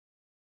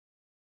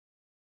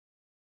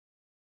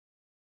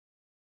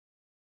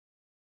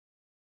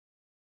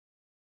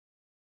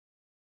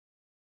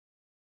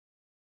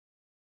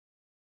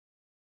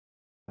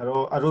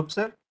Hello, Arup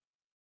sir.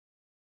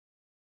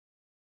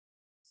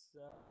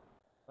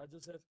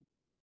 Raju sir.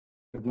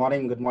 Good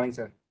morning,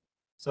 sir.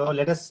 So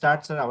let us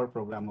start, sir, our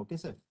program. Okay,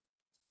 sir.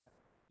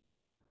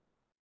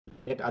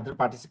 Let other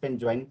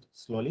participants join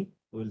slowly.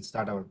 We will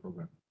start our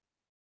program.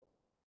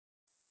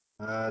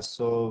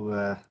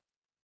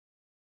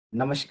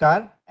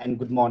 Namaskar and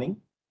good morning.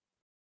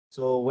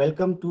 So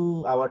welcome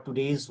to our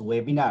today's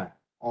webinar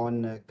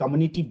on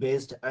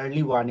community-based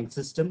early warning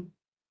system,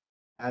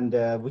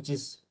 and which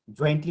is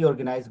jointly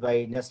organized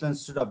by National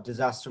Institute of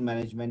Disaster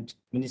Management,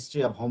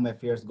 Ministry of Home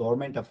Affairs,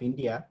 Government of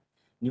India,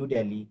 New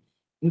Delhi,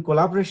 in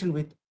collaboration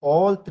with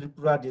all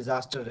Tripura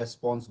Disaster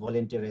Response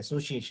Volunteer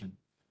Association,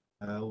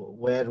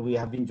 where we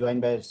have been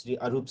joined by Sri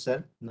Arup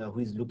sir, who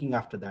is looking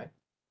after that.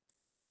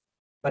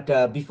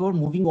 But before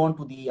moving on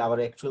to our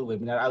actual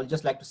webinar, I would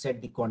just like to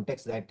set the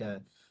context that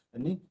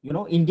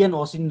Indian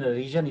Ocean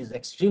region is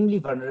extremely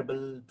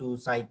vulnerable to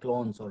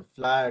cyclones or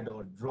flood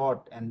or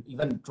drought and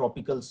even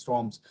tropical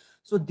storms.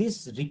 So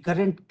this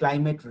recurrent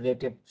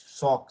climate-related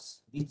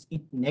shocks,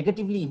 it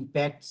negatively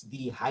impacts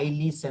the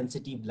highly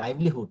sensitive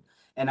livelihood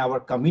and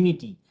our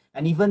community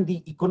and even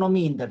the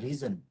economy in the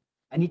region.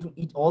 And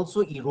it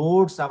also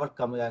erodes our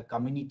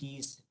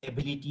community's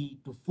ability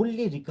to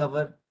fully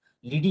recover,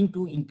 leading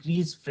to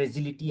increased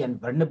fragility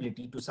and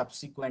vulnerability to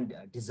subsequent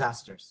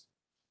disasters.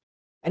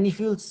 And if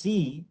you'll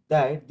see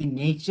that the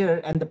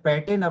nature and the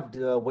pattern of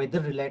the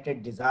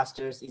weather-related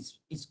disasters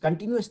is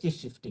continuously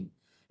shifting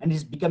and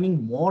is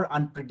becoming more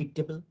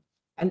unpredictable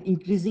and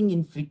increasing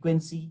in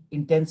frequency,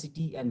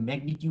 intensity, and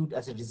magnitude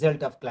as a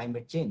result of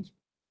climate change.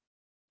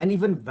 And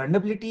even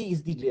vulnerability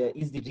is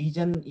the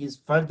region is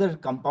further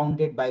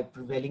compounded by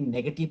prevailing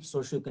negative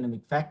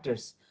socioeconomic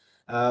factors.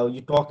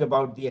 You talk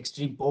about the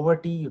extreme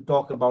poverty, you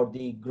talk about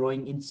the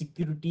growing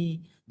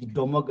insecurity, the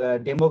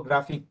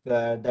demographic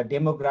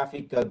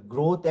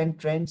growth and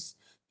trends,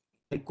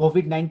 the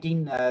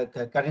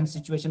COVID-19 current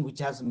situation, which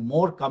has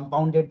more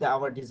compounded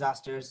our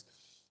disasters.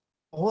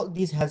 All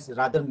these has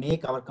rather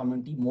make our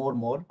community more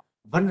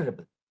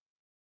vulnerable.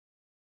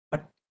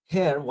 But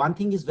here, one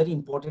thing is very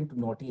important to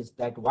notice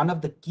that one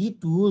of the key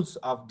tools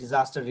of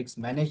disaster risk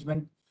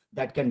management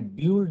that can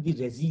build the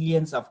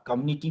resilience of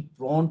community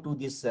prone to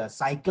this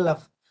cycle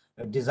of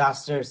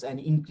disasters and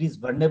increase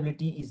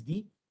vulnerability is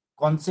the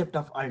concept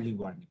of early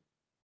warning.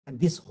 And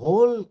this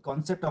whole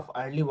concept of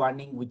early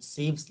warning, which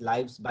saves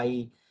lives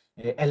by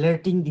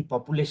alerting the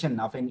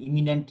population of an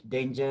imminent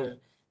danger,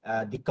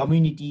 the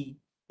community,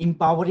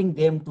 empowering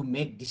them to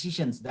make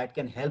decisions that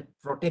can help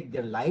protect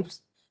their lives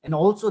and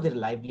also their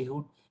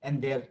livelihood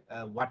and their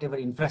whatever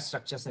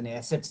infrastructures and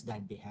assets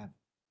that they have.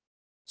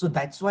 So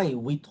that's why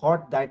we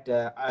thought that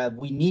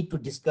we need to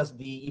discuss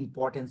the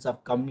importance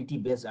of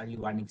community-based early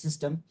warning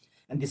system.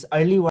 And this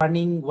early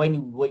warning,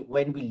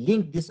 when we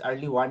link this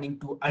early warning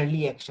to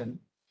early action,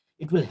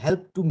 it will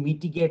help to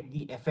mitigate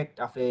the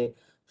effect of a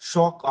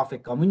shock of a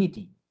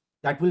community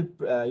that will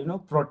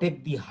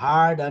protect the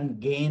hard-earned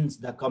gains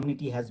the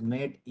community has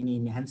made in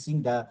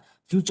enhancing the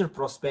future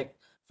prospect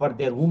for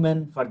their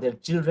women, for their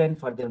children,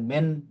 for their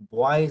men,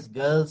 boys,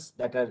 girls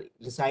that are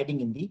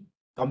residing in the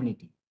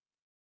community.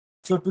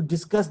 So to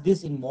discuss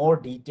this in more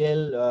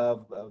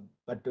detail,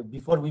 but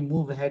before we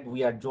move ahead,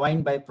 we are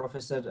joined by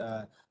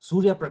Professor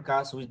Surya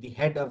Prakash, who is the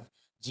head of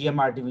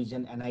GMR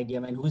division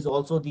NIDM and who is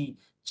also the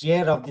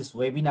chair of this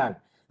webinar.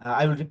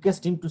 I will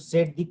request him to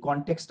set the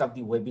context of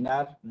the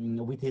webinar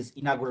with his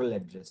inaugural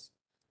address.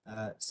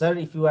 Sir,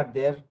 if you are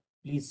there,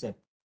 please, sir,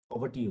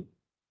 over to you.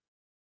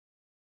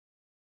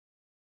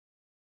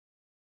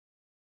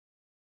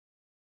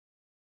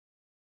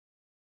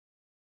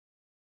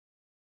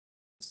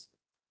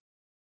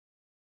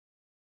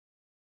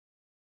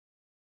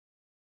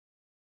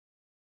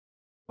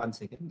 One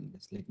second,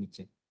 just let me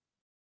check.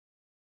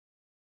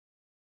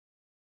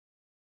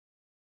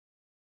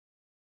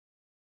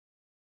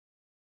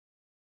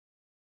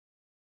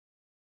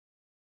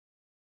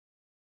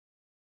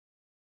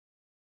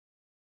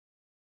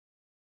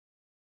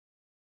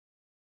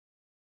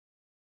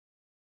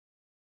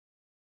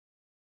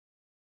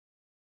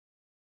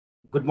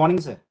 Good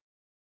morning, sir.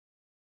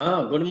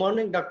 Good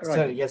morning, Dr.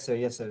 Sir, Raju. yes, sir,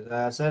 yes,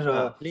 sir.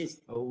 Sir,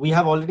 please. We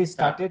have already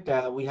started.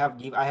 I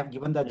have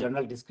given the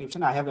general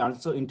description. I have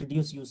also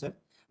introduced you, sir.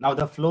 Now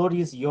the floor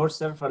is yours,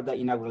 sir, for the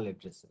inaugural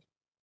address, sir.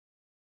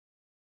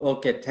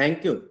 Okay,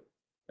 thank you.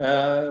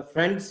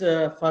 Friends,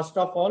 first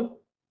of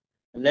all,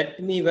 let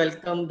me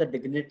welcome the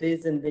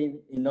dignitaries in the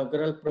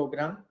inaugural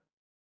program,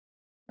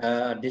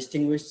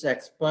 distinguished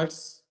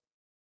experts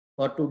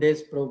for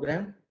today's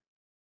program,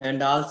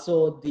 and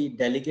also the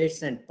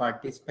delegates and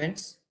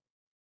participants.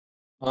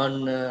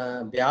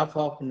 On behalf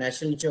of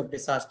National Institute of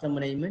Disaster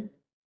Management,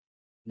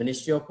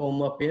 Ministry of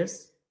Home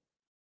Affairs,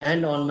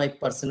 and on my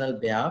personal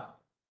behalf,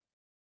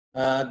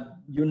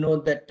 you know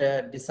that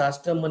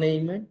disaster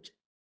management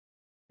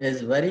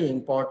is very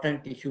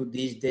important issue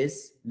these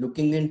days,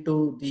 looking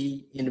into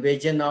the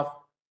invasion of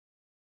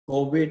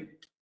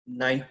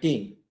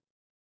COVID-19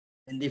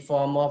 in the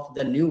form of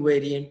the new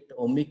variant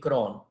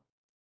Omicron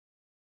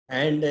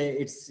and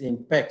its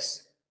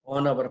impacts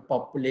on our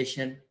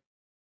population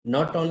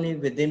not only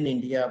within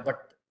India,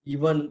 but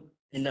even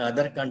in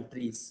other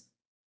countries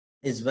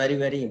is very,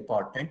 very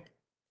important.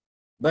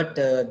 But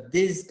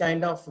these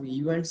kind of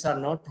events are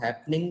not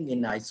happening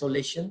in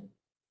isolation.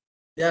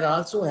 They are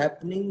also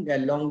happening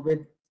along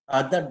with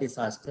other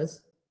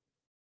disasters.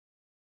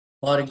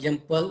 For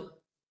example,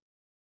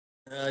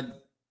 uh,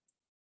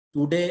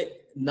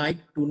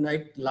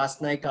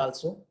 last night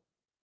also,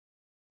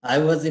 I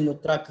was in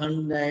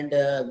Uttarakhand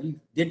and we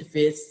did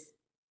face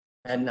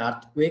an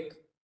earthquake.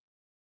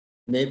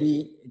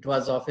 Maybe it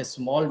was of a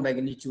small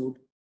magnitude,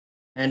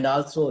 and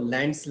also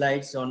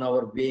landslides on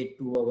our way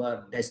to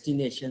our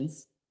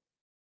destinations.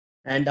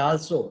 And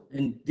also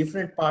in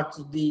different parts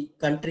of the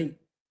country,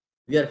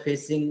 we are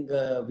facing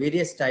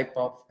various type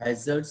of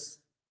hazards,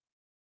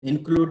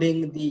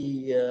 including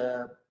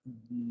the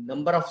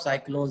number of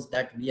cyclones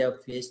that we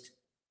have faced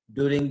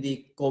during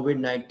the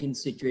COVID-19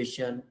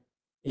 situation,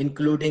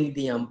 including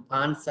the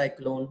Amphan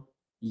cyclone,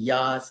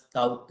 Yas,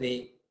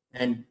 Taute,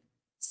 and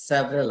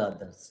several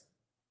others.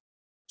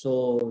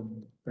 So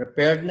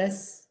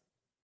preparedness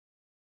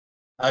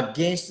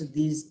against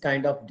these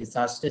kind of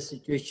disaster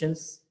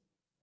situations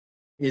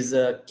is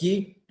a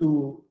key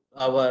to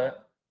our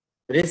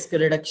risk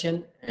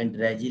reduction and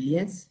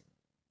resilience.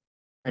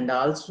 And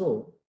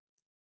also,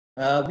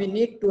 we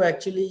need to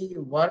actually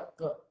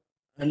work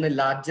on a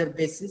larger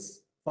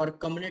basis for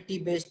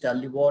community-based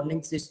early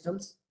warning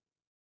systems.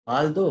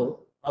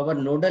 Although our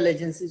nodal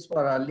agencies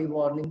for early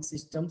warning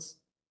systems,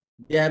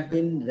 they have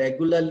been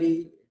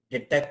regularly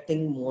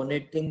detecting,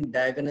 monitoring,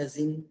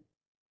 diagnosing,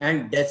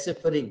 and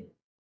deciphering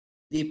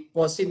the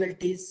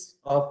possibilities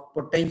of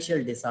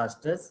potential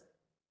disasters,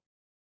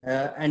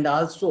 and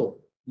also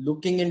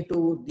looking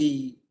into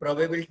the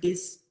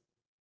probabilities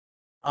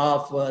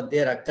of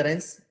their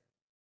occurrence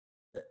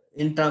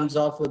in terms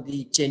of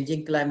the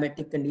changing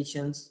climatic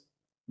conditions,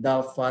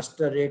 the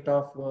faster rate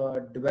of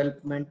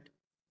development,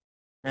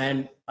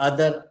 and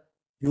other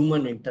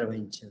human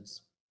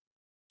interventions.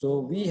 So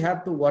we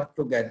have to work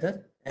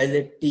together as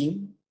a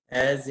team.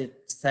 As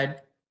it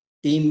said,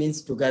 team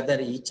means together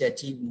each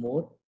achieve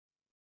more.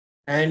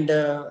 And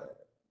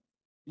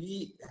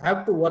we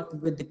have to work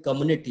with the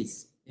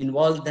communities,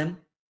 involve them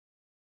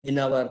in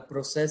our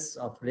process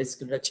of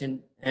risk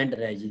reduction and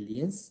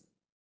resilience,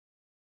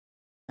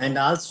 and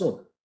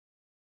also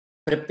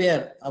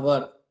prepare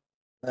our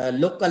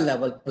local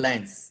level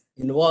plans,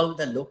 involve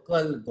the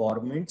local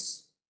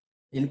governments,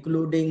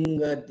 including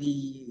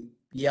the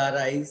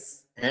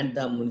PRIs and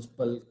the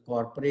municipal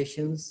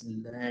corporations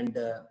and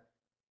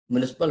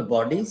municipal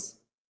bodies,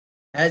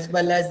 as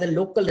well as the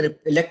local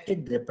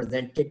elected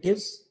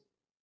representatives,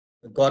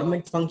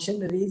 government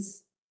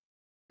functionaries,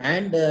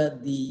 and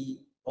the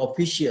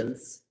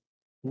officials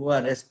who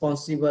are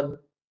responsible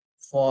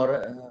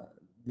for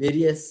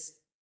various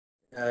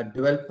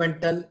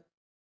developmental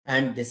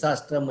and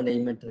disaster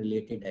management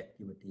related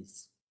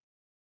activities.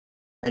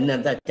 And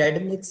in the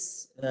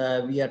academics,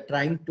 we are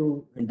trying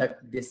to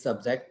conduct this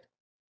subject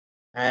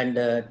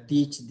and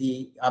teach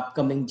the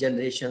upcoming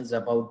generations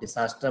about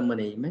disaster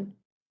management.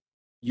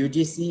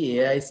 UGC,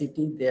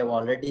 AICT, they have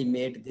already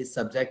made this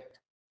subject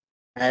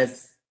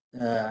as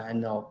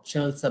an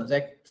optional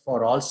subject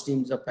for all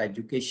streams of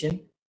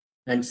education.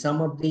 And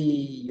some of the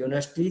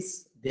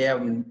universities, they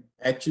have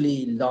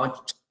actually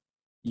launched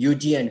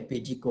UG and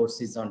PG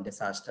courses on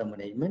disaster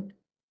management.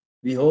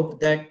 We hope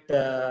that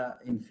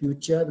in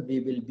future, we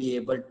will be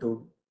able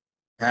to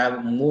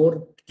have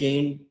more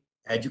trained,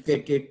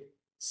 educated,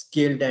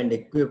 skilled, and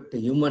equipped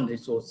human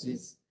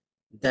resources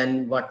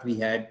than what we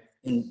had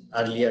in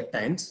earlier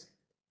times.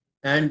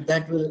 And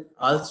that will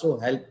also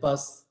help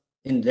us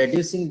in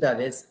reducing the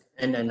risk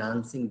and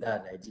enhancing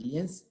the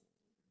resilience.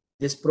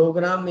 This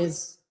program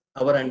is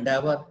our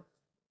endeavor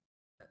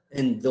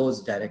in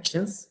those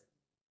directions.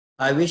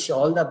 I wish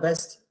all the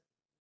best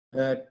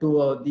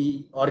to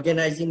the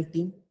organizing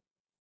team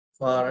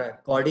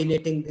for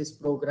coordinating this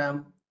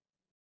program,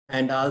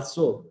 and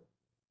also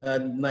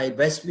my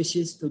best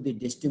wishes to the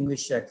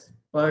distinguished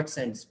experts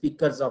and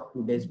speakers of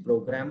today's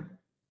program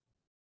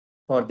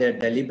for their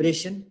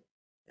deliberation,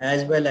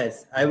 as well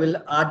as I will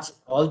urge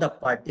all the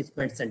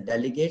participants and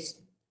delegates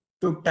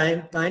to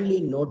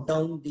kindly note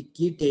down the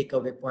key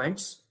takeaway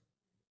points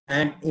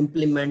and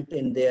implement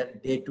in their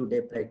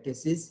day-to-day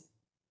practices,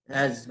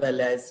 as well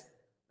as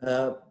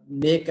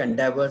make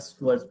endeavors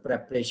towards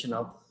preparation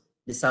of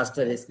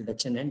disaster risk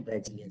reduction and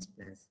resilience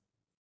plans.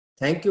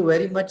 Thank you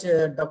very much,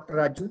 Dr.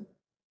 Raju,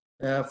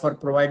 for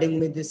providing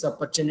me this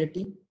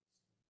opportunity,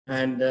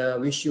 and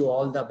wish you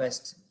all the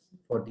best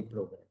for the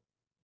program.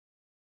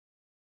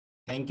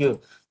 Thank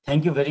you.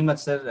 Thank you very much,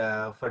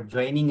 sir, for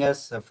joining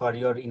us for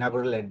your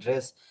inaugural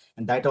address.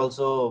 And that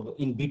also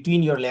in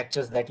between your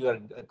lectures that you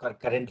are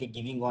currently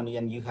giving on,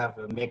 and you have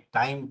made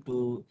time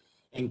to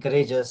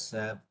encourage us,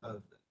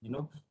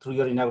 through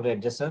your inaugural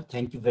address, sir.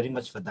 Thank you very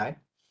much for that.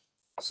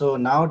 So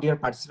now, dear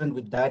participant,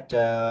 with that,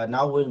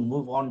 now we'll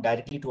move on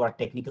directly to our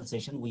technical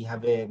session. We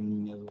have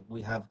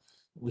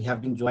We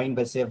have been joined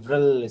by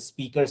several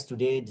speakers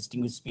today,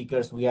 distinguished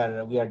speakers. We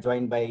are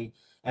joined by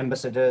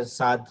Ambassador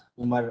Saad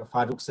Umar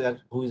Farooq sir,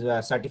 who is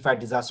a certified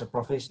disaster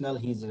professional.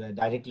 He's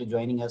directly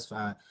joining us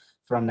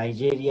from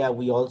Nigeria.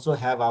 We also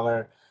have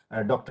our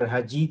Dr.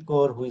 Harjeet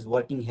Kaur, who is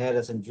working here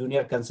as a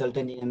junior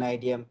consultant in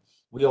NIDM.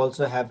 We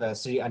also have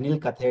Sri Anil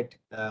Kathet,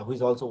 who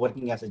is also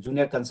working as a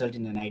junior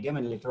consultant in NIDM,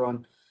 and later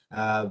on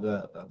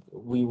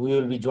we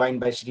will be joined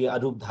by Sri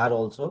Arup Dhar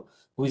also,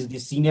 who is the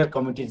Senior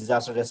Community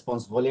Disaster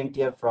Response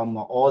Volunteer from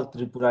All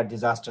Tripura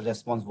Disaster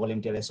Response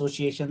Volunteer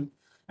Association.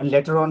 And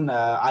later on,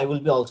 I will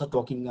be also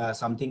talking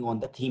something on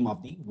the theme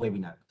of the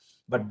webinar.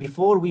 But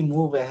before we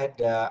move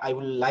ahead, I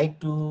would like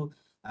to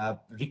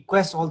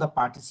request all the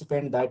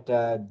participants that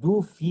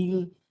do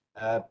feel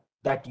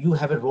that you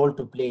have a role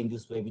to play in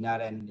this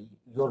webinar, and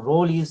your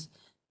role is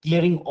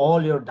clearing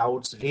all your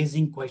doubts,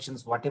 raising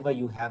questions, whatever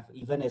you have,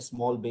 even a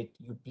small bit.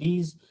 You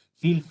please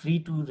feel free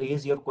to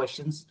raise your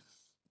questions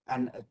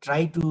and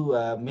try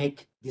to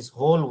make this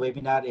whole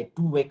webinar a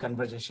two-way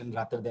conversation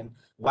rather than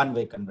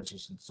one-way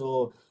conversation.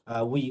 So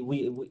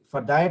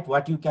for that,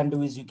 what you can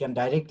do is you can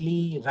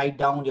directly write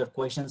down your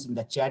questions in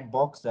the chat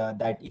box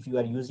that if you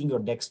are using your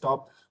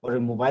desktop or a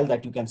mobile,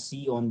 that you can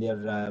see on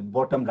their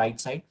bottom right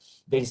side.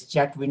 There is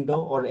chat window,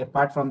 or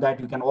apart from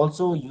that, you can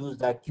also use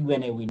the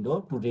Q&A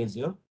window to raise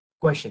your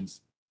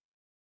questions.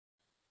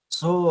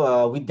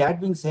 So with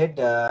that being said,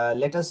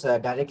 let us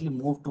directly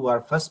move to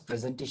our first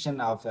presentation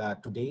of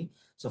today.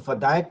 So for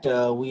that,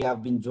 we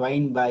have been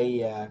joined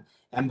by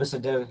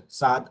Ambassador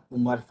Saad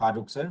Umar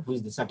Farooq sir, who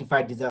is the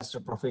certified disaster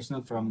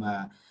professional from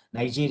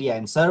Nigeria.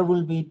 And sir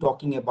will be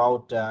talking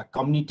about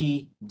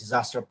community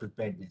disaster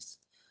preparedness.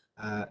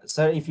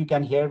 Sir, if you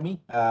can hear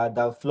me,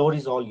 the floor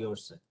is all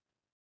yours, sir.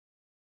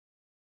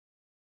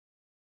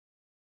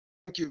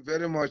 Thank you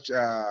very much,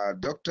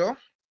 Doctor.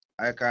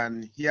 I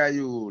can hear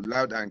you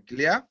loud and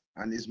clear,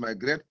 and it's my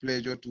great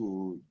pleasure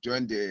to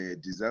join the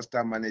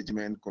disaster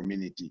management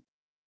community.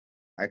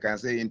 I can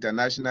say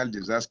international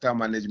disaster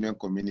management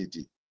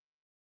community.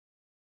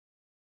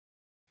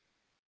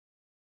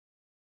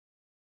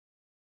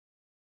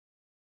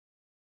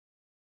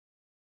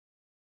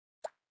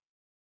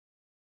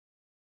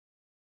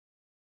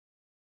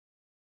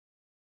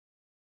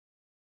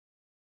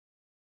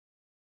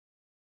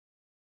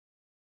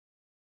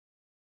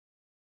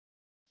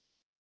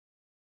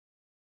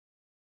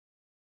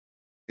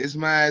 Is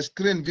my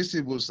screen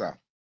visible, sir?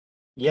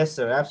 Yes,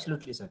 sir.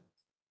 Absolutely, sir.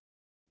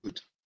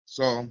 Good.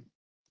 So,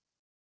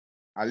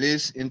 at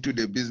least into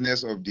the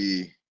business of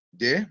the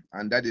day,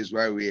 and that is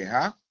why we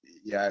are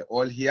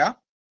all here.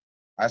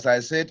 As I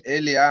said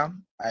earlier,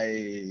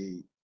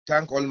 I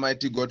thank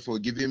Almighty God for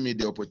giving me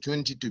the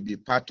opportunity to be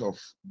part of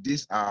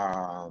this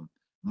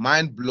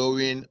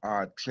mind-blowing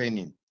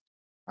training.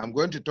 I'm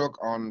going to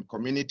talk on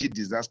community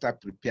disaster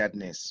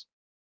preparedness.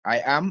 I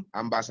am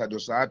Ambassador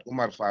Saad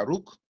Umar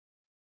Farooq,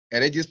 a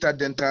registered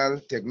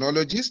dental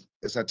technologist,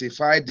 a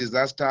certified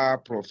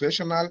disaster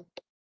professional,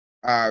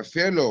 a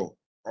fellow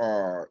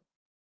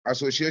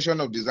Association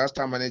of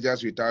Disaster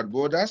Managers Without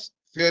Borders,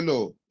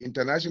 fellow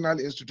International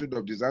Institute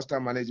of Disaster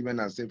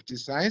Management and Safety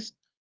Science,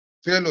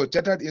 fellow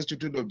Chartered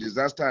Institute of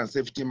Disaster and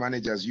Safety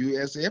Managers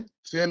USA,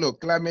 fellow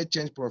Climate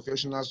Change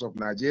Professionals of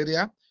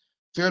Nigeria,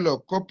 fellow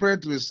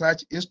Corporate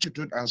Research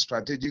Institute and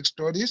Strategic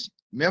Studies,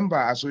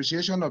 member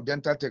Association of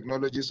Dental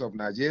Technologies of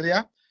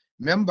Nigeria,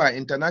 member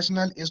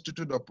International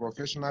Institute of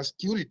Professional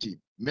Security,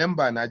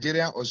 member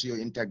Nigerian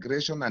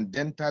Osseointegration and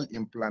Dental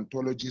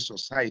Implantology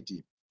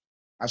Society,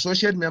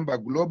 associate member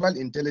Global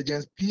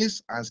Intelligence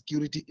Peace and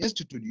Security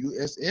Institute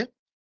USA,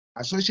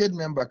 associate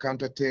member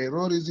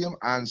Counterterrorism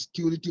and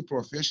Security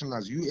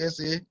Professionals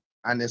USA,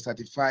 and a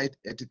certified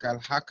ethical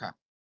hacker.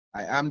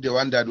 I am the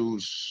one that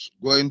was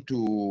going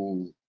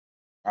to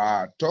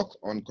talk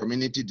on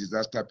community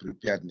disaster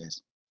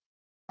preparedness.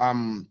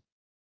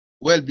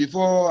 Well,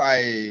 before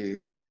I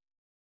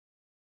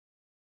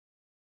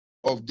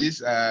of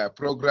this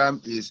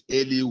program is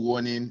early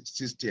warning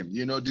system.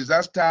 You know,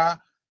 disaster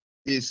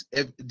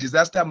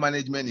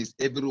management is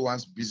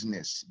everyone's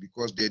business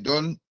because they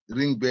don't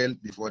ring bell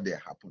before they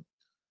happen.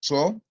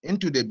 So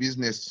into the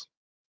business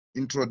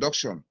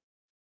introduction.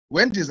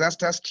 When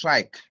disasters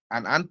strike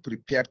an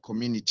unprepared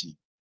community,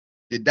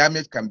 the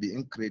damage can be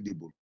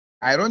incredible.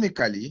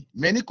 Ironically,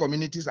 many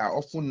communities are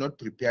often not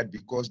prepared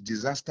because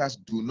disasters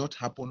do not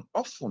happen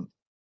often.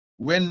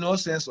 When no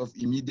sense of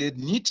immediate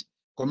need,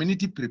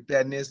 community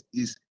preparedness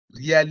is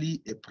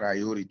really a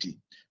priority.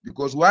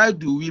 Because why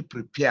do we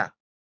prepare?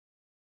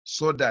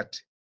 So that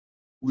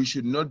we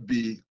should not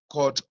be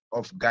caught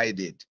off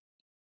guarded.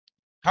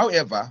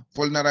 However,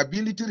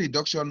 vulnerability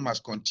reduction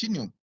must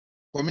continue.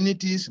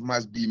 Communities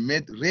must be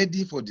made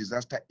ready for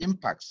disaster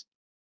impacts.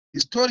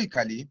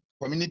 Historically,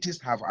 communities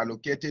have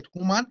allocated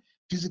human,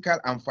 physical,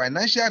 and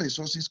financial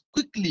resources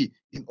quickly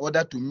in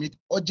order to meet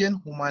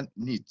urgent human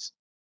needs.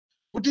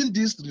 Putting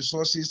these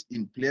resources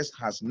in place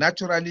has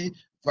naturally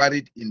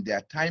varied in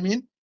their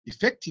timing,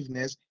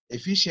 effectiveness,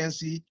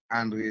 efficiency,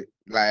 and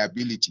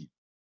reliability.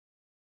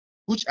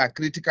 which are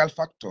critical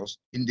factors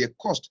in the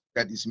cost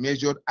that is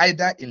measured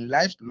either in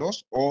life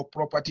loss or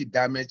property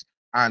damage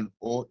and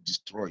or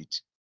destroyed.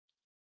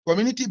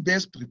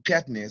 Community-based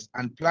preparedness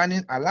and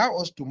planning allow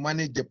us to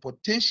manage the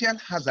potential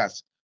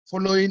hazards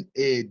following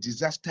a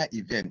disaster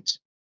event.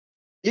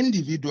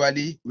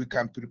 Individually, we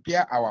can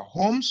prepare our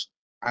homes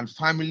and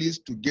families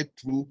to get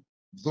through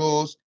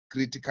those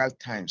critical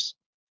times.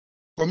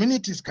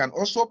 Communities can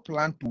also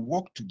plan to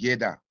work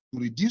together to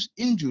reduce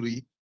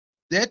injury,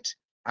 death,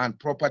 and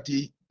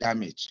property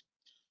damage.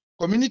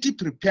 Community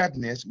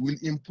preparedness will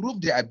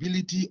improve the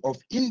ability of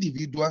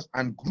individuals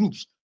and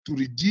groups to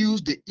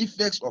reduce the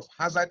effects of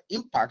hazard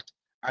impact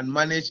and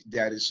manage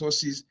their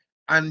resources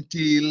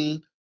until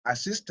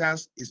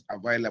assistance is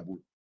available.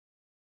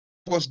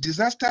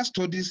 Post-disaster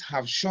studies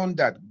have shown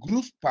that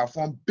groups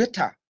perform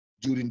better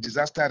during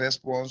disaster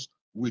response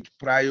with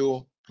prior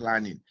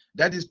planning.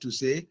 That is to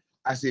say,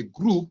 as a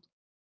group,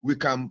 we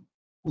can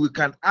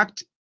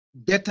act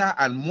better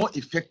and more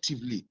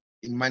effectively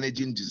in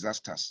managing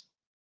disasters.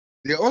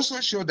 They also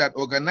show that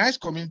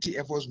organized community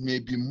efforts may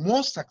be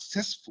more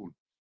successful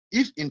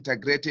if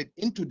integrated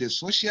into the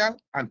social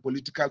and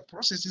political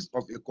processes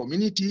of a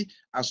community,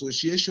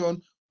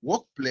 association,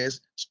 workplace,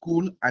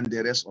 school, and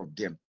the rest of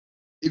them,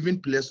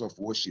 even place of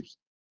worship.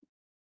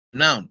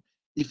 Now,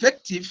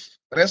 effective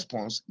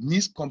response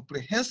needs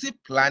comprehensive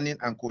planning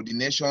and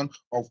coordination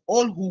of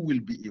all who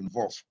will be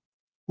involved,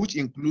 which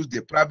includes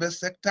the private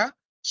sector,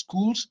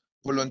 schools,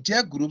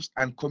 volunteer groups,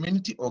 and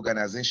community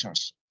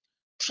organizations.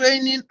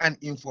 Training and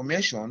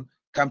information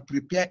can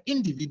prepare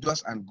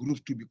individuals and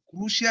groups to be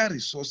crucial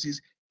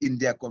resources in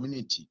their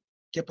community,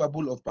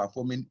 capable of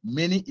performing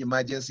many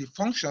emergency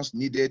functions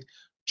needed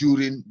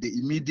during the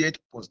immediate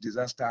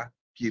post-disaster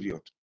period.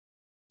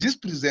 This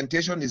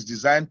presentation is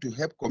designed to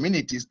help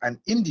communities and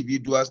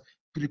individuals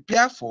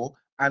prepare for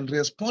and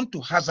respond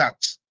to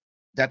hazards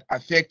that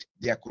affect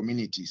their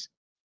communities.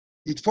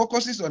 It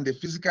focuses on the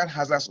physical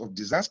hazards of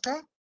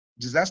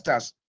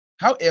disasters.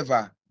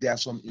 However, there are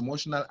some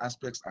emotional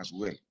aspects as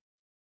well.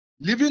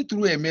 Living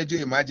through a major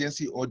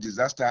emergency or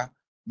disaster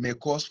may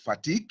cause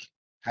fatigue,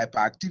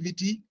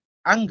 hyperactivity,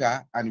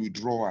 anger, and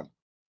withdrawal.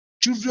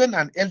 Children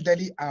and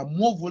elderly are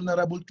more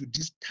vulnerable to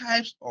these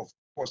types of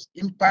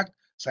post-impact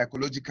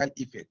psychological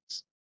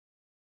effects.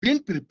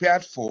 Being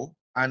prepared for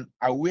and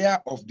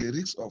aware of the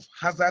risks of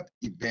hazard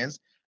events,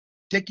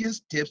 taking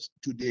steps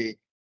to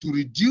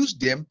reduce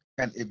them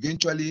can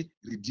eventually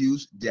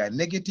reduce their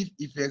negative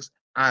effects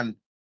and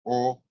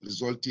or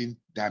resulting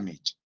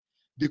damage.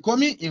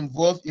 Becoming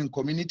involved in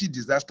community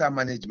disaster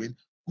management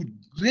could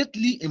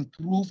greatly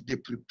improve the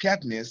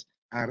preparedness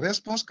and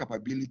response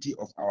capability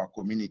of our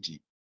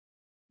community.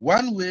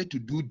 One way to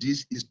do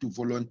this is to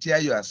volunteer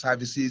your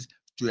services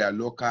to your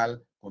local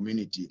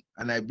community.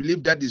 And I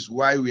believe that is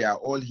why we are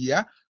all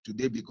here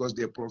today, because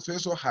the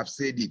professor have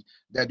said it,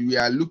 that we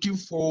are looking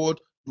forward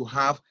to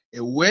have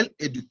a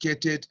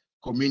well-educated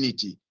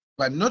community,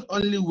 but not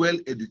only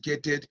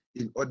well-educated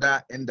in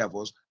other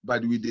endeavors,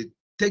 but with the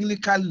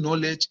technical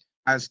knowledge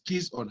and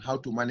skills on how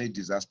to manage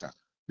disaster.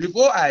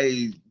 Before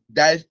I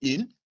dive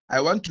in, I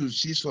want to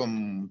see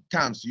some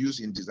terms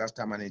used in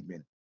disaster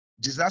management.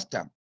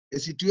 Disaster, a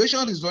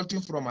situation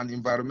resulting from an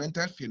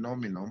environmental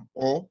phenomenon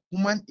or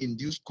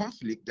human-induced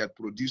conflict that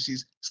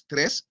produces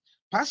stress,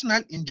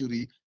 personal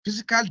injury,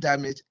 physical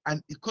damage,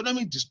 and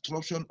economic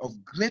disruption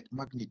of great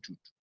magnitude.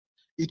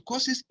 It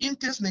causes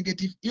intense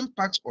negative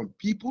impacts on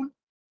people,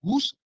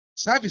 goods,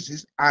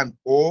 services, and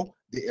or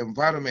the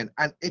environment,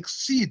 and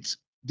exceeds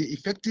the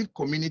effective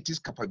community's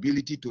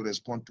capability to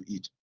respond to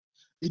it.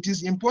 It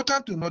is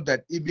important to note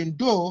that even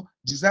though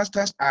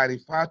disasters are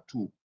referred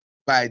to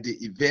by the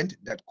event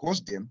that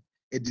caused them,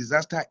 a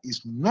disaster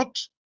is not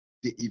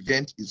the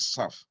event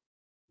itself.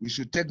 We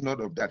should take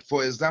note of that.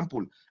 For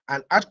example,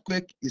 an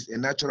earthquake is a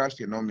natural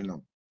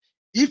phenomenon.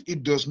 If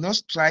it does not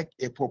strike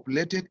a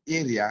populated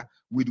area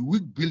with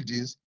weak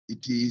buildings,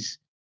 it is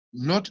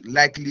not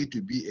likely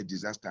to be a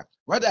disaster.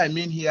 What I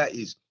mean here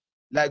is,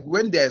 like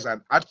when there's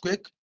an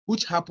earthquake,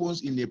 which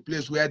happens in a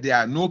place where there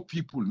are no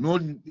people, no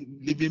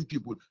living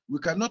people, we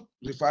cannot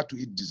refer to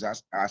it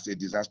as a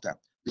disaster,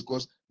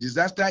 because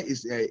disaster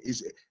is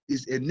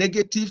a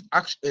negative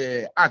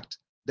act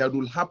that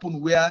will happen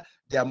where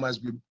there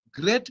must be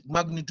great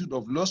magnitude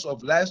of loss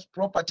of lives,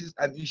 properties,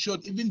 and in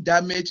short, even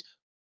damage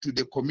to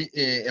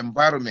the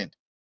environment,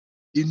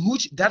 in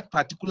which that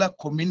particular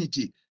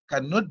community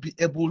cannot be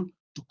able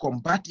to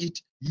combat it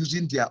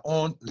using their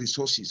own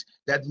resources.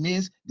 That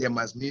means they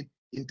must need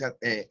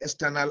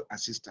external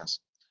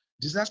assistance.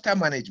 Disaster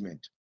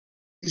management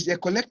is a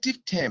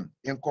collective term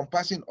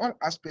encompassing all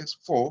aspects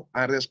for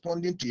and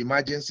responding to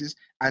emergencies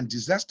and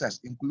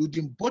disasters,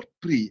 including both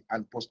pre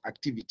and post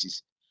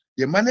activities.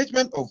 The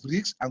management of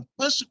risks and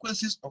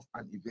consequences of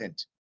an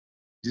event.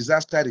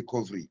 Disaster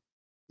recovery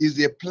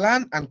is a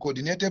planned and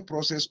coordinated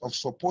process of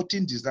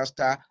supporting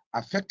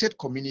disaster-affected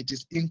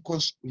communities in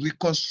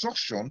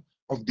reconstruction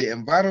of the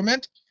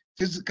environment,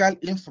 physical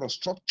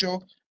infrastructure,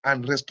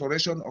 and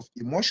restoration of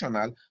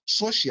emotional,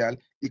 social,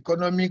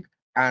 economic,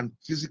 and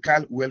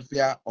physical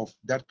welfare of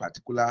that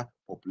particular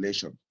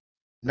population.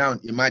 Now,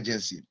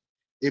 emergency.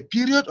 A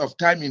period of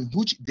time in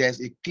which there's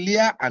a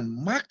clear and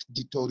marked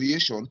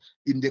deterioration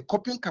in the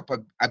coping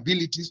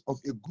capabilities of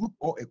a group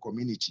or a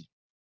community.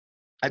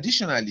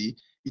 Additionally,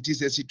 it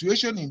is a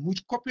situation in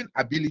which coping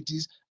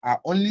abilities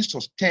are only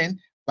sustained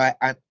by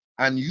an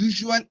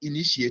unusual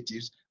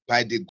initiatives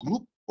by the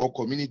group or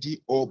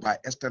community or by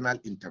external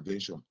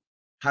intervention.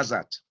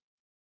 Hazard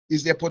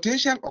is a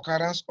potential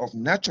occurrence of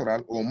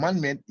natural or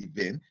man-made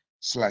event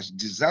 /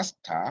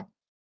 disaster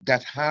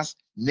that has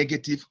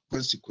negative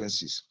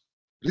consequences.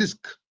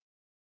 Risk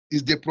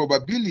is the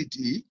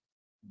probability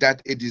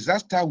that a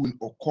disaster will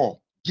occur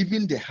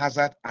given the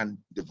hazard and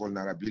the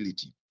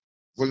vulnerability.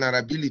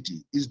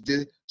 Vulnerability is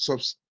the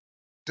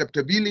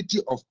susceptibility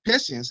of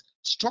persons,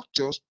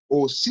 structures,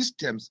 or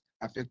systems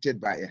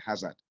affected by a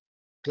hazard.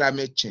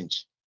 Climate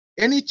change.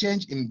 Any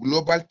change in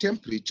global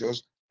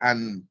temperatures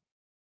and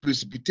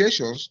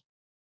precipitations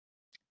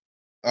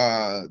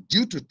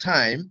due to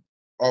time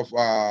of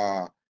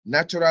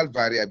natural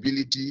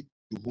variability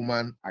to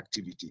human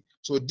activity.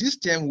 So this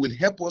term will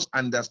help us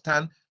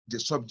understand the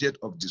subject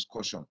of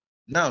discussion.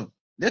 Now,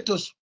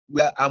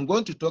 I'm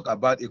going to talk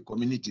about a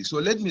community. So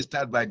let me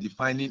start by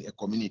defining a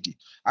community.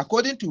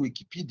 According to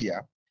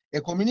Wikipedia,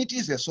 a community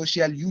is a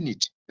social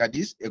unit, that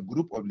is a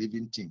group of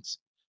living things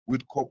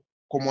with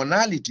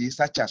commonality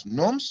such as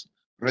norms,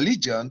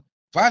 religion,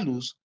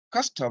 values,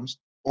 customs,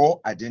 or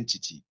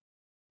identity.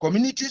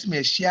 Communities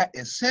may share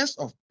a sense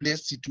of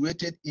place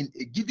situated in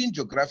a given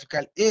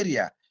geographical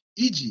area,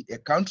 e.g. a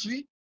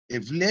country, a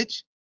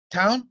village,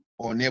 town,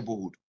 or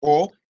neighborhood,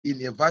 or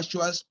in a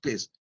virtual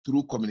space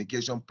through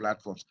communication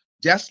platforms.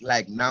 Just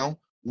like now,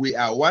 we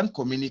are one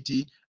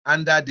community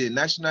under the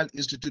National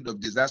Institute of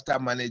Disaster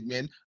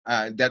Management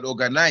that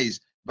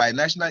organized by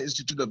National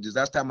Institute of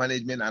Disaster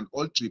Management and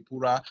all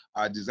Tripura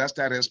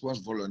disaster response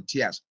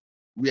volunteers.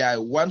 We are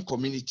one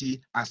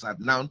community as at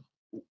now,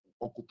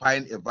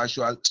 occupying a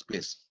virtual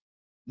space.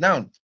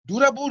 Now,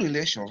 durable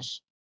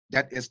relations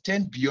that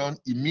extend beyond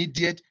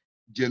immediate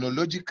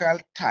genealogical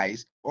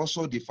ties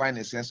also define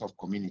a sense of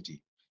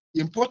community.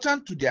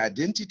 Important to their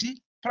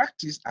identity,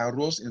 practice, and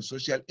roles in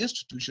social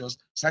institutions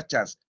such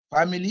as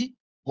family,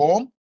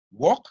 home,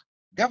 work,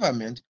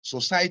 government,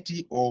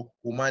 society, or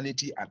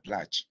humanity at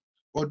large.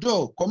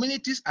 Although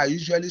communities are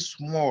usually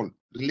small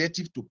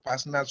relative to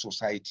personal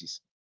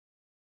societies,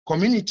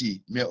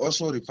 community may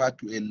also refer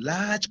to a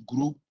large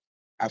group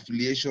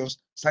affiliations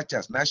such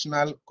as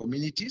national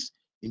communities,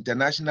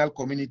 international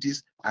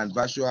communities, and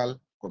virtual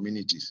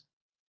communities.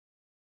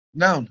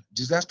 Now,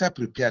 disaster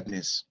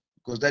preparedness,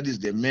 because that is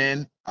the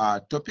main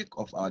topic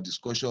of our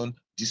discussion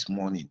this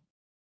morning.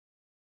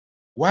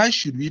 Why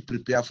should we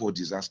prepare for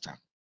disaster?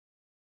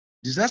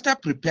 Disaster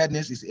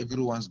preparedness is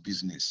everyone's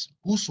business.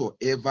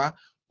 Whosoever,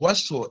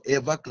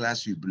 whatsoever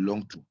class you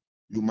belong to,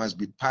 you must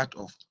be part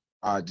of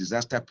our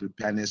disaster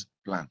preparedness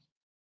plan.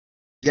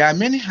 There are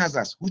many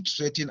hazards which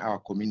threaten our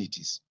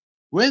communities.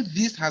 When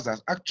these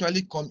hazards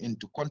actually come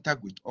into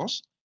contact with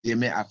us, they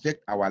may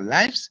affect our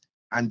lives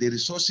and the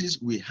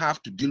resources we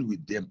have to deal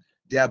with them,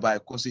 thereby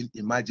causing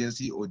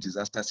emergency or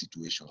disaster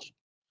situations.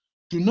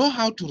 To know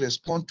how to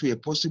respond to a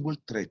possible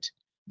threat,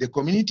 the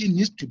community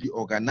needs to be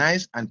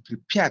organized and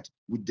prepared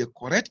with the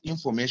correct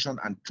information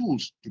and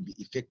tools to be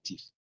effective.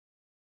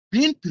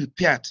 Being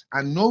prepared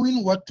and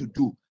knowing what to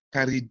do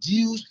can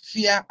reduce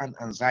fear and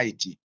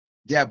anxiety,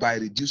 thereby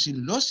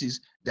reducing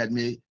losses that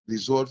may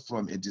result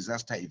from a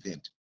disaster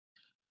event.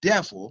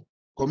 Therefore,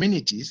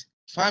 communities,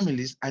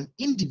 families, and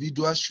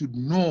individuals should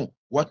know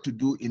what to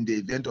do in the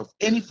event of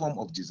any form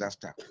of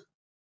disaster.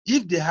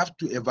 If they have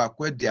to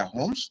evacuate their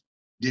homes,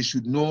 they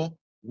should know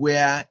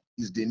where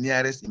is the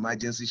nearest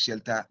emergency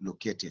shelter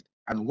located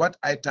and what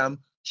item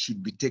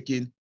should be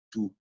taken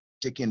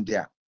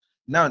there.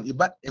 Now,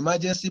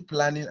 emergency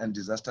planning and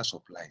disaster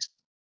supplies.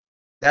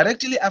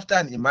 Directly after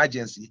an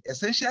emergency,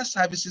 essential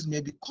services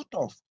may be cut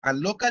off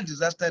and local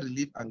disaster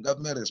relief and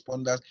government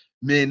responders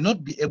may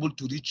not be able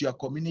to reach your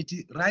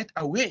community right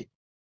away.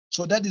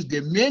 So that is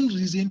the main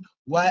reason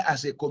why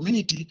as a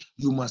community,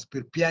 you must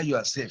prepare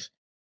yourself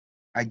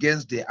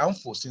against the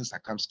unforeseen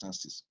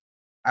circumstances.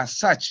 As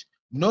such,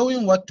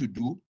 knowing what to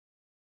do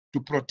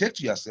to protect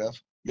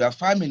yourself, your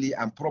family,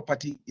 and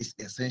property is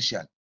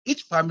essential.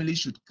 Each family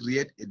should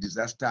create a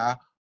disaster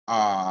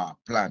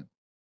plan.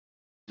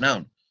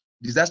 Now,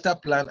 disaster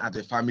plan at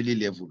a family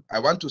level. I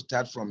want to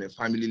start from a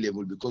family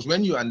level because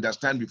when you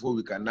understand before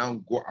we can now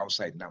go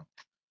outside now.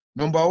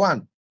 Number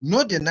one,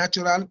 know the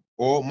natural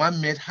or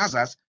man-made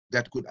hazards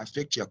that could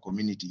affect your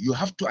community. You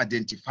have to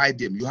identify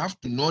them. You have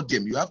to know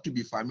them. You have to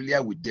be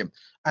familiar with them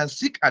and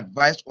seek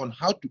advice on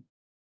how to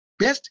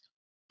best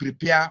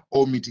prepare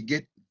or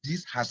mitigate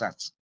these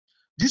hazards.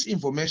 This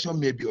information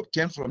may be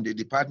obtained from the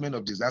Department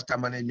of Disaster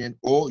Management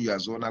or your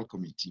zonal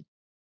committee.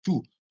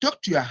 Two,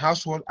 talk to your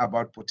household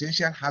about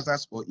potential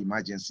hazards or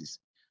emergencies,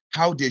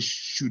 how they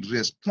should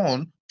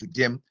respond to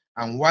them,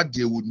 and what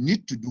they would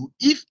need to do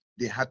if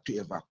they had to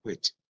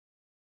evacuate.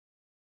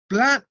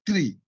 Plan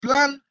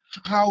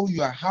how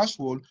your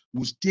household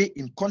will stay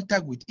in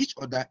contact with each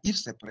other if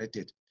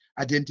separated.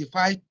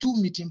 Identify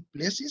 2 meeting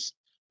places,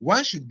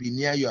 One should be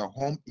near your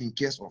home in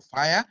case of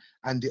fire,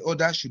 and the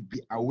other should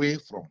be away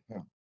from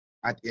home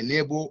at a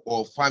neighbor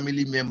or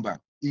family member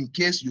in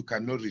case you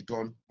cannot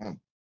return home.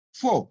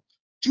 4,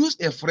 choose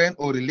a friend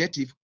or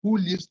relative who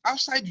lives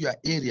outside your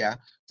area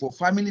for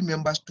family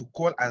members to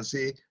call and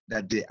say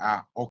that they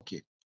are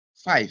okay.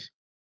 5,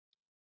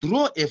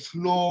 draw a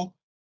floor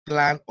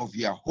plan of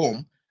your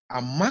home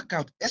and mark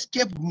out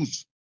escape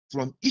routes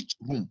from each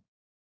room.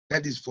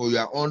 That is for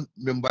your own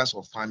members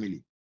of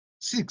family.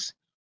 6,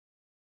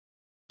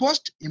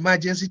 post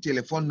emergency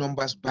telephone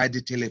numbers by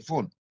the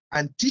telephone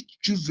and teach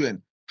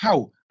children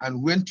how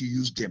and when to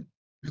use them,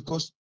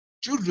 because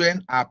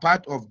children are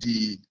part of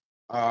the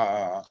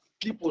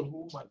people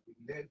who must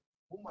learn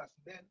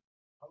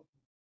how to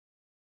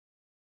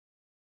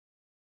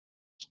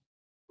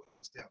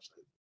stay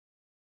outside.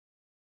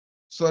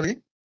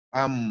 Sorry,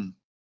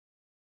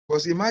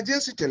 because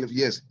emergency telephone,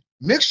 yes,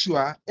 make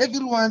sure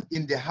everyone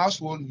in the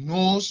household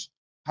knows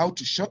how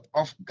to shut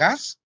off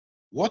gas,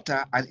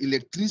 water, and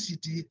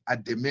electricity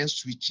at the main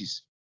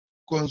switches.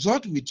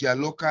 Consult with your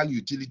local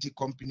utility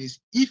companies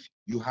if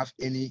you have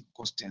any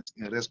questions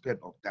in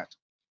respect of that.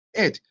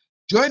 8,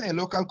 join a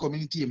local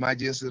community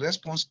emergency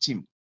response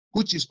team,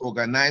 which is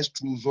organized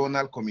through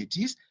zonal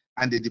committees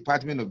and the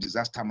Department of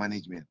Disaster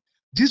Management.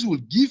 This will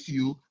give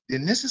you the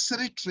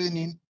necessary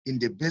training in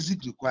the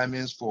basic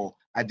requirements for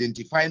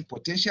identifying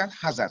potential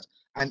hazards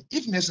and,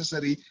 if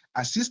necessary,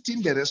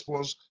 assisting the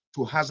response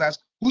to hazards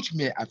which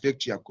may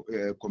affect your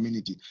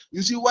community.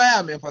 You see why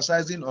I'm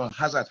emphasizing on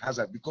hazard,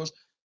 because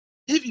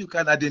if you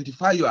can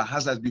identify your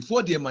hazards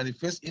before they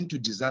manifest into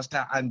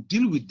disaster and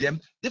deal with them,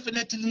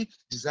 definitely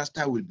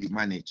disaster will be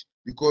managed,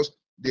 because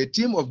the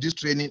theme of this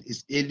training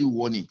is early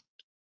warning.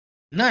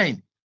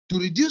 9, to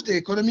reduce the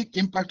economic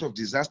impact of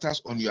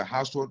disasters on your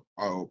household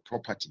or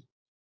property,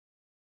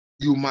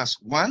 you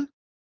must 1,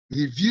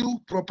 review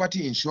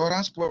property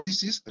insurance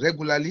policies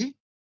regularly.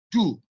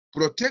 2,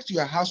 protect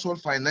your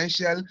household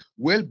financial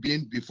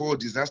well-being before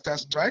disaster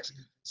strikes.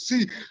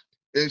 C,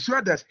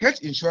 ensure that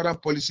health insurance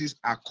policies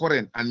are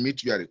current and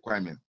meet your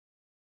requirements.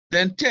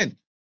 Then 10,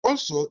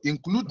 also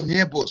include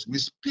neighbors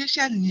with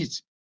special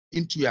needs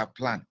into your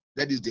plan.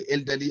 That is the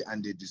elderly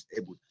and the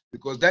disabled,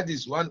 because that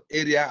is one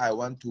area I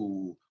want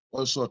to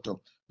also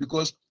talk.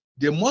 Because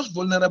the most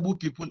vulnerable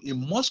people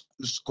in most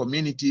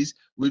communities,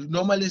 we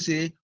normally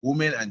say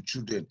women and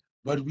children,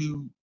 but we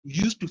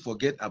used to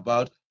forget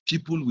about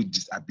people with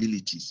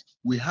disabilities.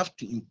 We have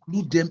to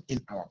include them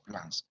in our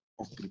plans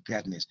of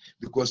preparedness,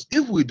 because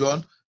if we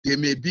don't, they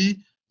may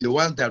be the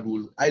ones that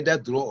will either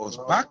draw us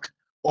back,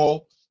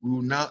 or we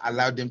will now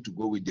allow them to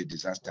go with the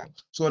disaster.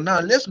 So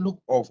now let's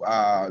look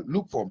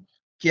for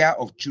care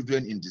of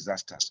children in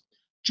disasters.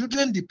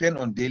 Children depend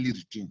on daily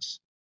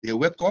routines. They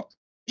wake up,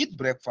 eat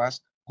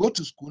breakfast, go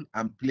to school,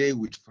 and play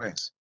with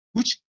friends,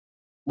 which,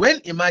 when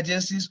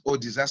emergencies or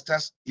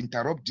disasters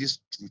interrupt this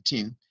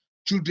routine,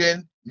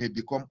 children may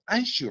become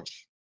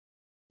anxious.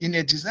 In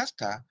a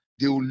disaster,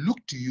 they will look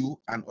to you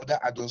and other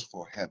adults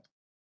for help.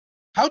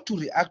 How to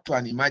react to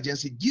an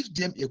emergency gives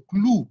them a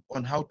clue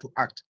on how to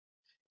act.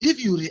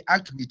 If you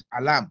react with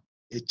alarm,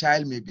 a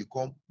child may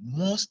become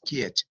more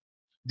scared.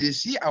 They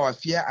see our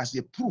fear as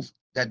a proof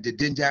that the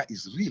danger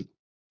is real.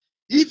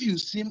 If you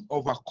seem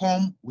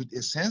overcome with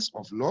a sense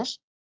of loss,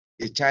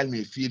 a child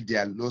may feel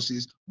their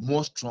losses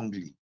more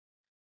strongly.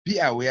 Be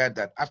aware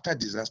that after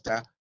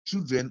disaster,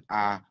 children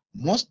are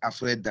most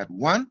afraid that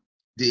 1,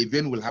 the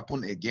event will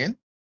happen again.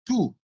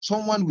 2,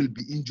 someone will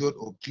be injured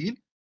or killed.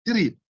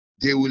 3,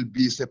 they will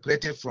be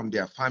separated from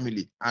their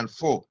family. And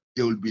 4,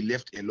 they will be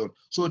left alone.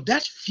 So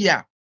that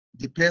fear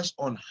depends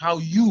on how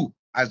you,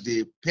 as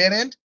the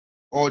parent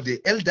or the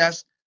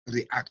elders,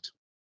 react.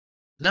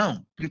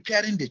 Now,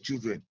 preparing the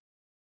children.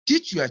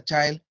 Teach your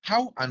child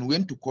how and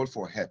when to call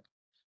for help.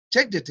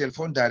 Check the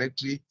telephone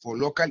directory for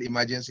local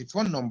emergency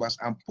phone numbers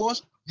and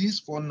post these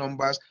phone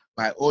numbers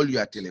by all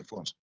your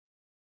telephones.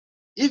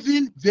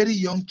 Even very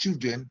young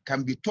children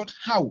can be taught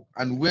how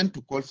and when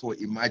to call for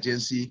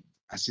emergency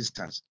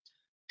assistance.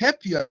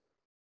 Help your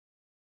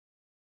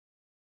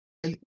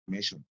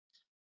information.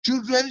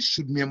 Children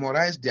should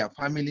memorize their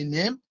family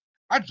name,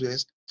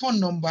 address, phone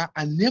number,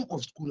 and name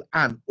of school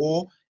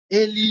and/or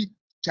early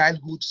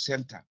childhood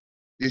center.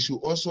 They should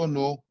also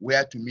know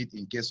where to meet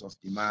in case of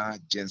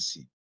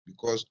emergency,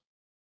 because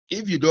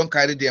if you don't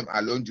carry them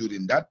along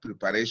during that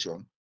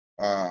preparation,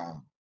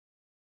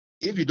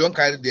 they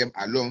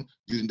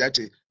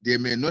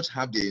may not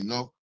have the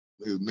enough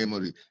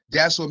memory.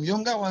 There are some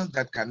younger ones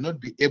that cannot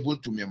be able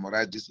to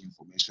memorize this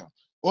information.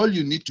 All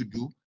you need to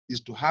do is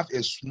to have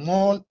a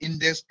small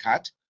index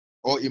card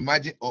or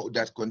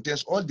that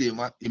contains all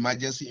the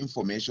emergency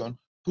information,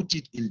 put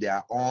it in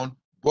their own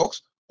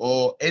box,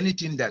 or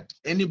anything that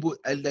any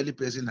elderly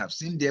person have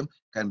seen them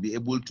can be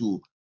able to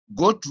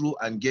go through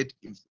and get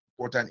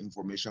important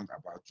information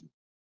about you.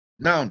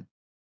 Now,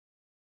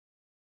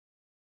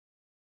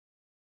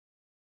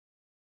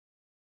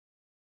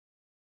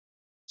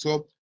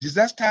 so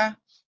disaster,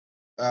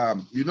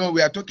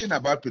 we are talking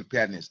about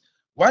preparedness.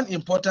 One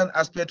important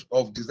aspect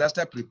of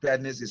disaster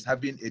preparedness is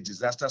having a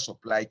disaster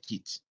supply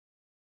kit.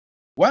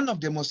 One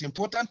of the most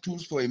important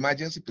tools for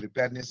emergency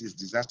preparedness is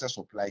disaster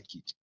supply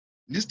kit.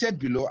 Listed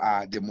below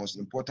are the most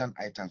important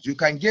items. You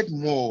can get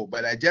more,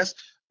 but I just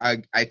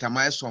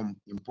itemize some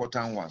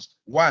important ones.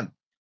 1,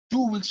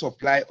 2 weeks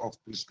supply of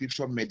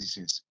prescription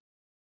medicines.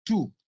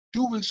 2,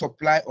 2 weeks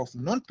supply of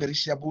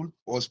non-perishable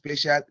or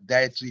special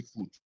dietary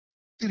food.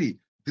 3,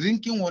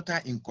 drinking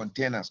water in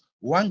containers,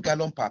 1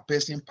 gallon per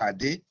person per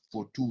day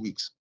for 2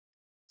 weeks.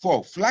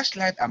 4,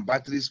 flashlight and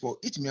batteries for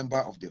each member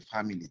of the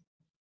family.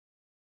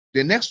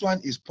 The next one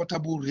is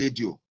portable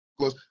radio,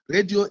 because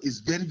radio is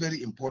very,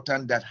 very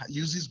important, that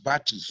uses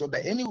batteries, so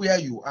that anywhere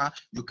you are,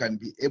 you can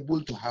be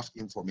able to have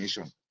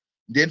information.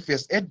 Then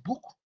first aid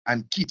book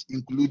and kit,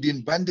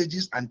 including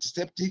bandages,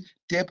 antiseptic,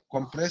 tape,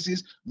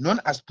 compresses,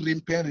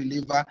 non-aspirin pain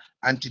reliever,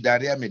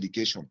 anti-diarrhea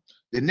medication.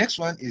 The next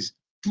one is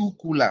 2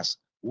 coolers,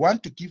 1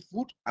 to keep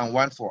food and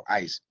 1 for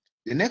ice.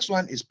 The next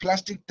one is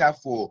plastic tap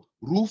for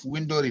roof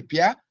window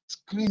repair,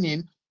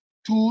 screening,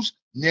 tools,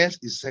 nails,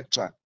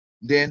 etc.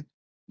 Then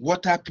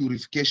water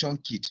purification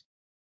kit,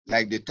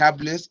 like the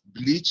tablets,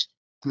 bleach,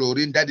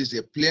 chlorine, that is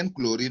a plain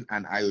chlorine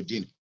and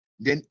iodine.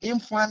 Then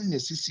infant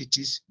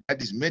necessities,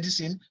 that is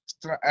medicine,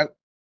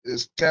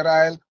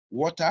 sterile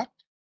water,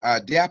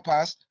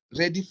 diapers,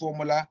 ready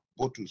formula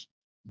bottles.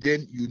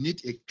 Then you need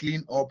a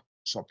clean up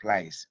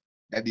supplies,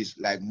 that is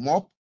like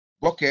mop,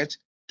 bucket,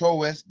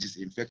 towels,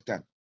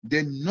 disinfectant.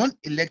 Then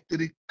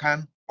non-electric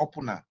can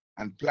opener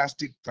and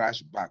plastic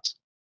trash bags.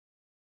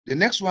 The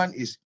next one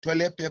is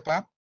toilet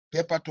paper,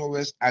 paper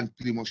towels, and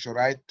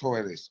pre-moisturized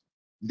towels.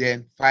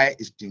 Then fire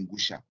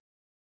extinguisher.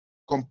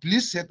 Complete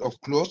set of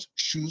clothes,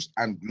 shoes,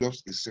 and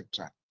gloves,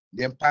 etc.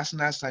 Then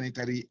personal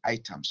sanitary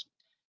items.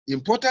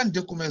 Important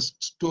documents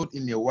stored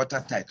in a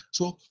watertight.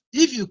 So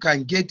if you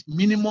can get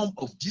minimum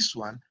of this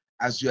one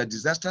as your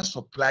disaster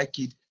supply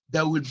kit,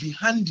 that will be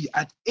handy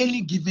at any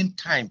given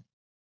time.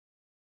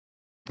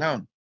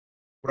 Now,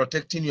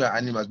 protecting your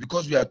animals,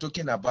 because we are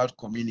talking about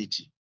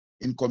community.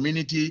 In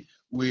community,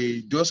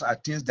 those are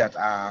things that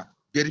are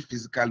very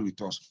physical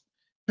with us.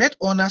 Pet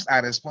owners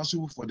are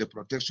responsible for the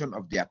protection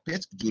of their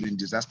pets during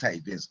disaster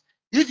events.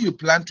 If you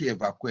plan to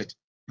evacuate,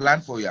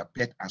 plan for your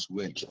pet as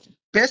well.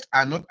 Pets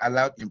are not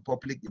allowed in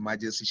public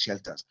emergency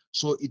shelters,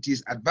 so it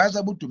is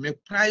advisable to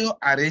make prior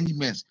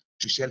arrangements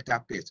to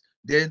shelter pets.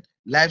 Then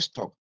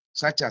livestock,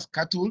 such as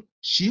cattle,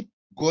 sheep,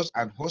 goats,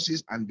 and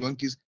horses and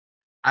donkeys,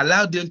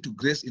 allow them to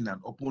graze in an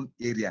open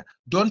area.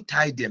 Don't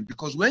tie them,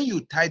 because when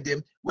you tie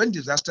them, when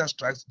disaster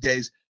strikes, there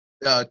is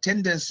a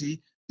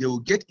tendency they will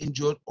get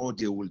injured or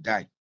they will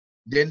die.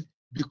 Then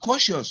be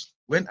cautious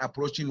when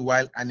approaching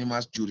wild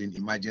animals during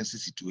emergency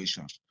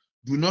situations.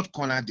 Do not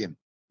corner them.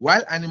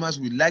 Wild animals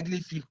will likely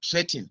feel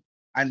threatened,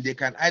 and they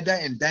can either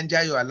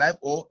endanger your life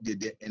or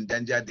they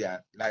endanger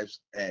their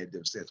lives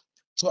themselves.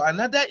 So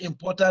another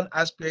important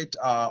aspect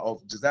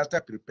of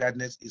disaster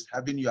preparedness is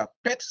having your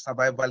pet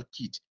survival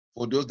kit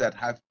for those that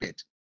have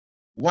pet.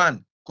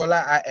 1,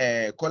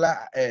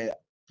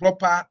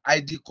 proper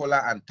ID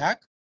collar and tag.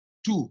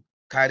 2,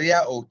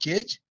 carrier or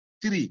cage.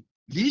 3,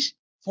 leash.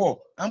 4,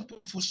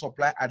 ample food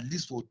supply at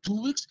least for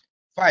 2 weeks.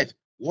 5,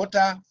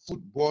 water,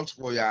 food bowls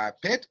for your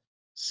pet.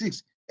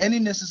 6, any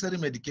necessary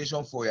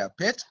medication for your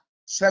pet.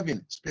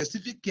 7,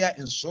 specific care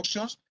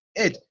instructions.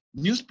 8,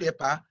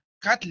 newspaper,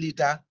 cat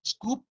litter,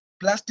 scoop,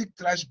 plastic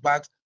trash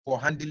bags for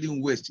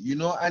handling waste. You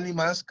know,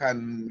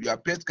 your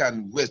pets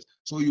can waste,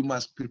 so you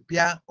must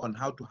prepare on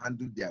how to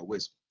handle their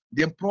waste.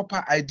 Then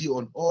proper ID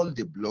on all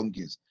the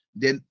belongings.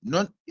 Then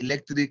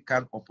non-electric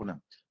can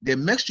opener.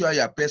 Then make sure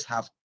your pets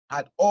have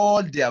had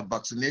all their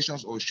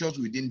vaccinations or shots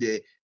within the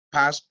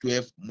past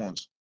 12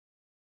 months.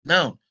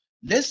 Now,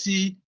 let's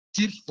see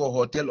tips for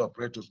hotel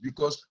operators,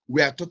 because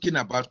we are talking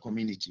about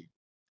community.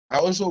 I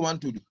also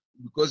want to,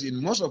 because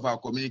in most of our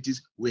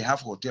communities, we have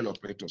hotel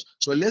operators.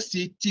 So let's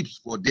see tips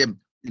for them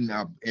in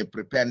a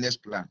preparedness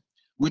plan.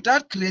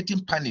 Without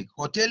creating panic,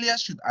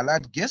 hoteliers should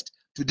alert guests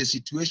to the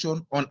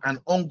situation on an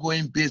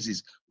ongoing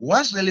basis.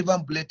 Once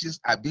relevant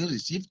bulletins are being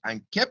received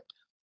and kept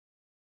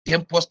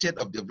them posted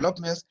of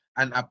developments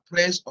and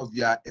appraised of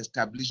your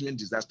establishment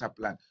disaster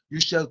plan.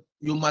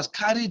 You must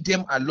carry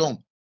them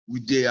along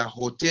with their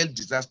hotel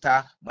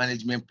disaster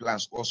management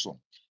plans also.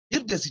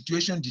 If the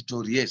situation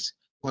deteriorates,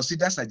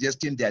 consider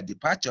suggesting their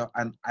departure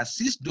and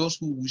assist those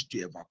who wish to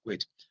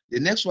evacuate.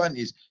 The next one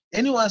is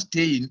anyone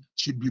staying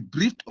should be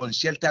briefed on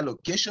shelter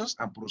locations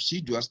and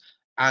procedures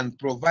and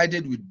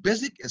provided with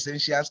basic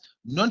essentials,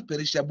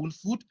 non-perishable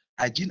food,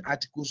 hygiene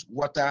articles,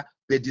 water,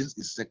 beddings,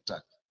 etc.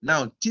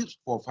 Now, tips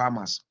for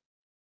farmers.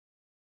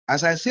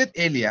 As I said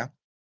earlier,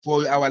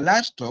 for our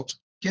livestock,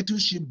 cattle,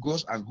 sheep,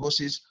 goats, and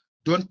horses,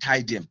 don't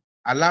tie them.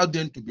 Allow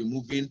them to be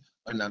moving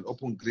on an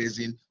open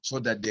grazing so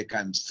that they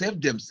can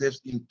save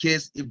themselves in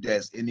case if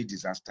there's any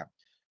disaster.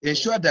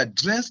 Ensure that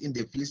drains in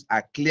the fields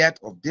are cleared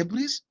of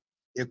debris.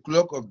 A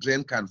clog of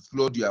drain can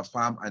flood your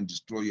farm and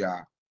destroy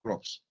your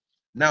crops.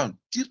 Now,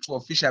 tips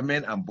for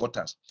fishermen and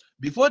boaters.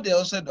 Before the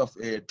onset of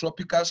a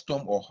tropical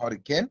storm or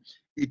hurricane,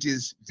 it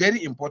is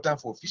very important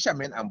for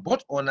fishermen and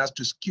boat owners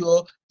to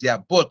secure their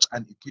boats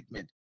and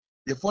equipment.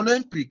 The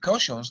following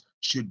precautions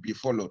should be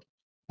followed.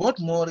 Both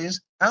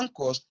moorings,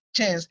 anchors,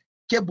 chains,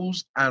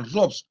 cables, and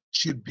ropes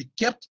should be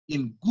kept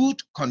in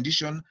good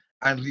condition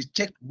and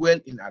rechecked well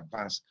in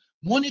advance.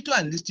 Monitor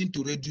and listen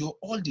to radio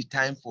all the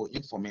time for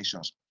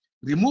information.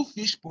 Remove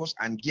fish posts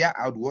and gear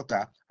out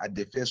water at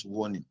the first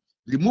warning.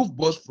 Remove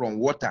boats from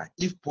water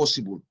if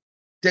possible.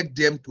 Take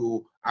them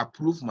to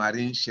approved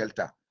marine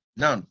shelter.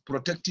 Now,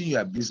 protecting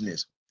your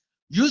business.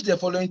 Use the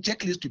following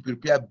checklist to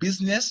prepare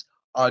business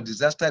or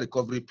disaster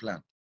recovery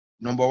plan.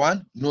 Number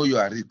one, know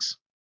your risks.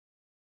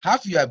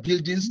 Have your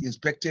buildings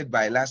inspected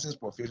by a licensed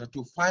professional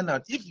to find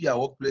out if your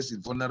workplace is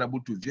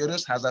vulnerable to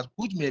various hazards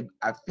which may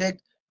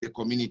affect the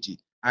community,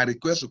 and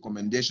request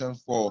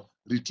recommendations for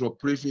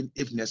retrofitting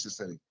if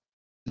necessary.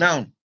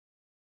 Now,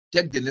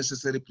 take the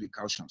necessary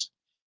precautions.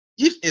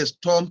 If a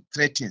storm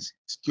threatens,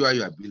 secure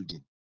your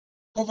building.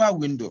 Cover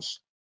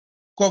windows.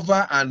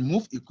 Cover and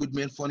move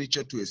equipment,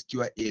 furniture to a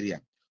secure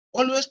area.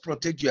 Always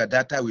protect your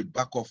data with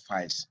backup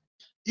files.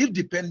 If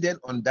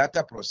dependent on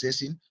data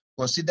processing,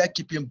 consider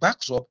keeping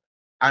backup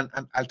and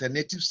an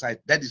alternative site,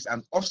 that is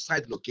an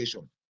off-site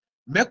location.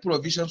 Make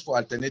provisions for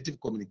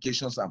alternative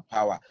communications and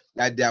power,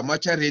 like the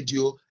amateur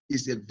radio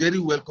is a very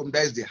welcome,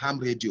 that is the ham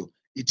radio.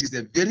 It is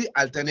a very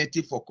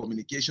alternative for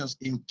communications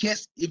in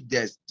case if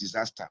there's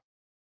disaster.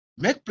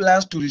 Make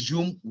plans to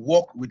resume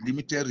work with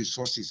limited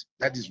resources,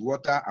 that is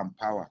water and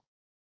power.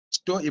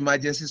 Store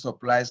emergency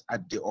supplies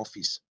at the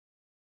office.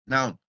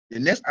 Now, the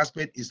next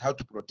aspect is how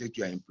to protect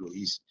your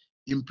employees.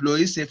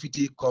 Employee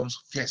safety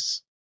comes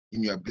first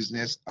in your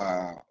business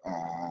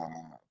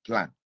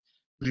plan.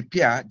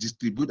 Prepare,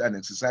 distribute, and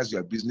exercise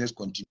your business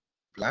continuity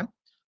plan.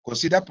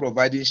 Consider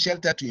providing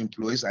shelter to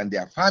employees and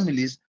their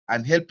families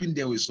and helping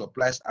them with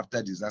supplies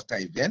after disaster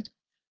event.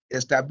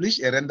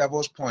 Establish a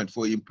rendezvous point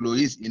for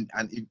employees in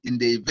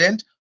the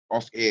event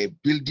of a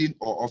building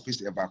or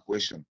office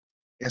evacuation.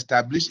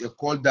 Establish a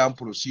call down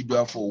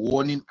procedure for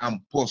warning and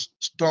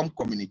post-storm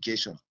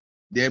communication.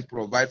 Then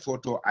provide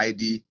photo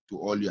ID to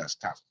all your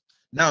staff.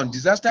 Now,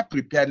 disaster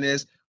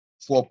preparedness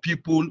for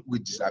people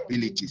with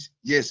disabilities.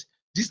 Yes,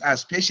 these are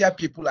special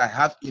people I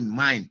have in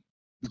mind,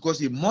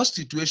 because in most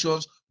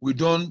situations, we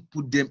don't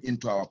put them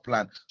into our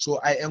plan. So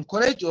I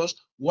encourage us,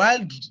 while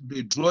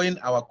drawing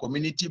our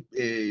community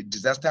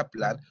disaster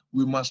plan,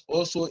 we must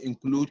also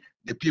include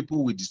the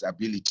people with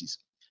disabilities.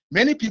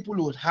 Many people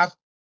will have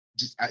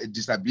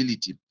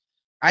disability,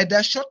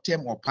 either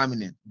short-term or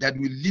permanent, that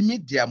will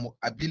limit their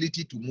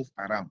ability to move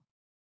around.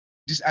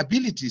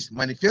 Disabilities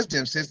manifest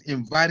themselves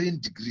in varying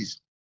degrees.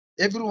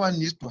 Everyone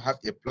needs to have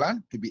a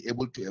plan to be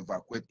able to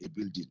evacuate a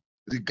building,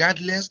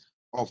 regardless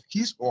of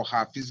his or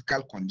her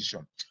physical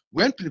condition.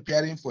 When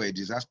preparing for a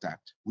disaster,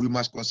 we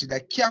must consider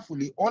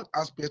carefully all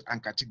aspects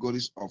and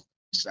categories of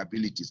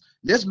disabilities.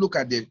 Let's look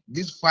at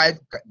these 5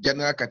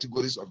 general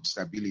categories of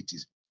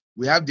disabilities.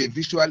 We have the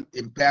visual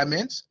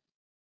impairments,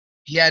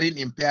 hearing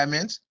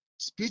impairments,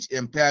 speech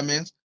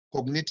impairments,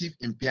 cognitive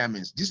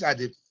impairments. These are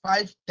the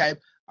 5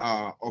 types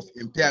of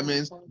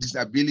impairments,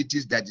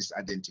 disabilities that is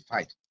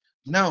identified.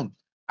 Now,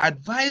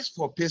 advice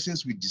for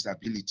persons with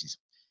disabilities.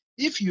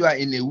 If you are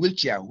in a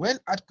wheelchair, when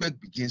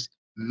earthquake begins,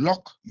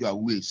 lock your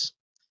wheels.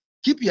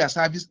 Keep your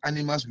service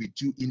animals with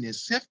you in a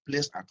safe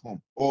place at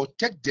home, or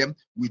take them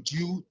with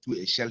you to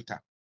a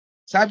shelter.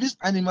 Service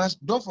animals,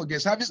 don't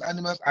forget, service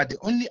animals are the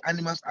only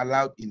animals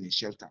allowed in a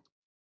shelter.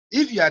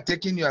 If you are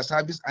taking your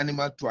service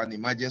animal to an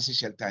emergency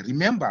shelter,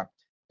 remember,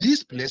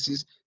 these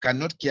places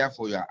cannot care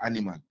for your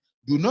animal.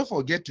 Do not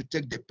forget to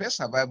take the pest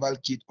survival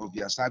kit of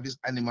your service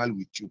animal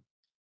with you.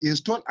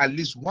 Install at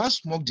least 1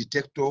 smoke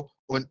detector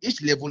on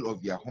each level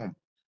of your home,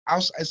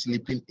 outside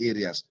sleeping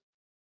areas.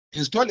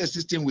 Install a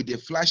system with a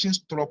flashing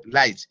strobe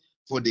light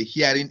for the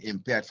hearing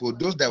impaired. For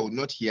those that will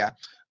not hear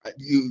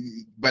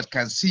but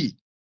can see,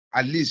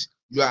 at least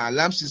your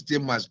alarm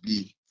system must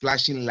be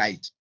flashing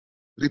light.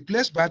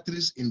 Replace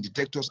batteries in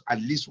detectors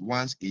at least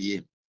once a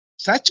year.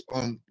 Such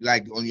on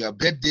your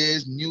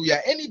birthdays, New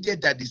Year, any day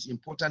that is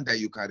important that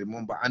you can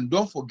remember. And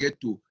don't forget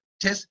to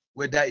test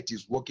whether it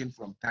is working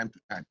from time to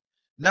time.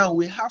 Now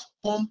we have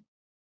home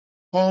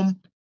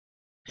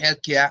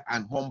healthcare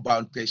and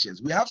homebound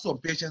patients. We have some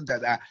patients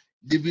that are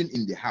living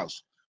in the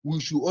house. We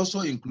should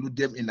also include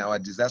them in our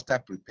disaster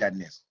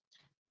preparedness.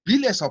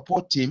 Build a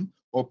support team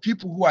or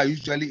people who are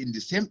usually in the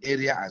same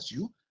area as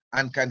you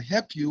and can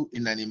help you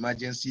in an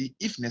emergency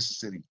if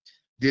necessary.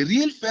 The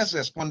real first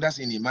responders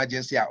in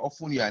emergency are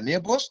often your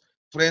neighbors,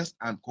 friends,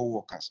 and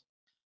co-workers.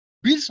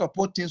 Build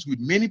support teams with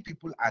many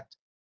people at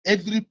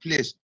every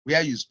place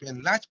where you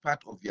spend large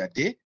part of your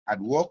day, at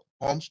work,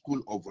 home,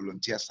 school, or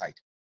volunteer site.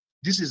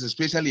 This is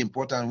especially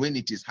important when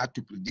it is hard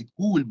to predict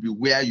who will be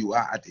where you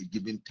are at a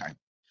given time.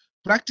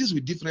 Practice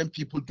with different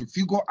people to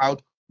figure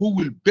out who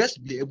will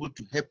best be able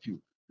to help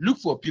you. Look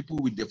for people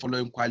with the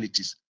following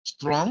qualities: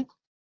 strong,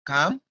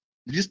 calm,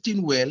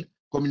 listen well,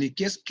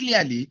 communicates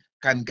clearly,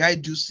 can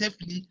guide you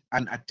safely,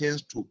 and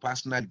attends to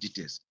personal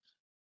details.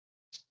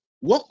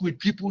 Work with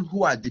people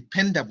who are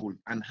dependable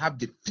and have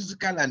the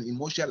physical and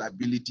emotional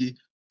ability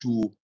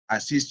to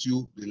assist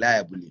you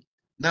reliably.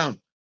 Now,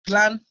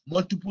 plan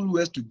multiple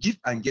ways to give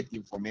and get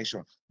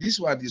information. This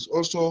one is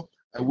also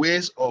a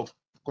ways of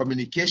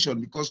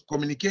communication, because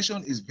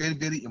communication is very,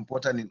 very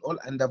important in all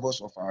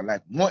endeavors of our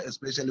life, more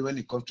especially when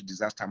it comes to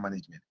disaster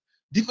management.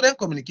 Different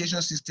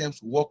communication systems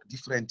work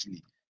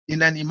differently.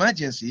 In an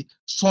emergency,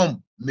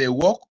 some may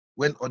work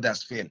when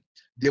others fail.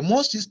 The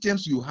more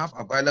systems you have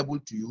available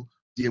to you,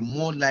 the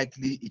more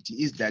likely it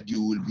is that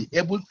you will be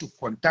able to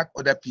contact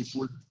other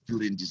people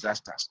during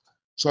disasters.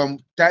 Some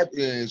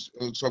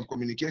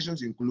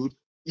communications include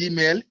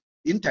email,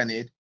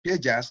 internet,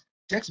 pagers,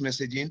 text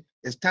messaging,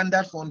 a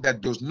standard phone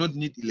that does not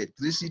need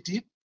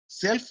electricity,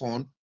 cell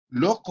phone,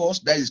 low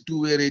cost, that is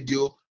two-way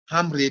radio,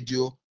 ham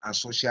radio, and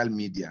social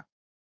media.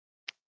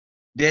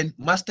 Then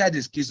master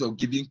the skills of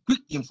giving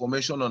quick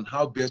information on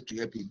how best to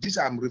help you. This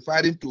I'm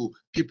referring to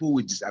people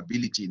with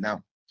disability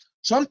now.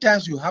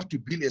 Sometimes you have to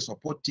build a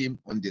support team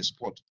on the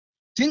spot.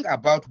 Think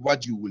about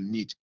what you will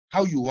need,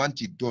 how you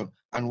want it done,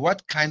 and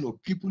what kind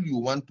of people you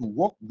want to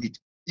work with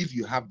if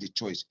you have the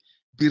choice.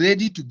 Be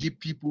ready to give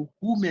people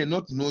who may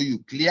not know you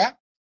clear,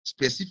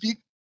 specific,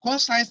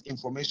 concise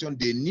information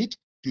they need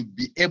to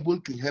be able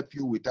to help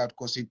you without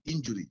causing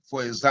injury.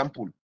 For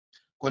example,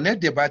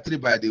 connect the battery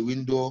by the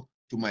window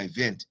to my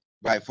vent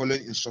by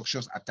following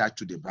instructions attached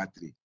to the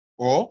battery.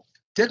 Or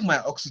take my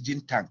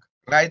oxygen tank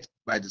right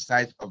by the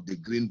side of the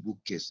green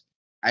bookcase.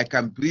 I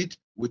can breathe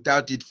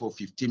without it for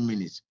 15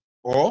 minutes.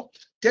 Or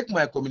take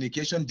my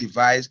communication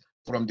device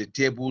from the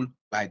table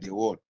by the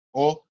wall.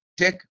 Or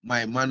take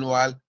my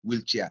manual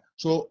wheelchair.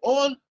 So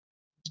all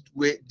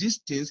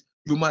these things,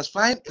 you must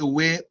find a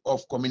way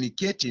of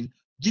communicating,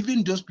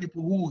 giving those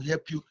people who will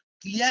help you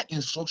clear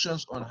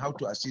instructions on how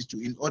to assist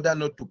you in order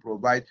not to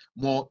provide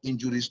more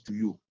injuries to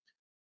you.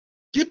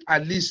 Keep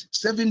at least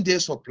 7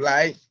 days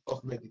supply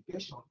of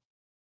medication.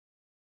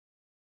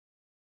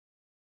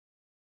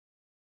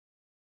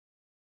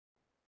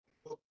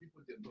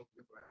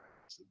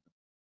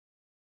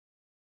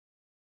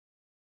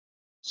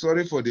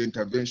 Sorry for the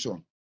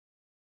intervention.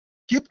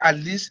 Keep at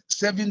least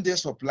 7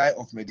 days supply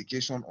of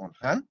medication on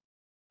hand.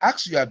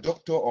 Ask your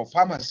doctor or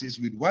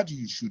pharmacist with what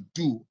you should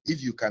do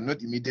if you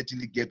cannot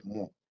immediately get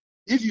more.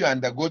 If you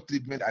undergo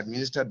treatment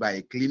administered by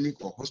a clinic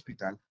or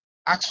hospital,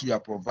 ask your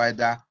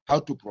provider how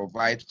to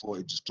provide for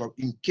a disturb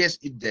in case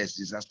if there's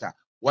disaster.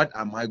 What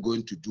am I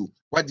going to do?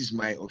 What is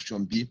my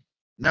option B?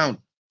 Now,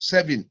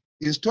 7,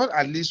 install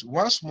at least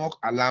one smoke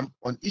alarm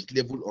on each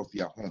level of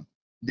your home.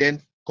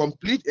 Then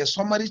complete a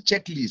summary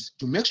checklist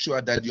to make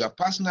sure that your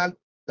personal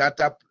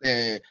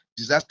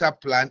disaster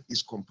plan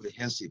is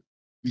comprehensive.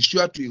 Be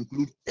sure to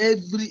include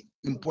every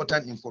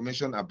important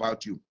information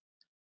about you.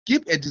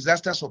 Keep a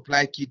disaster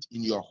supply kit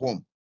in your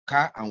home,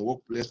 car, and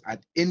workplace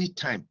at any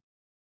time.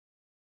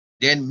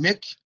 Then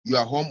make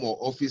your home or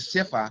office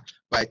safer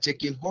by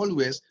checking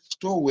hallways,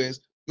 storeways,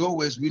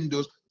 doorways,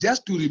 windows,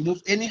 just to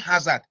remove any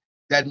hazard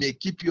that may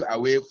keep you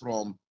away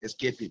from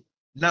escaping.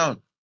 Now,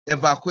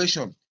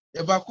 evacuation.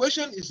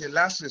 Evacuation is a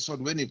last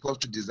resort when it comes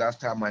to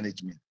disaster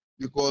management,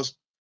 because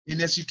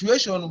in a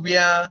situation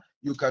where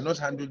you cannot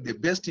handle, the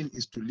best thing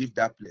is to leave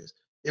that place.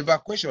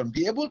 Evacuation,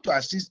 be able to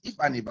assist if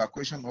an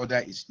evacuation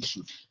order is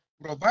issued.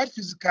 Provide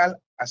physical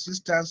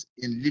assistance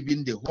in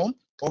leaving the home,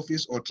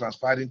 office, or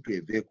transferring to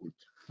a vehicle.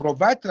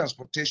 Provide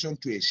transportation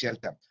to a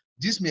shelter.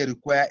 This may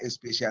require a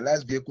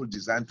specialized vehicle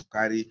designed to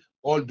carry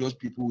all those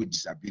people with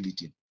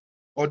disability.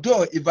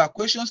 Although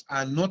evacuations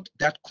are not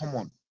that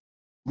common,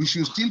 we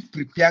should still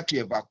prepare to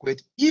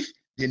evacuate if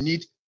the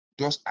need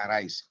does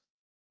arise.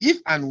 If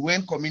and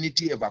when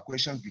community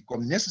evacuations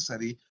become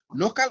necessary,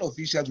 local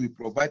officials will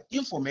provide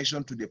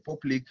information to the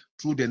public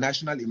through the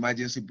National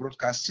Emergency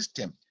Broadcast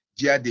System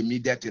via the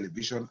media,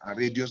 television, and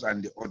radios,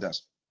 and the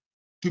others.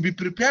 To be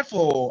prepared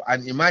for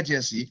an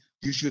emergency,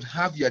 you should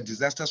have your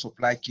disaster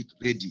supply kit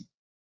ready.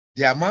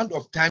 The amount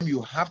of time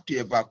you have to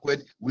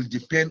evacuate will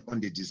depend on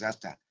the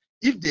disaster.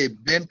 If the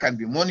event can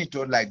be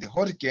monitored like the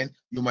hurricane,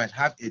 you might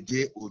have a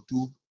day or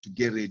two to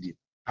get ready.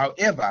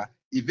 However,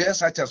 events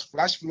such as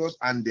flash floods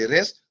and the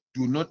rest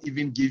do not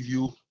even give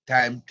you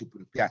time to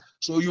prepare.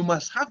 So you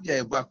must have your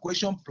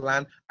evacuation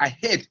plan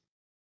ahead.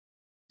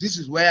 This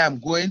is where I'm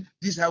going.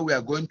 This is how we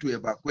are going to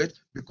evacuate,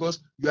 because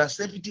your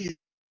safety is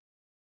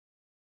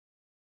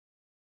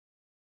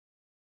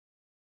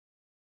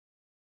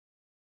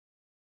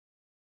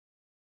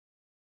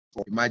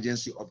for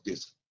emergency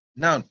updates.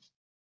 Now,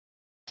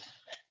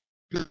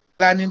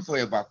 planning for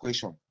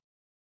evacuation.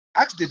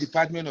 Ask the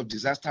Department of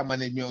Disaster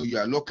Management or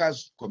your local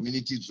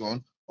community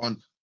zone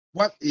on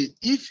what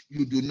if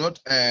you do not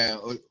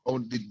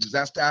on the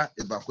disaster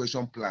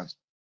evacuation plans.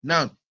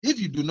 Now, if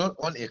you do not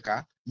own a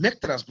car,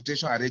 make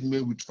transportation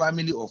arrangement with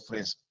family or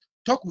friends.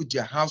 Talk with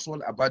your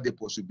household about the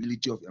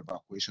possibility of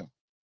evacuation.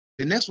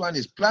 The next one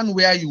is plan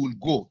where you will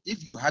go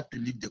if you had to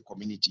leave the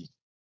community.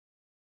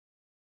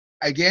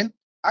 Again,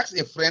 ask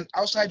a friend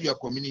outside your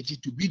community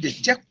to be the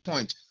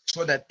checkpoint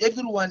so that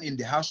everyone in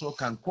the household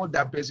can call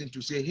that person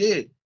to say,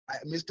 hey,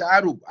 Mr.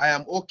 Arub, I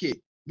am okay.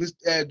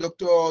 Mr.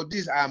 Dr.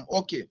 This, I am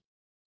okay.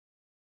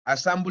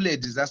 Assemble a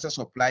disaster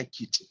supply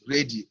kit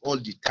ready all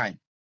the time.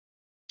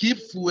 Keep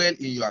fuel in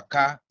your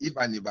car if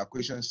an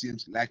evacuation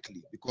seems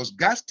likely, because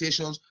gas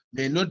stations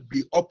may not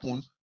be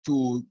open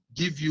to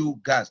give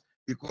you gas.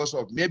 because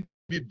of maybe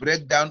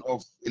breakdown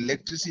of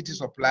electricity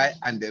supply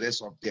and the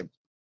rest of them.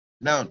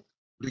 Now,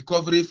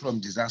 recovery from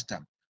disaster.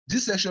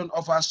 This section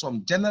offers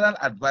some general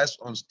advice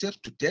on steps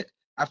to take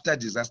after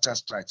disaster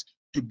strikes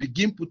to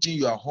begin putting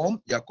your home,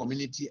 your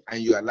community,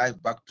 and your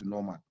life back to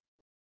normal.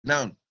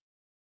 Now,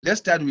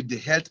 let's start with the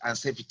health and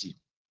safety.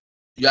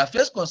 Your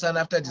first concern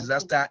after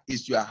disaster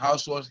is your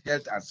household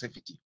health and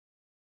safety.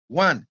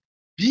 One,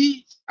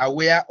 be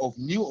aware of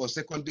new or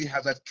secondary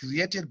hazards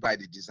created by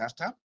the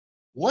disaster.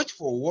 Watch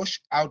for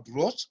washout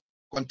roads,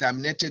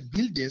 contaminated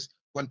buildings,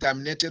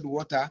 contaminated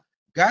water,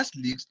 gas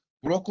leaks,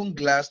 broken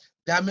glass,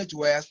 damaged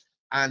wires,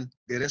 and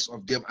the rest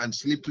of them, and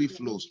slippery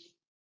floors.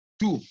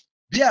 Two,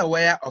 be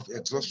aware of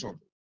exhaustion.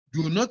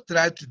 Do not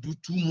try to do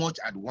too much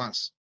at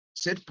once.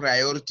 Set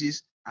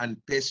priorities and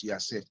pace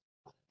yourself.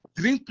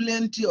 Drink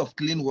plenty of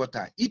clean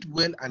water, eat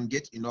well, and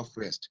get enough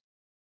rest.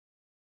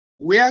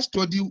 Wear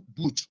sturdy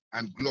boots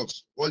and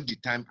gloves all the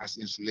time as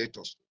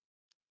insulators.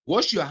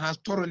 Wash your hands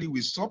thoroughly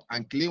with soap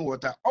and clean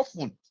water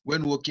often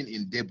when working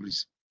in debris.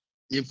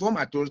 Inform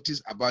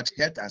authorities about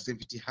health and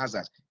safety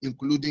hazards,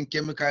 including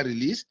chemical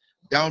release,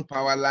 down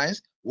power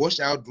lines,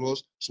 washout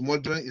roads,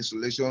 smoldering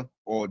insulation,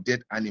 or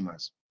dead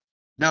animals.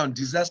 Now,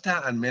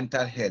 disaster and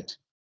mental health.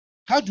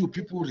 How do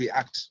people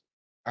react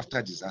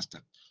after disaster?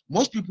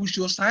 Most people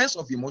show signs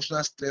of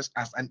emotional stress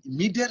as an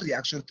immediate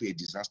reaction to a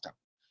disaster.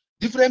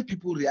 Different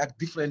people react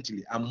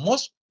differently, and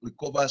most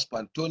recover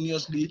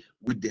spontaneously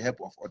with the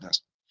help of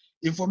others.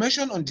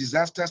 Information on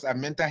disasters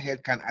and mental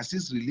health can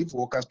assist relief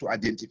workers to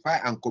identify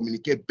and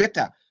communicate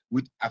better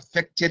with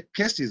affected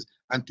cases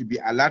and to be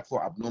alert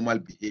for abnormal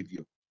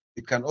behavior.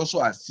 It can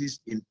also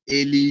assist in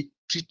early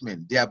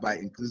treatment, thereby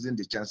increasing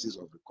the chances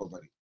of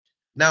recovery.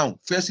 Now,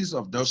 phases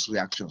of those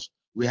reactions.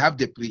 We have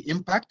the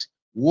pre-impact,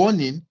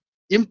 warning,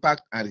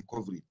 impact, and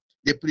recovery.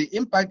 The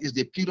pre-impact is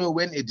the period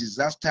when a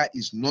disaster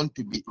is known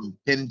to be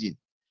impending.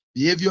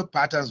 Behavior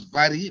patterns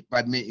vary,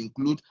 but may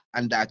include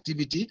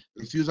underactivity,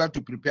 refusal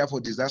to prepare for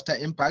disaster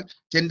impact,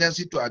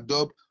 tendency to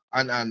adopt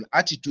an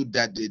attitude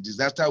that the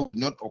disaster will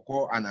not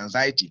occur, and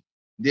anxiety.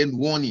 Then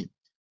warning.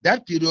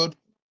 That period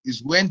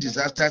is when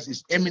disasters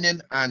is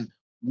imminent and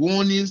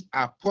warnings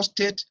are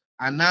posted,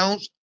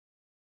 announced.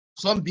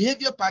 Some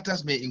behavior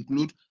patterns may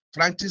include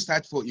frantic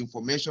search for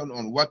information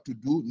on what to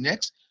do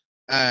next,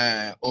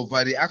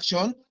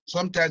 overreaction,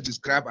 sometimes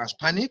described as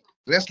panic,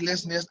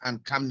 restlessness,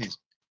 and calmness.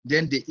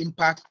 Then the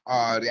impact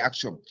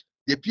reaction.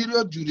 The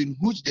period during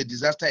which the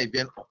disaster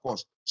event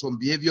occurs. Some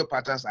behavior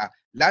patterns are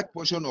large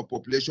portion of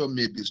population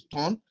may be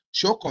stunned,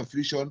 show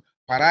confusion,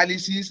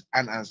 paralysis,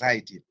 and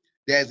anxiety.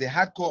 There is a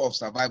hardcore of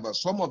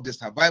survivors. Some of the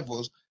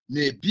survivors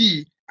may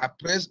be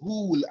oppressed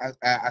who will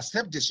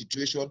accept the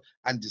situation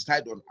and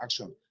decide on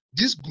action.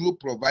 This group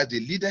provides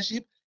the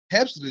leadership,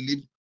 helps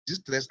relieve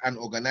distress, and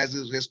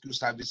organizes rescue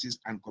services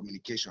and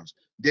communications.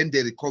 Then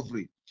the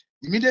recovery.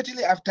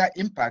 Immediately after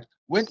impact,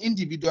 when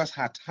individuals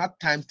had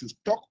time to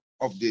talk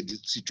of the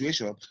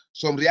situation,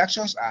 some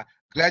reactions are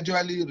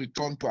gradually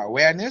return to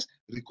awareness,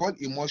 recall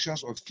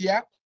emotions of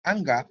fear,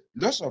 anger,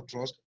 loss of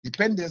trust,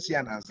 dependency,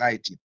 and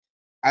anxiety.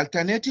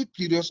 Alternative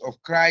periods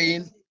of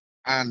crying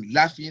and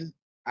laughing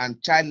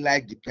and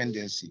childlike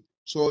dependency.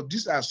 So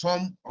these are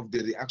some of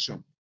the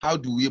reactions. How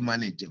do we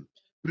manage them?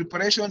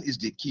 Preparation is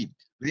the key.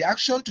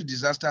 Reaction to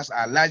disasters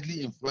are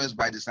largely influenced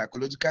by the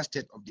psychological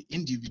state of the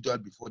individual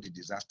before the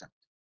disaster.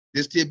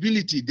 The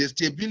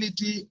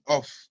stability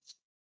of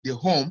the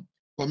home,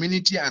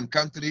 community, and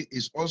country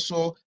is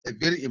also a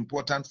very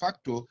important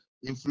factor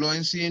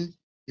influencing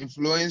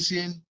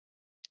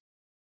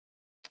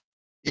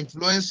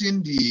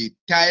the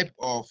type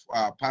of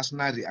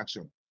personal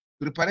reaction.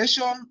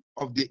 Preparation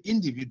of the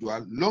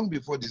individual long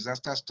before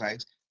disaster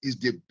strikes is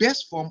the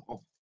best form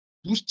of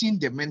boosting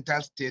the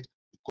mental state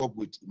to cope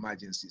with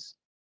emergencies.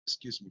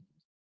 Excuse me.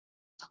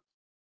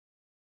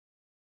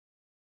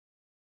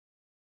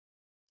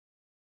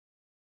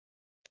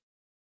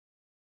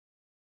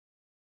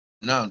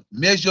 Now,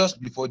 measures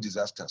before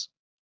disasters.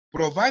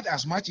 Provide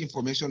as much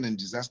information on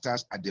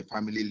disasters at the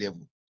family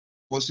level.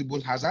 Possible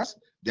hazards,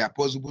 their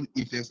possible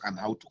effects, and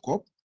how to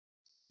cope.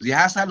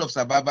 Rehearsal of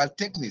survival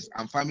techniques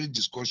and family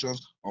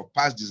discussions of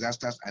past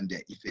disasters and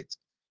their effects.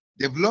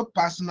 Develop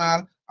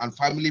personal and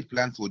family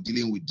plan for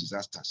dealing with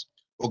disasters.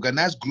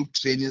 Organize group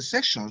training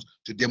sessions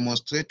to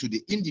demonstrate to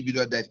the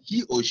individual that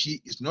he or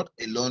she is not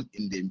alone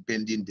in the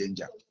impending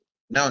danger.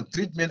 Now,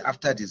 treatment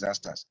after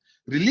disasters.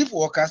 Relief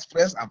workers,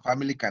 friends, and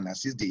family can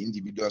assist the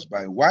individuals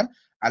by one,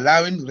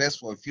 allowing rest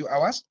for a few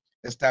hours,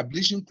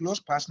 establishing close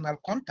personal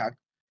contact,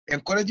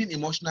 encouraging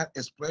emotional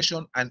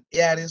expression and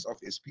airings of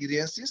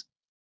experiences,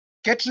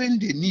 catering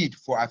the need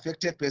for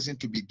affected person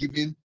to be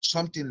given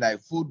something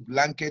like food,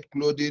 blanket,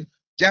 clothing,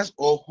 just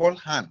or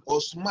hold hand or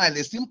smile.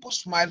 A simple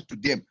smile to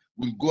them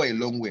will go a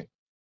long way.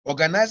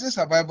 Organizing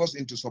survivors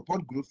into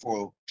support group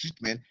for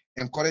treatment,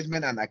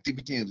 encouragement, and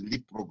activity in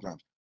relief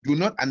programs. Do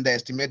not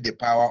underestimate the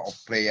power of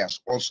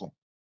prayers also.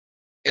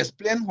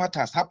 Explain what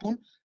has happened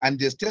and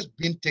the steps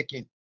being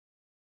taken.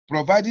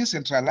 Providing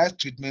centralized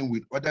treatment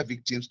with other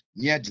victims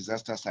near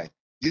disaster site.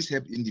 This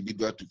helps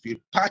individuals to feel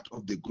part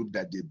of the group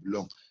that they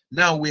belong.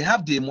 Now we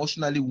have the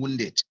emotionally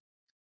wounded.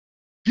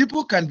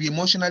 People can be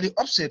emotionally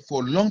upset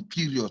for long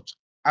periods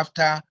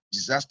after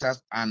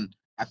disasters and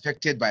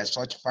affected by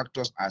such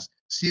factors as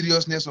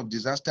seriousness of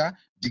disaster,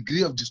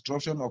 degree of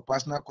disruption of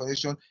personal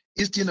connection,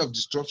 instinct of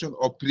disruption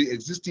or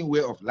pre-existing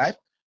way of life.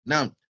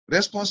 Now,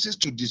 responses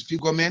to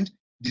disfigurement,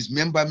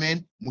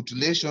 dismemberment,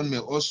 mutilation may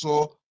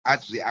also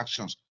add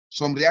reactions.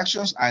 Some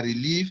reactions are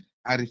relief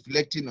and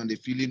reflecting on the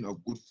feeling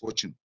of good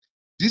fortune.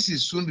 This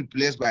is soon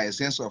replaced by a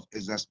sense of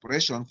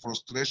exasperation,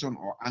 frustration,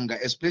 or anger,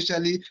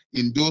 especially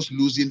in those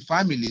losing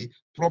family,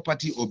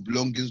 property, or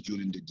belongings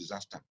during the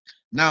disaster.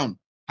 Now,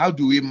 how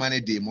do we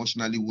manage the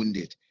emotionally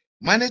wounded?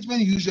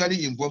 Management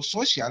usually involves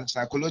social,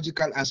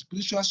 psychological, and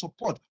spiritual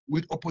support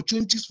with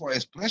opportunities for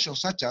expression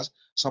such as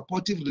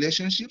supportive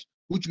relationships,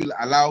 which will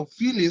allow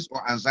feelings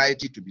or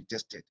anxiety to be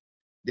tested.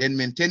 Then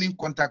maintaining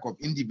contact of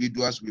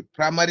individuals with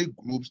primary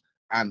groups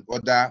and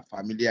other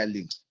familiar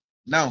links.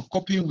 Now,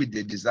 coping with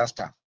the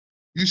disaster.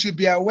 You should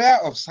be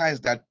aware of signs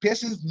that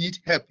persons need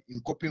help in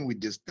coping with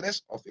the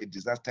stress of a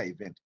disaster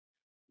event.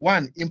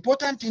 One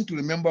important thing to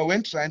remember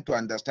when trying to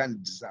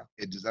understand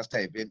a disaster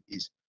event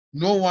is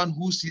no one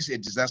who sees a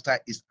disaster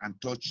is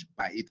untouched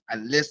by it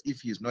unless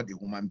if he is not a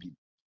human being.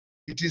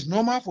 It is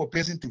normal for a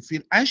person to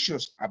feel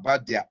anxious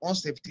about their own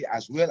safety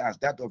as well as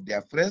that of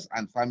their friends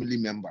and family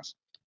members.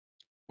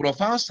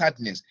 Profound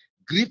sadness,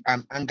 grief,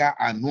 and anger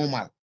are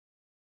normal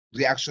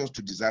reactions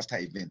to disaster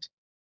event.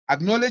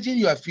 Acknowledging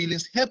your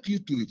feelings help you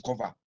to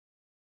recover.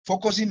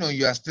 Focusing on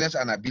your strengths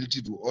and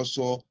ability to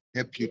also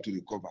help you to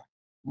recover.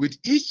 We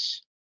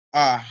each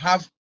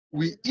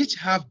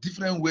have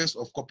different ways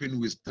of coping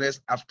with stress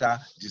after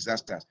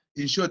disasters.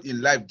 In short,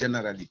 in life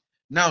generally.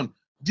 Now,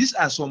 these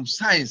are some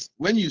signs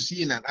when you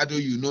see in an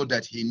adult, you know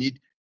that he needs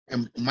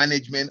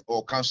management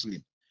or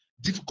counseling.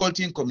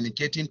 Difficulty in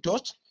communicating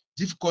thoughts,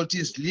 difficulty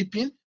in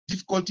sleeping,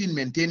 difficulty in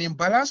maintaining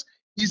balance,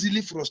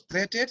 easily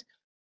frustrated,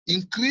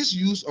 increased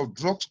use of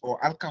drugs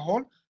or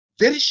alcohol,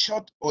 very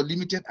short or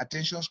limited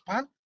attention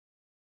span,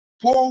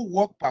 poor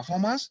work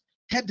performance,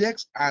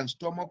 headaches and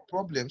stomach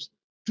problems,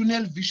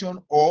 tunnel vision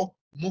or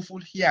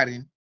muffled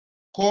hearing,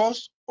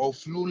 cause of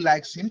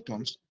flu-like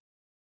symptoms,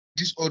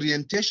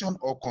 disorientation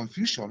or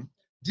confusion,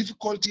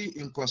 difficulty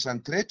in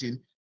concentrating,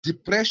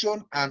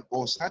 depression and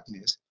or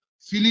sadness,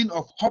 feeling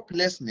of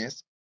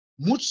hopelessness,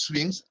 mood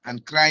swings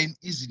and crying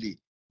easily,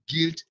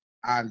 guilt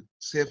and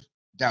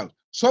self-doubt.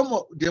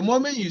 The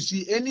moment you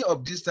see any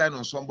of these signs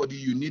on somebody,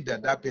 you need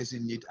that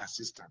person needs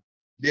assistance.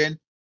 Then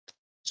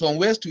some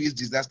ways to ease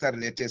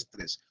disaster-related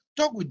stress.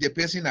 Talk with the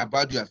person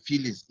about your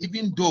feelings,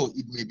 even though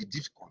it may be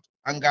difficult,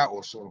 anger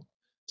or sorrow.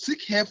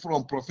 Seek help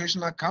from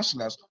professional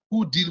counselors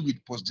who deal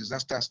with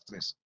post-disaster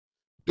stress.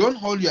 Don't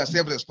hold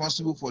yourself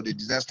responsible for the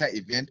disaster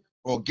event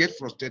or get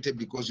frustrated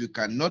because you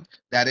cannot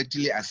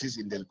directly assist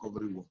in the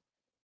recovery work.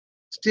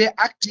 Stay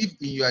active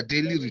in your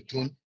daily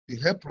routine to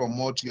help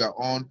promote your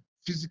own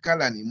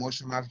physical and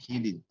emotional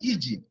healing,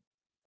 e.g.,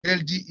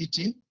 healthy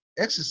eating,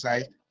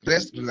 exercise,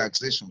 rest,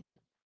 relaxation.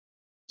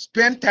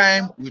 Spend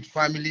time with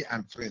family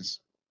and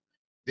friends.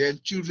 Then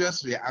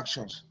children's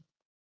reactions.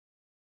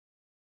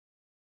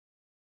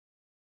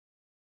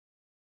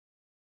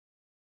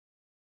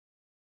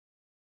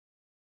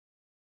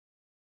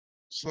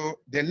 So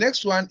the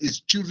next one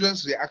is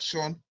children's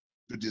reaction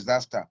to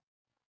disaster.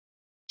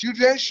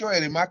 Children show a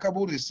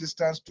remarkable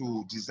resistance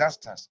to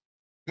disasters.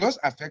 Those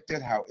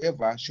affected,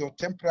 however, show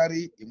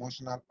temporary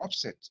emotional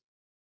upset,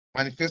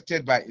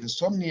 manifested by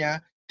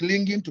insomnia,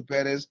 clinging to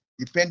parents,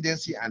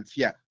 dependency, and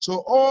fear.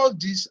 So all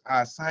these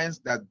are signs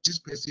that this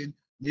person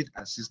needs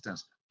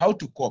assistance. How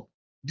to cope?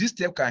 This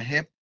step can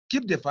help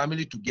keep the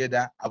family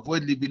together,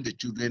 avoid leaving the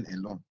children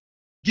alone.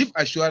 Give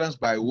assurance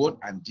by word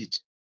and deed.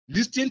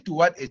 Listen to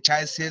what a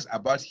child says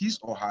about his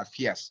or her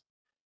fears.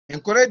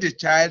 Encourage the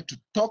child to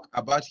talk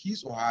about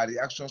his or her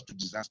reactions to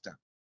disaster.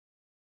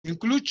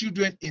 Include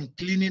children in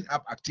cleaning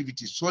up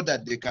activities so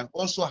that they can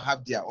also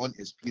have their own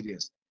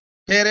experience.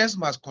 Parents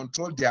must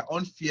control their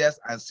own fears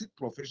and seek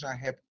professional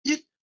help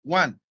if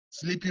one,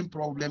 sleeping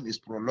problem is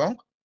prolonged,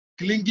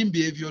 clinging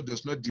behavior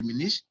does not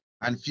diminish,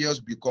 and fears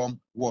become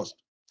worse.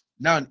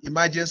 Now,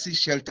 emergency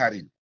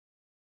sheltering.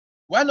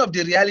 One of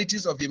the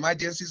realities of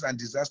emergencies and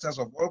disasters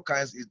of all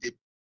kinds is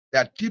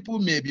that people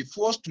may be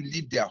forced to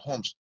leave their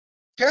homes.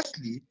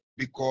 Firstly,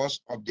 because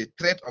of the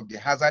threat of the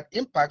hazard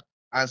impact,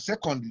 and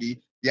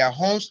secondly, their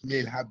homes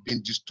may have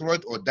been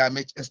destroyed or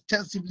damaged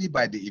extensively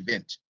by the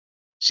event.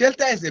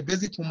 Shelter is a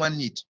basic human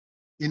need.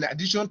 In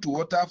addition to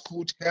water,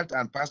 food, health,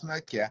 and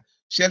personal care,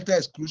 shelter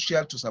is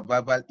crucial to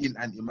survival in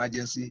an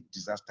emergency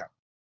disaster.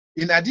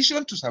 In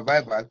addition to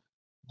survival,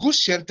 good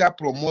shelter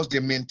promotes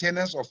the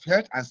maintenance of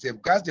health and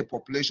safeguards the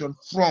population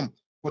from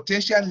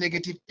potential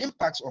negative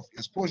impacts of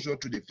exposure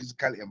to the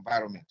physical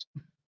environment.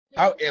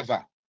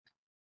 However,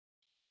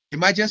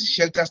 emergency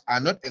shelters are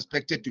not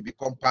expected to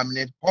become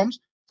permanent homes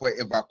for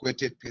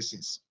evacuated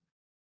persons.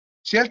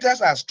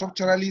 Shelters are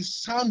structurally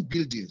sound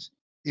buildings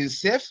in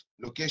safe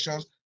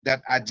locations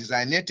that are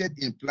designated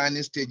in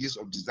planning stages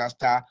of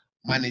disaster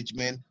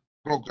management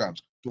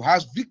programs. to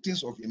house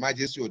victims of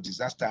emergency or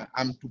disaster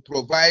and to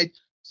provide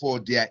for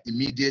their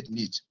immediate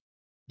needs.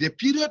 The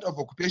period of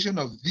occupation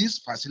of these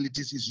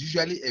facilities is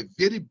usually a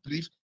very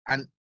brief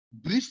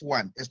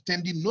one,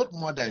 extending not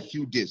more than a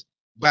few days,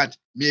 but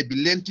may be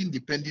lengthened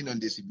depending on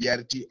the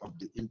severity of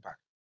the impact.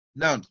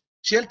 Now,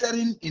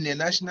 sheltering in a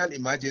national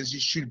emergency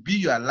should be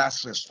your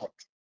last resort.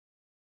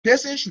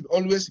 Persons should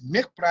always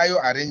make prior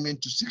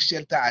arrangement to seek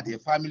shelter at a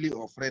family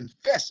or friend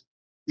first.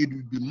 It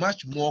will be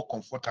much more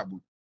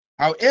comfortable.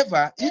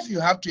 However, if you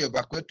have to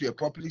evacuate to a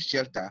public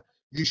shelter,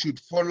 you should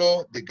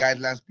follow the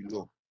guidelines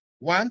below.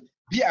 One,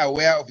 be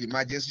aware of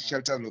emergency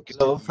shelter located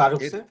Hello, in your Farooq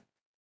area. sir.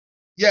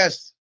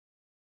 Yes.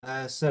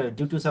 Sir,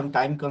 due to some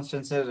time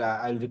constraints, sir,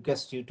 I'll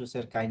request you to,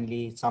 sir,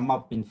 kindly sum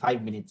up in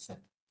 5 minutes, sir.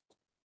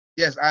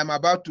 Yes, I'm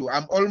about to.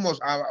 I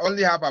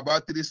only have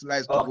about 3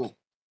 slides to go.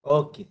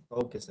 Okay,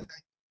 sir.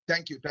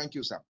 Thank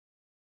you, sir.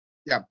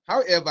 Yeah.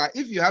 However,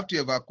 if you have to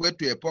evacuate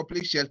to a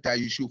public shelter,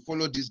 you should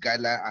follow this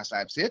guideline as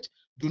I've said.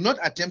 Do not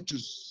attempt to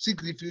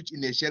seek refuge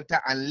in a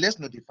shelter unless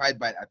notified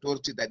by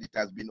authority that it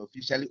has been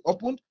officially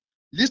opened.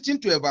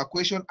 Listen to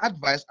evacuation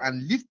advice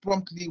and leave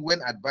promptly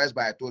when advised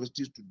by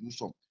authorities to do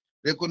so.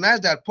 Recognize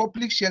that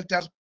public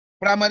shelters'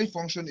 primary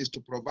function is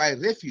to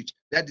provide refuge,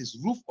 that is,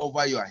 roof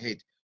over your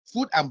head.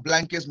 Food and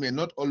blankets may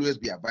not always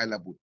be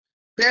available.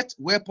 Pets,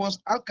 weapons,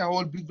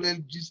 alcohol,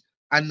 beverages,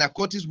 and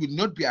narcotics will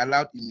not be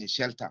allowed in a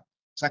shelter.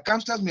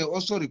 Circumstances may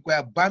also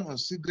require ban on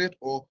cigarette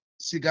or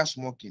cigar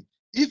smoking.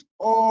 If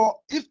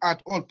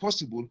at all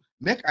possible,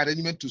 make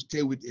arrangement to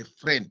stay with a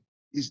friend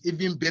is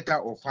even better,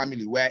 or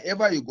family.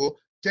 Wherever you go,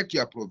 take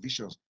your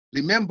provisions.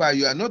 Remember,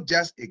 you are not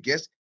just a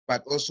guest,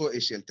 but also a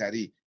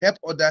shelteree. Help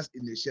others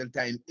in the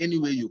shelter in any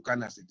way you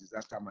can as a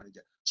disaster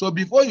manager. So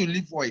before you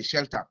leave for a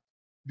shelter,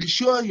 be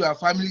sure your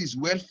family is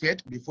well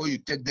fed before you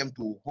take them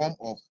to home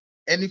of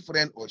any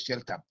friend or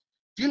shelter.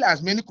 Fill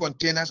as many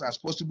containers as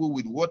possible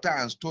with water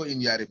and store in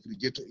your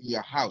refrigerator in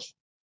your house.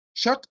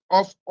 Shut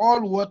off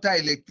all water,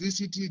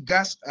 electricity,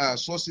 gas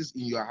sources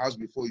in your house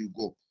before you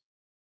go.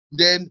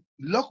 Then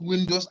lock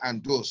windows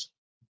and doors.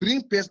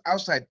 Bring pets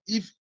outside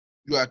if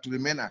you are to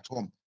remain at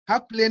home.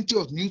 Have plenty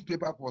of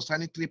newspaper for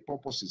sanitary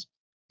purposes.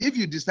 If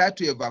you decide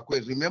to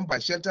evacuate, remember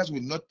shelters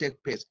will not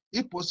take pets.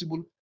 If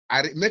possible,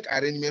 make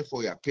arrangement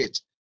for your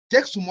pets.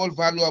 Take small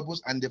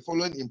valuables and the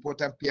following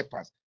important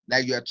papers,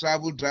 like your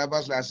travel,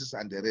 driver's license,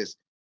 and the rest.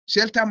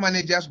 Shelter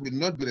managers will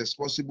not be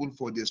responsible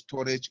for the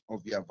storage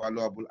of your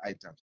valuable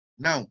items.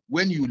 Now,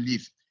 when you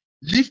leave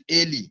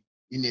early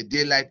in the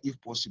daylight if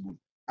possible.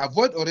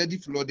 Avoid already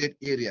flooded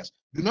areas.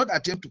 Do not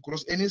attempt to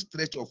cross any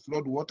stretch of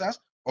flood waters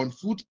on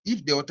foot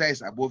if the water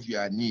is above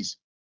your knees.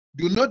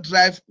 Do not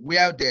drive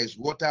where there is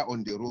water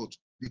on the road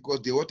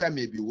because the water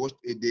may be washed.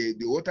 The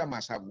water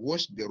must have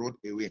washed the road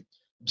away.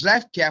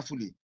 Drive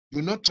carefully.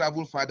 Do not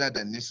travel further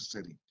than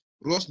necessary.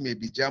 Roads may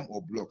be jammed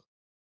or blocked.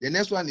 The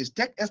next one is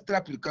take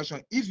extra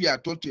precaution if you are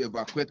told to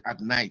evacuate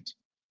at night.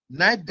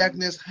 Night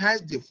darkness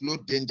hides the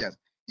flood dangers.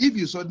 If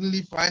you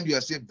suddenly find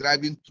yourself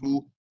driving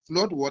through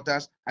flood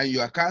waters and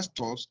your car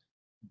stalls,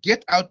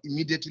 get out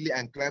immediately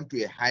and climb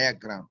to a higher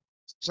ground.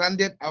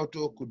 Stranded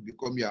auto could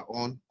become your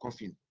own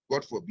coffin,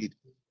 God forbid.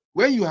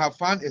 When you have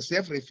found a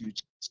safe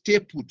refuge, stay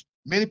put.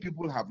 Many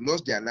people have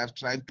lost their lives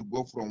trying to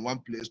go from one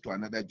place to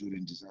another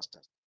during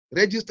disasters.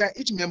 Register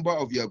each member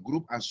of your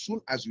group as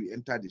soon as you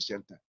enter the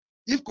shelter.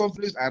 If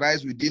conflicts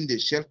arise within the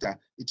shelter,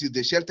 it is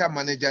the shelter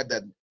manager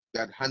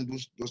that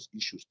handles those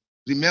issues.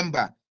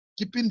 Remember,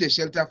 keeping the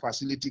shelter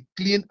facility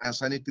clean and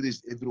sanitary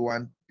is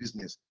everyone's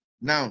business.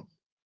 Now,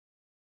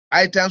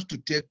 items to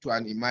take to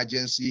an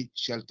emergency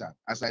shelter.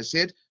 As I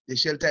said, the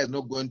shelter is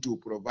not going to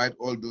provide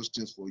all those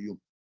things for you.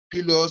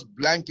 Pillows,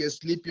 blankets,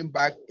 sleeping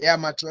bag, air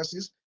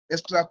mattresses,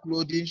 extra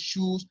clothing,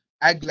 shoes,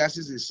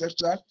 eyeglasses,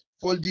 etc.,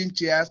 folding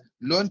chairs,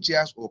 lawn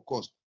chairs, or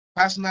cots.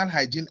 Personal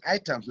hygiene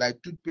items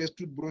like toothpaste,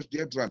 toothbrush,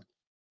 deodorant,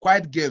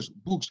 quiet games,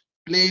 books,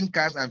 playing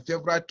cards, and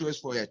favorite toys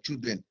for your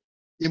children.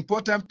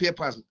 Important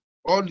papers,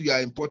 all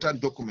your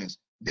important documents,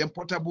 then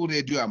portable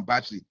radio and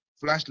battery,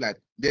 flashlight,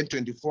 then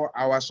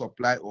 24-hour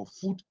supply of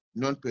food,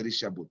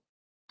 non-perishable.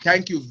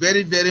 Thank you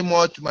very, very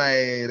much,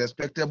 my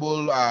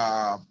respectable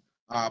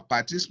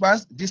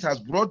participants. This has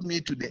brought me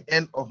to the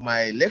end of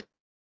my lecture.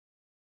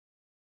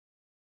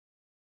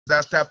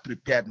 Disaster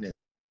preparedness.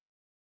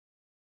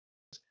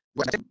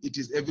 It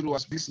is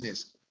everyone's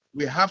business.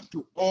 We have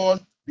to all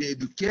be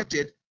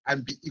educated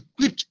and be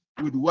equipped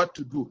with what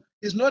to do.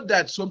 It's not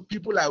that some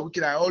people are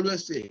wicked. I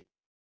always say,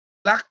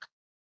 lack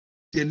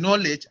the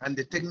knowledge and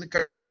the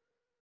technical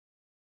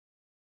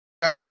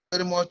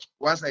very much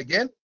once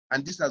again,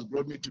 and this has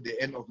brought me to the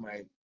end of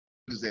my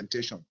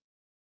presentation.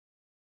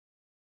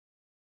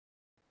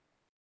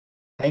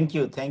 Thank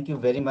you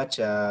very much.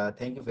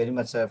 Thank you very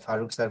much, sir,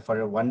 Farooq sir, for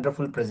a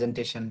wonderful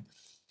presentation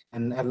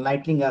and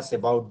enlightening us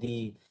about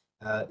the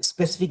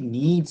specific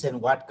needs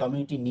and what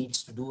community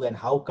needs to do and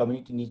how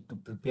community needs to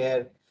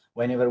prepare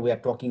whenever we are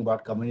talking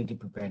about community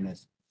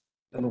preparedness.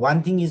 And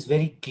one thing is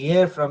very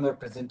clear from your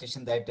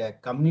presentation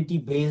that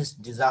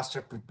community-based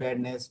disaster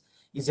preparedness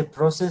is a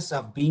process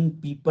of being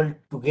people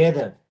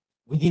together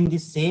within the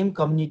same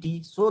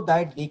community so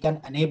that they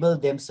can enable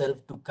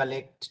themselves to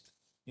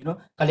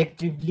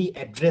collectively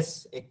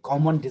address a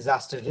common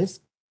disaster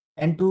risk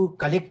and to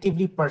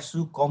collectively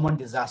pursue common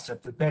disaster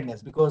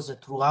preparedness. Because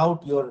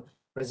throughout your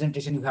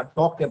presentation, you have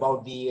talked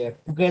about the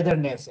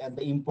togetherness and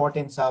the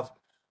importance of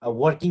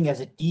working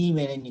as a team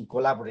and in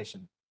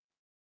collaboration.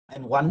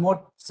 And one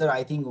more, sir,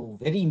 I think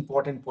very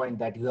important point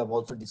that you have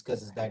also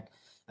discussed is that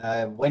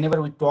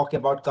whenever we talk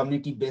about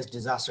community-based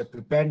disaster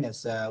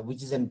preparedness,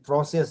 which is a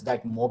process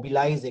that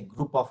mobilize a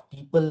group of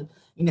people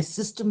in a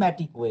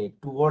systematic way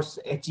towards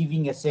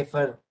achieving a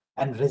safer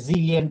and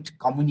resilient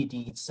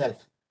community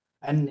itself.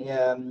 And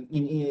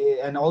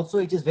and also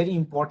it is very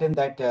important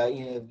that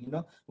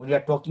when we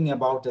are talking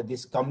about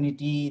this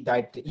community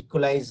that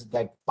equalize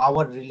that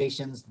power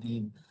relations,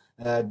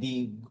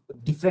 the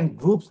different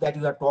groups that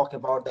you are talking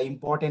about, the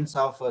importance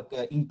of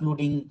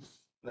including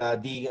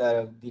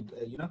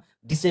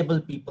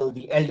disabled people,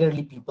 the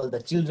elderly people,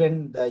 the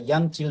children, the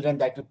young children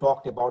that you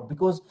talked about.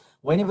 Because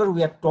whenever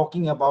we are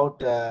talking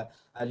about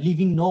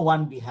leaving no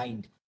one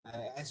behind,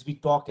 as we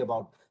talk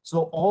about,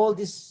 so all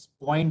these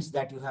points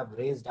that you have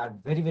raised are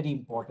very, very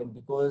important.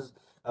 Because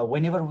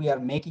whenever we are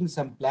making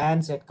some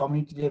plans at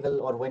community level,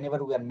 or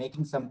whenever we are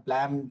making some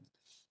plan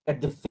at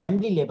the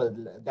family level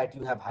that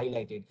you have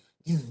highlighted,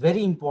 it is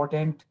very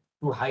important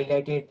to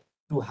highlight it,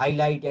 to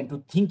highlight and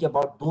to think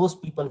about those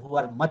people who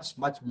are much,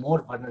 much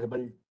more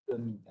vulnerable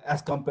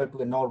as compared to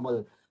a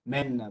normal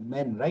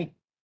men, right?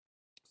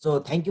 So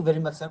thank you very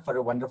much, sir, for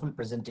a wonderful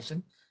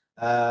presentation.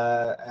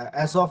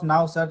 As of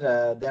now,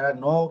 sir, there are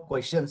no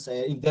questions.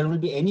 If there will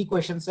be any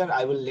questions, sir,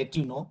 I will let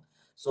you know.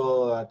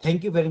 So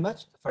thank you very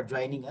much for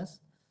joining us.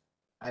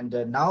 And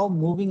now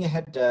moving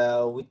ahead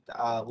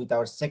with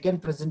our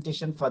second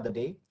presentation for the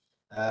day,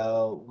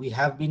 we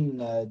have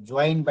been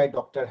joined by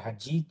Dr.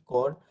 Harjeet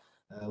Kaur,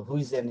 who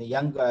is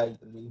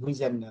who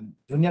is an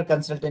junior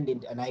consultant in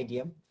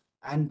NIDM,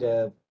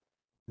 and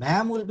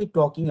ma'am will be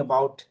talking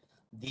about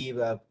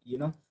the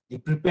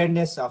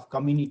preparedness of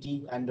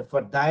community. And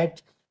for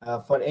that,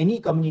 for any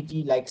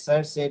community, like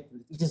sir said,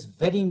 it is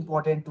very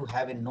important to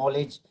have a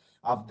knowledge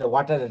of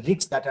what are the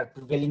risks that are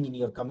prevailing in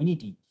your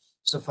community.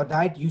 So for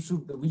that, we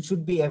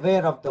should be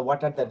aware of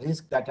what are the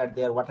risks that are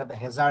there, what are the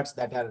hazards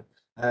that are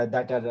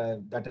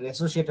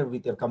associated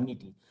with your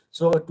community.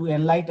 So to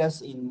enlighten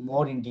us in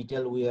more in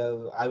detail,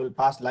 I will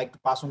like to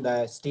pass on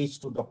the stage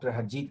to Dr.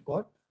 Harjeet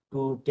Kaur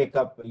to take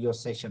up your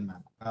session,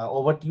 ma'am.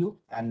 Over to you,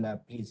 and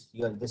please,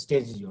 the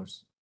stage is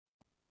yours.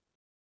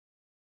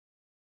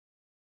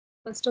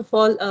 First of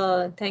all,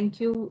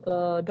 thank you,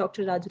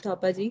 Dr. Raju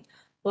Thapaji,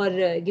 for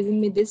giving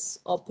me this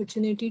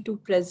opportunity to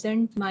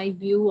present my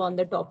view on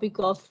the topic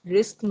of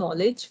risk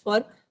knowledge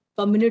for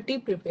community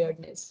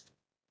preparedness.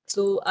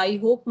 So I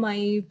hope my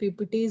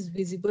PPT is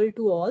visible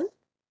to all.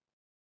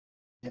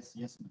 Yes,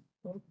 yes, ma'am.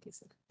 Okay,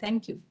 sir.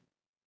 Thank you.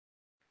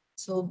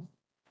 So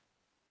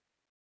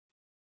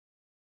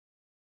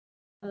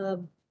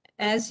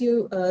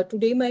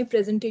today my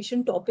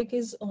presentation topic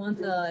is on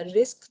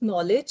risk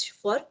knowledge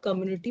for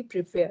community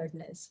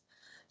preparedness.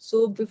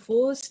 So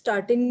before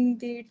starting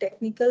the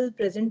technical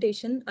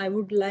presentation, I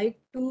would like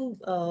to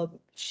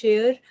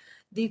share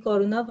the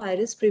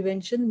coronavirus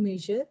prevention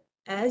measure,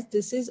 as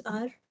this is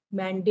our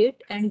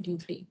mandate and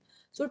duty.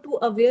 So to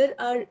aware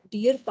our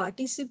dear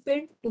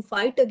participant to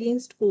fight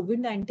against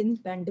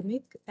COVID-19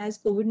 pandemic, as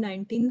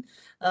COVID-19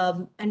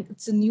 and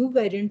it's a new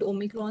variant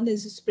Omicron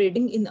is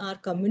spreading in our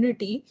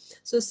community.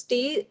 So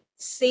stay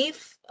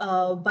safe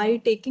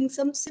by taking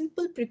some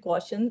simple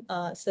precaution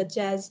such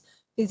as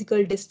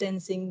physical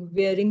distancing,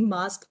 wearing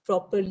mask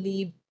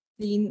properly,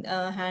 clean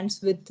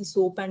hands with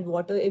soap and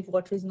water. If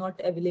water is not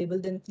available,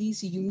 then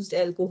please use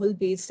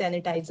alcohol-based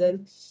sanitizer,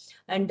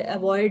 and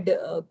avoid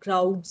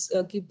crowds,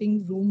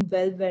 keeping room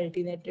well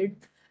ventilated.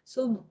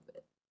 So,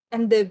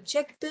 and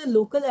check the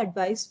local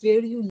advice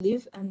where you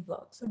live and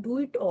work. So do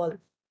it all.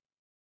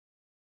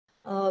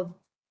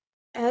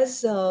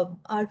 As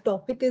our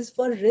topic is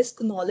for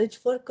risk knowledge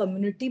for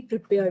community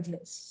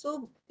preparedness.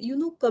 So,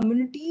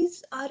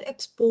 communities are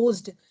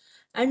exposed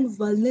and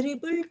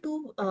vulnerable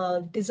to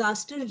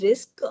disaster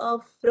risk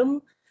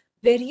from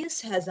various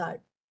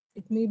hazards.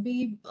 It may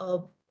be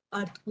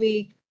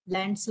earthquake,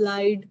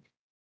 landslide,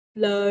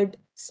 flood,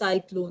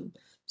 cyclone.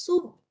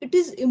 So it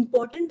is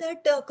important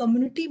that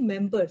community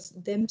members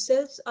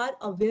themselves are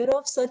aware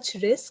of such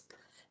risk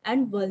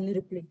and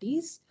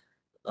vulnerabilities.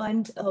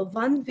 And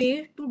one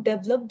way to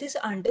develop this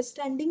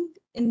understanding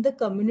in the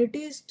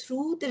community is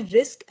through the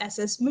risk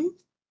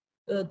assessment,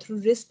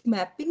 through risk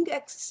mapping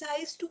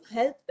exercise to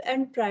help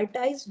and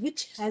prioritize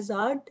which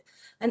hazard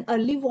an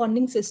early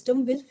warning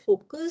system will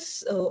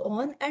focus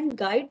on and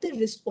guide the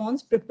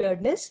response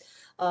preparedness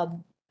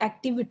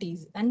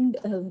activities, and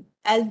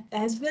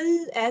as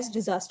well as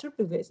disaster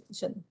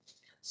prevention.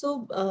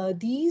 So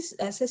these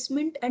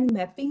assessment and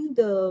mapping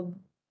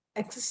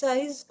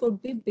exercise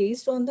could be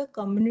based on the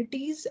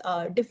community's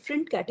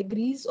different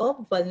categories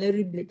of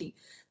vulnerability,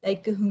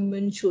 like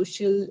human,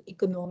 social,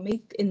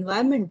 economic,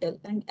 environmental,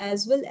 and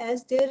as well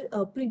as their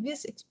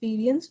previous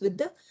experience with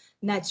the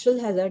natural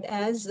hazard,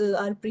 as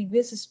our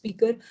previous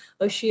speaker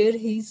shared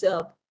his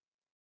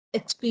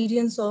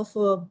experience of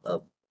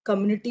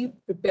community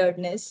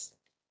preparedness.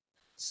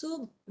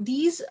 So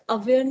these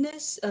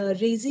awareness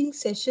raising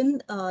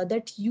session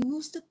that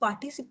use the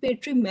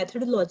participatory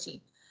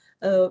methodology,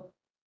 uh,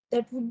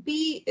 that would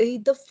be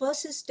the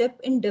first step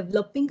in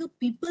developing a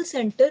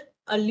people-centered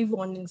early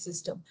warning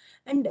system.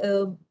 And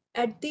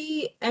at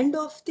the end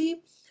of the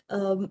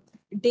um,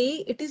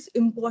 day, it is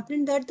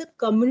important that the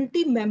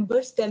community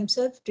members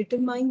themselves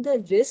determine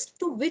the risk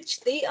to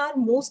which they are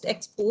most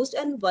exposed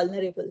and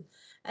vulnerable,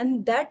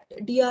 and that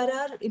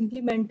DRR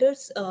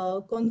implementers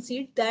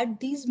concede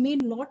that these may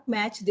not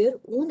match their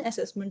own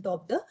assessment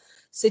of the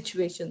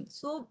situation.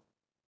 So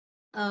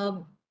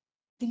um,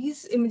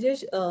 these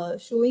images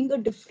showing a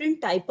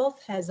different type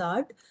of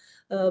hazard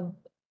uh,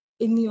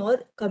 in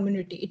your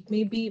community. It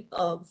may be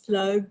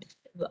flood,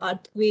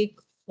 earthquake,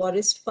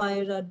 forest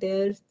fire are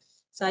there,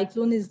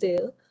 cyclone is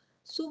there.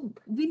 So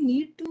we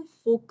need to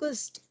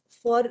focus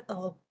for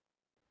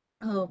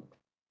uh,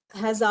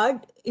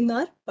 hazard in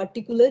our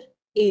particular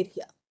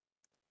area.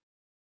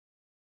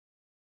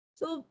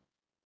 So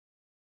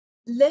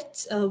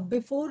let's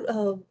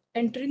before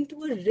entering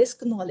to a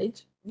risk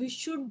knowledge, we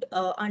should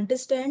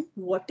understand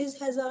what is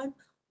hazard,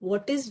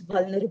 what is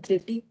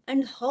vulnerability,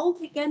 and how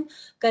we can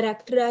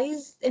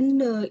characterize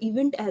an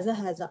event as a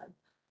hazard.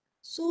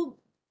 So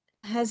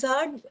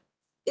hazard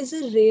is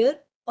a rare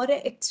or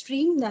an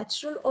extreme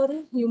natural or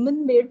a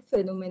human made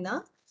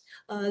phenomena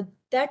uh,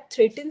 that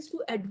threatens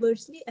to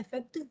adversely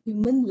affect the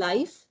human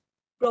life,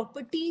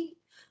 property,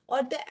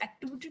 or the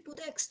activity to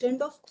the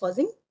extent of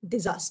causing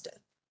disaster.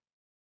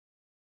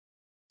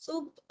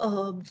 So,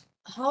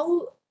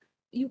 how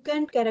you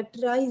can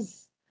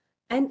characterize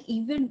an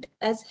event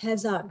as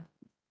hazard?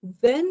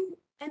 When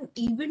an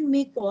event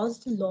may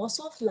cause loss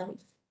of life,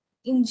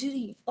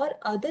 injury, or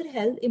other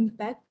health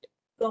impact,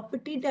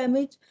 property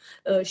damage,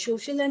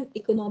 social and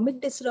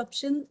economic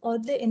disruption, or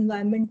the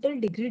environmental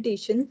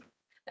degradation,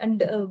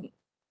 and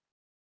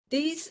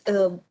these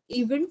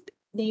event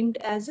named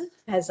as a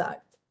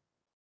hazard.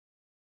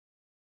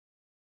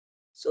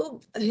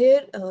 So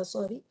here,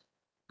 sorry,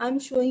 I'm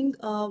showing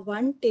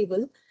one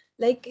table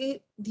like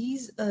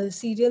these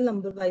serial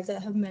number wise I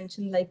have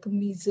mentioned, like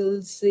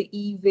measles,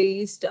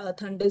 e-waste,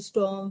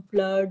 thunderstorm,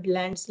 flood,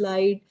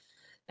 landslide,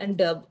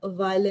 and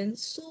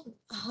violence. So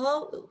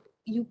how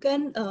you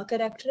can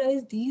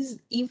characterize these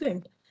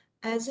event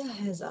as a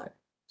hazard?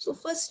 So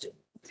first,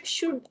 we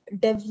should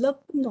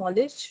develop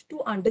knowledge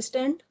to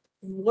understand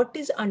what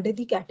is under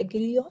the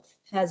category of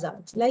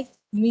hazards, like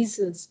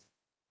measles.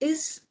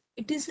 Is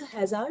it is a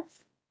hazard?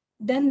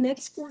 Then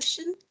next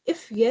question,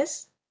 if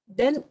yes,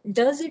 then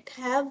does it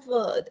have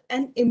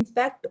an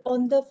impact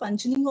on the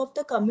functioning of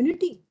the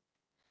community?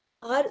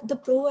 Are the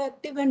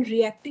proactive and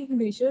reactive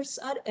measures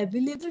are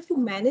available to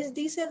manage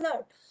these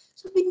hazards?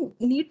 So we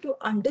need to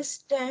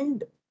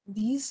understand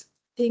these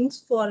things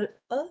for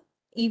a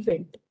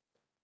event.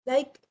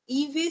 Like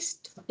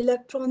e-waste,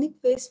 electronic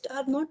waste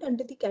are not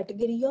under the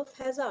category of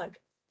hazard.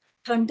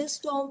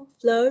 Thunderstorm,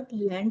 flood,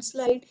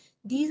 landslide,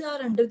 these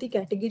are under the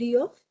category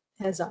of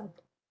hazard.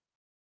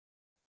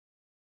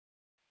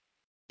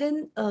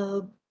 Then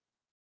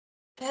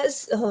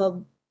as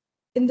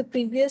in the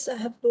previous, I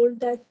have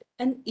told that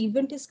an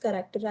event is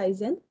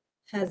characterized as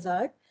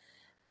hazard.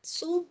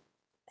 So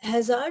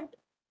hazard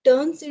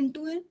turns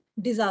into a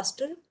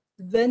disaster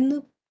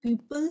when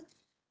people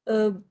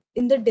uh,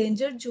 in the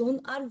danger zone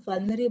are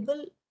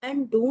vulnerable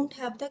and don't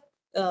have the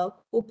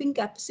coping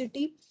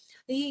capacity,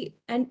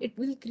 and it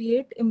will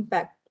create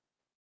impact.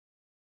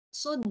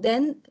 So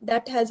then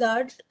that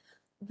hazard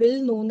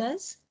will known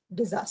as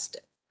disaster.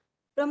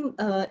 From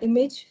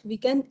image, we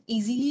can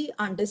easily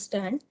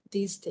understand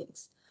these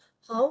things.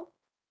 How?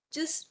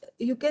 Just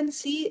you can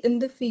see in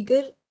the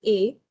figure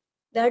A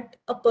that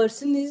a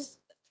person is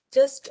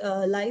just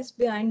lies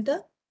behind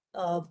the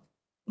uh,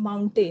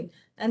 mountain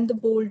and the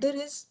boulder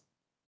is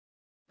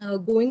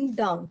going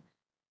down.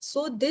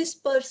 So this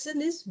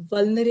person is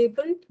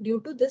vulnerable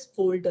due to this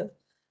boulder.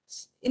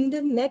 In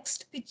the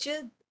next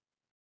picture,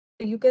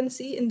 you can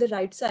see in the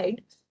right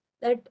side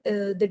that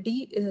the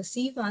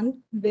C1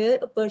 where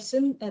a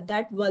person,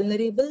 that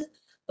vulnerable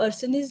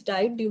person is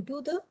died due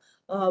to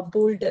the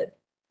boulder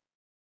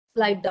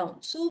slide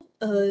down. So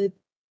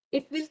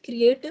it will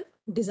create a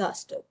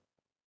disaster.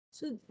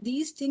 So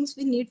these things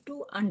we need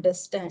to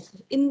understand.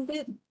 In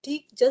the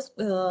just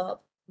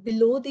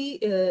below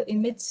the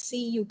image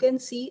C, you can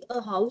see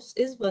a house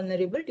is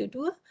vulnerable due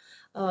to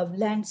a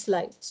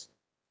landslides.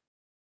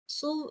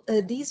 So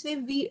these way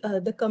we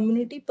the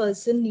community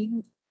person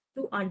need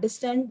to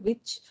understand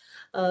which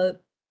uh,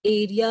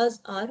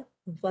 areas are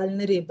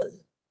vulnerable.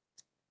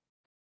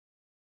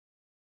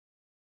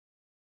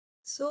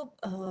 So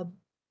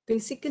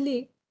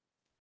basically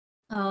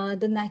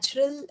the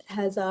natural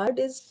hazard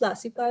is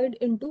classified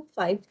into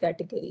 5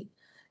 categories.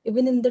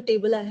 Even in the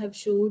table, I have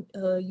showed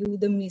you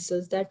the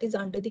measles, that is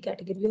under the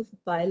category of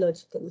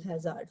biological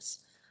hazards.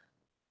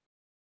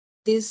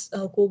 This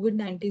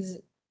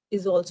COVID-19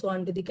 is also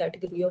under the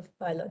category of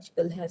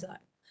biological hazard.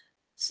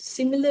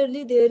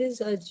 Similarly, there is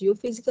a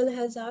geophysical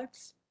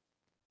hazards,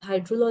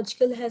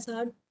 hydrological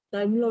hazard,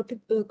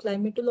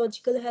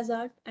 climatological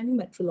hazard, and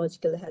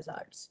meteorological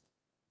hazards.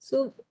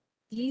 So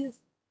these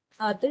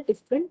are the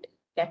different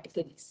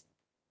categories.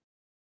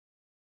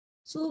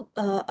 So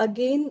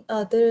again,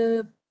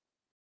 the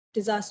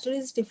disaster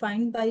is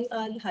defined by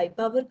our high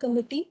power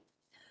committee.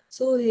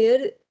 So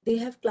here they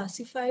have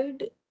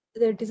classified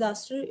the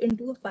disaster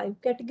into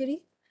 5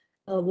 category.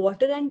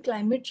 Water and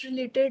climate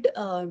related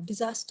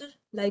disaster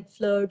like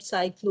flood,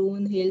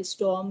 cyclone,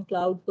 hailstorm,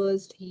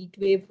 cloudburst, heat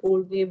wave,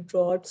 cold wave,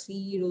 drought,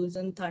 sea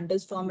erosion,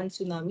 thunderstorm, and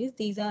tsunamis.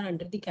 These are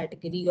under the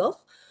category of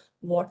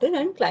water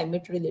and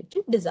climate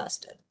related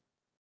disaster.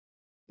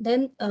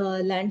 Then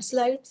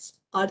landslides,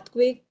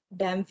 earthquake,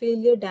 dam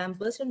failure, dam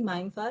burst, and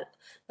mine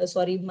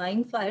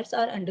fires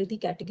are under the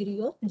category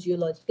of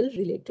geological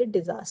related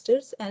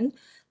disasters. And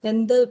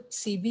then the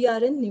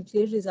CBRN,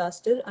 nuclear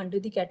disaster, under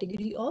the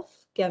category of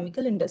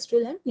chemical,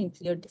 industrial, and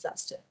nuclear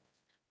disaster.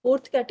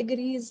 Fourth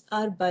categories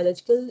are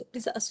biological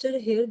disaster.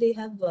 Here they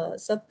have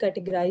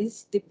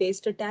subcategorized the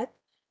pest attack,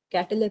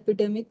 cattle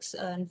epidemics,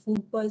 and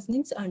food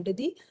poisonings under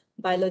the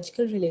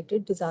biological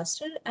related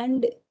disaster.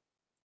 And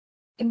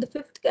in the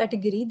 5th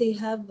category, they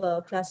have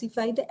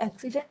classified the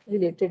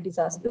accident-related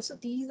disasters. So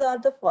these are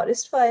the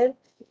forest fire,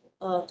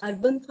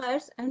 urban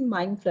fires, and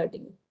mine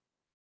flooding.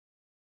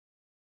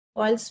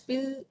 Oil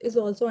spill is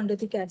also under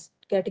the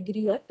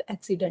category of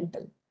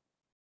accidental.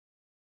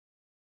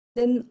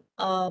 Then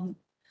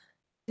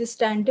the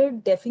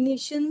standard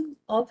definition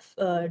of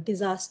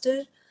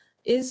disaster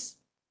is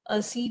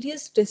a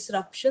serious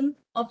disruption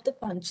of the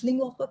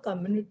functioning of a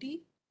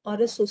community or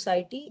a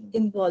society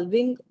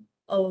involving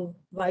a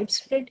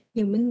widespread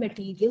human,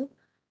 material,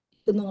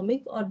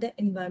 economic, or the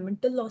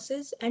environmental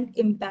losses and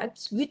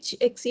impacts which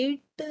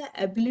exceed the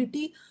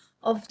ability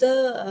of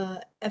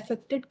the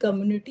affected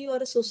community or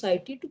a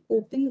society to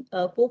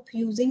cope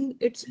using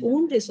its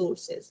own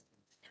resources.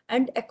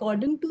 And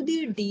according to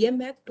the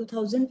DM Act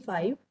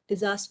 2005,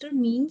 disaster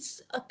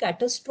means a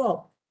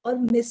catastrophe or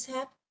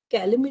mishap,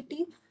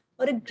 calamity,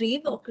 or a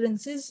grave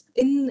occurrences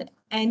in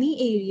any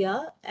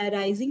area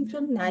arising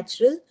from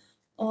natural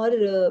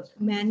or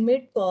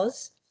man-made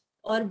cause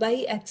or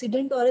by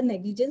accident or a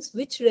negligence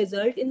which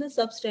result in a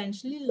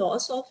substantially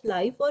loss of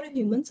life or a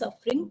human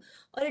suffering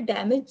or a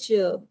damage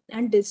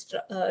and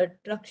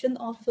destruction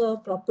of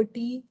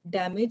property,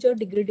 damage or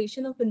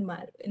degradation of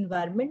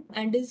environment,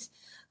 and is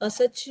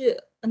such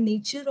a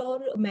nature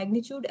or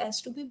magnitude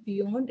as to be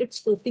beyond its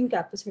coping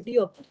capacity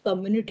of the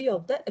community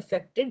of the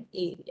affected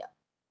area.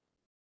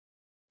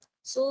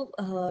 So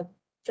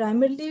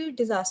primarily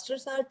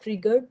disasters are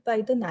triggered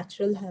by the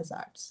natural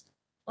hazards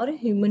or a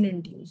human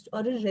induced or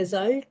a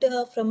result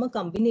from a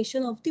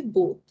combination of the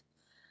both.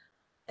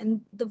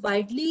 And the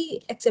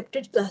widely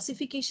accepted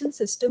classification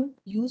system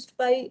used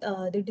by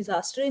the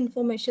disaster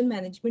information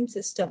management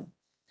system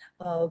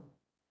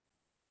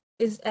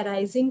is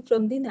arising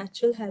from the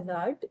natural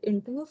hazard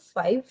into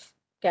 5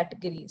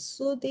 categories.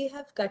 So they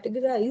have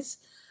categorized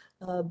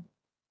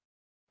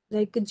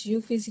like a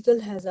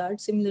geophysical hazard,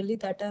 similarly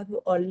that I've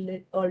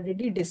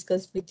already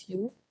discussed with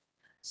you.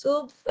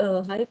 So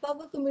High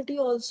Power Committee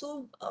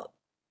also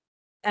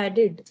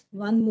added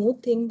one more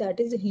thing, that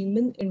is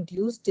human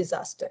induced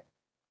disaster.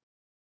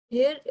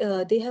 Here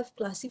they have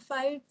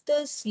classified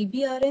the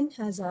CBRN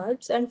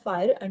hazards and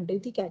fire under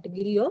the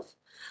category of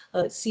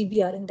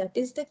CBRN, that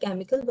is the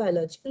chemical,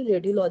 biological,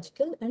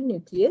 radiological, and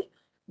nuclear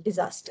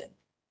disaster.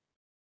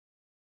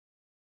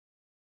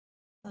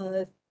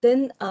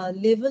 Then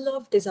level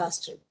of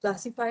disaster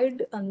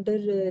classified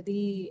under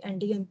the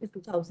NDMP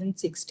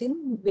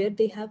 2016, where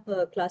they have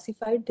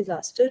classified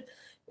disaster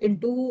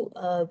into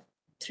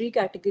 3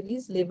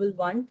 categories: level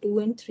 1, 2,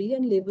 and 3,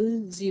 and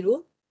level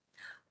 0.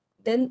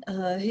 Then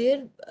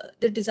here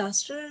the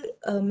disaster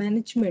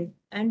management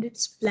and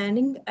its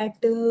planning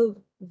at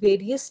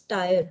various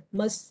tier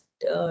must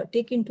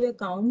take into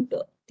account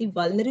the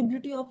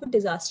vulnerability of a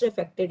disaster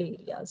affected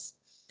areas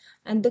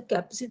and the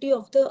capacity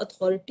of the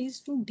authorities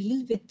to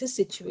deal with the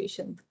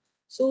situation.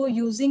 So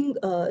using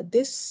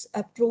this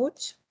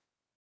approach,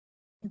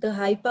 the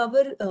high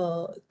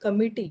power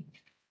committee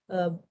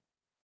uh,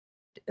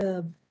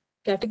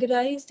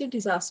 categorize the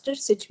disaster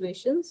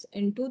situations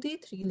into the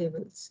 3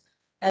 levels: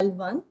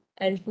 L1,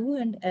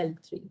 L2, and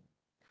L3.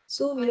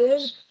 So where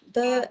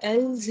the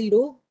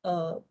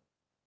L0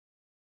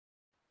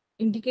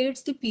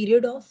 indicates the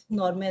period of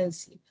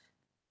normalcy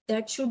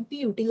that should be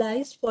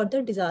utilized for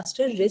the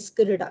disaster risk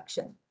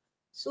reduction.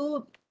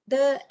 So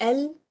the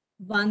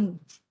L1,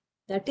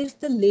 that is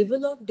the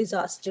level of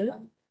disaster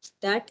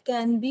that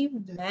can be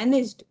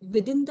managed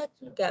within the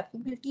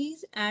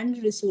capabilities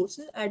and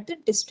resources at the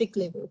district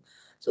level.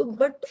 So,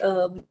 but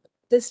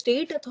the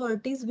state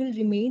authorities will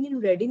remain in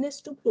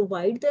readiness to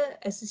provide the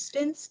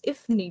assistance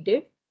if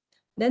needed.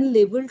 Then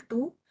level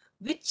 2,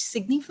 which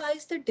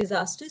signifies the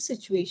disaster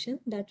situation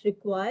that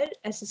require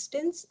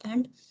assistance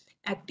and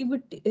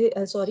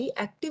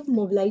active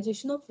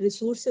mobilization of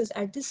resources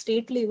at the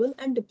state level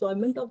and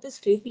deployment of the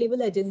state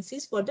level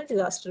agencies for the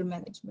disaster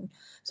management.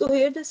 So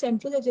here the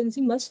central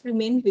agency must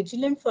remain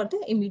vigilant for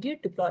the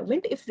immediate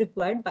deployment if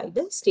required by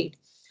the state.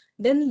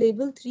 Then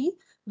level 3,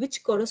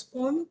 which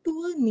correspond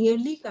to a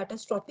nearly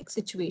catastrophic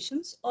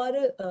situations or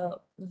a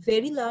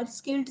very large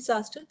scale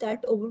disaster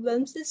that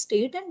overwhelms the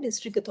state and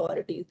district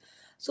authorities.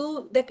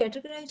 So the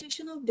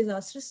categorization of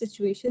disaster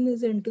situation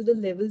is into the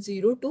level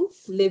 0 to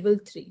level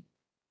 3.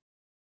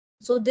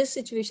 So this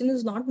situation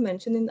is not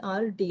mentioned in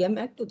our DM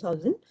Act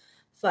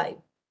 2005.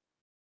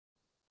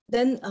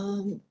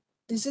 Then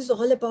this is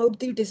all about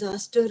the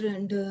disaster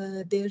and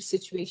their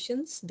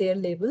situations, their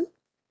level.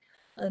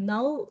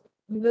 Now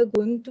we were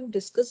going to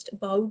discuss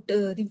about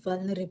the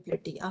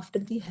vulnerability after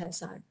the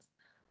hazard.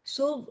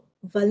 So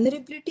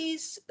vulnerability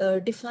is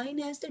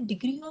defined as the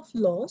degree of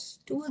loss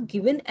to a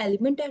given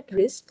element at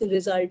risk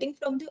resulting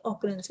from the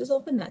occurrences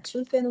of a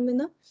natural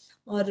phenomena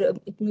or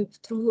it may be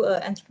through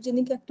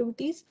anthropogenic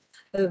activities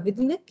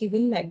within a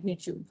given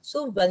magnitude.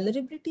 So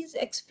vulnerability is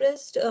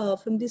expressed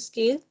from the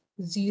scale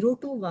 0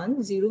 to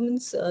 1. 0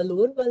 means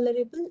lower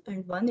vulnerable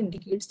and 1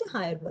 indicates the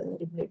higher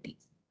vulnerability.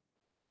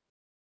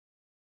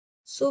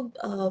 So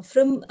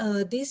from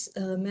this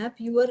map,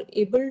 you are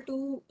able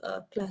to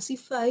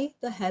classify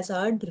the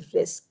hazard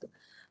risk.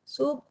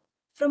 So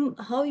from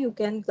how you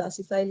can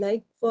classify,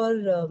 like for,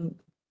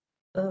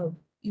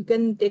 you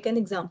can take an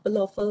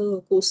example of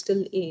a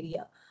coastal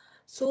area.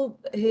 So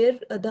here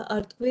the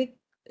earthquake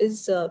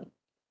is,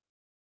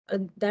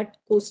 that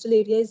coastal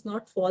area is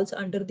not falls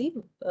under the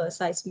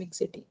seismic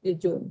city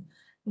zone.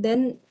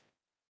 Then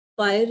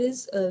fire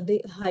is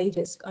the high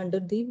risk under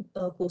the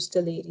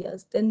coastal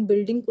areas. Then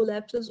building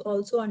collapse is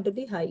also under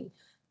the high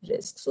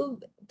risk. So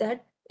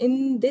that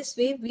in this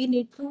way, we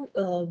need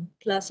to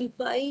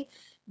classify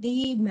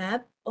the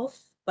map of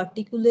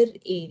particular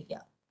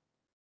area.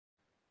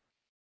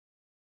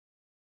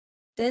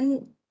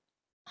 Then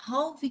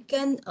how we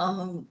can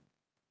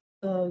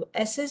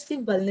assess the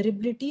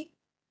vulnerability.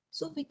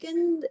 So we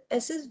can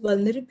assess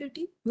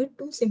vulnerability with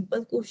two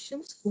simple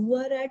questions. Who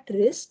are at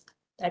risk?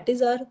 That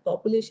is our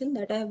population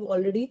that I have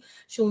already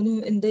shown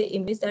you in the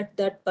image, that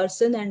that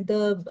person and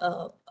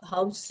the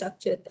house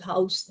structure,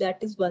 house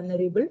that is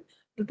vulnerable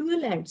due to a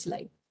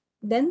landslide.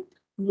 Then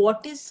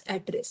what is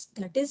at risk?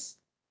 That is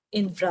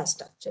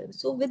infrastructure.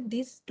 So with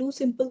these two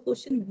simple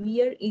questions,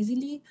 we are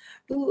easily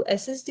to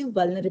assess the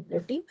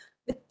vulnerability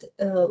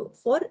with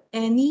for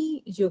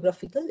any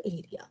geographical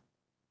area.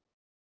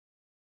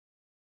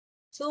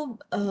 So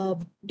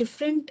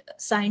different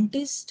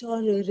scientists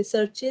or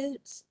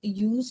researchers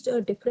used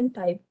different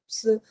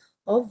types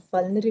of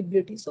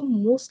vulnerability. So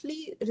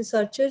mostly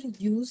researchers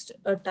used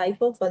a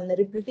type of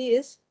vulnerability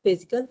is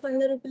physical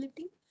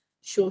vulnerability,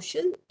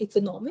 social,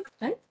 economic,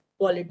 and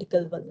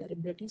political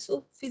vulnerability.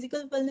 So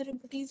physical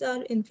vulnerabilities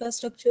are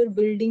infrastructure,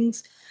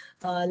 buildings,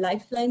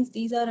 lifelines.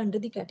 These are under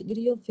the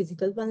category of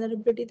physical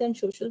vulnerability. Then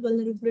social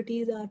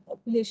vulnerabilities are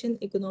population,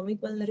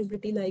 economic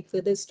vulnerability, like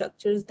the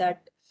structures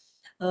that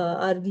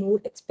are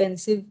more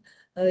expensive.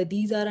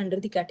 These are under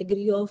the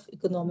category of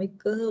economic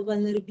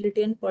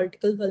vulnerability and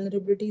political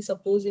vulnerability.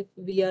 Suppose if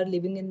we are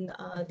living in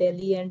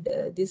Delhi and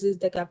this is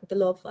the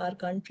capital of our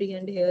country,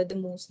 and here the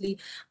mostly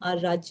our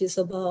Rajya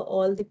Sabha,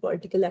 all the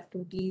political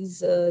activities,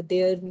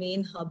 their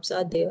main hubs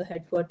are there,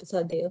 headquarters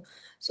are there.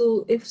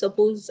 So if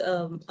suppose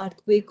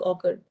earthquake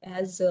occurred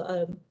as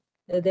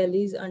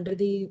Delhi is under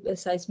the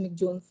seismic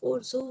zone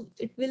 4, so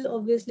it will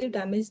obviously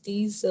damage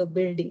these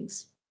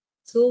buildings.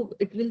 So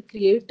it will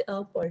create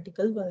a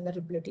political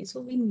vulnerability.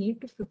 So we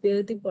need to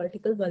prepare the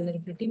political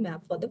vulnerability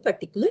map for the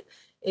particular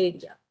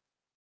area.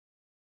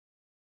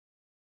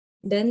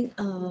 Then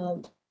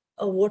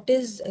what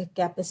is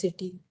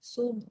capacity?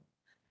 So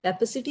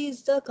capacity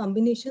is the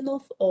combination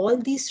of all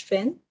these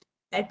strength,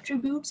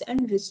 attributes,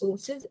 and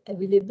resources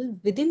available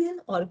within an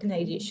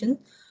organization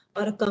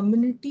or a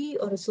community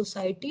or a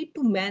society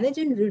to manage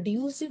and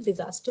reduce the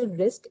disaster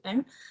risk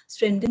and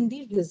strengthen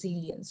the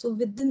resilience. So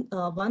within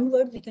one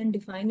word, we can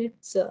define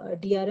its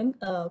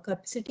DRM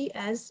capacity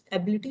as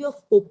ability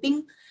of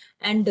coping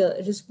and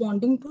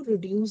responding to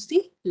reduce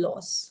the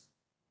loss.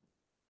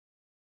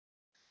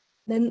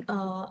 Then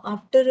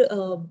after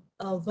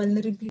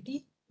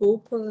vulnerability,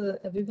 hope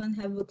everyone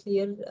have a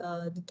clear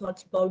the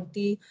thoughts about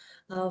the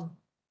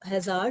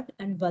hazard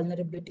and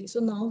vulnerability. So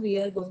now we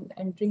are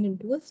entering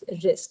into a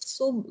risk.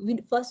 So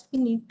first we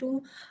need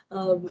to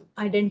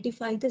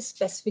identify the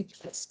specific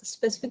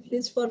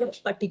risk for a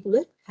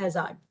particular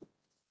hazard.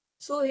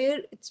 So here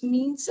it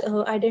means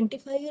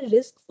identify a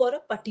risk for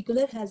a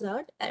particular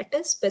hazard at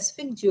a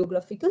specific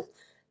geographical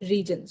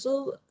region.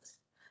 So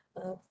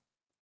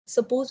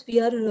suppose we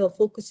are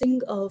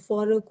focusing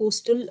for a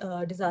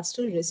coastal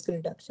disaster risk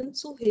reduction.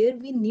 So here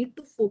we need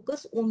to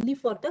focus only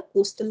for the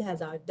coastal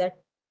hazard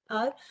that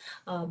are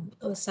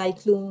a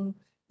cyclone,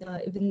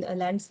 even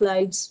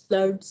landslides,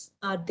 floods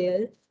are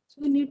there.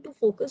 So we need to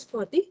focus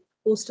for the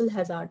coastal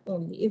hazard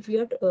only if we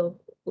are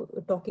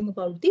talking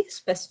about the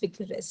specific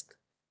risk.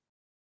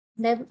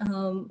 Then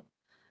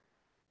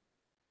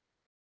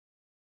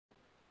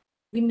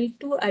we need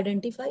to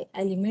identify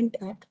element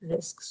at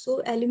risk. So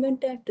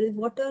element at risk,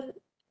 what are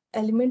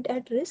element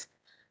at risk?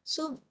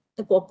 So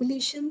the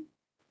population,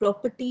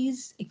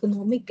 properties,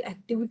 economic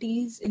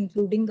activities,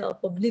 including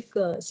public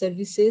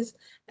services,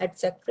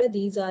 etc.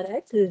 These are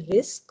at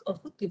risk of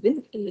a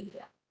given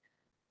area.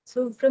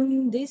 So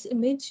from this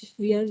image,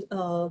 we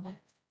are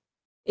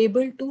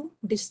able to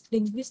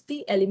distinguish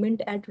the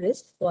element at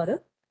risk for a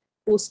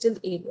coastal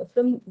area.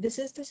 From this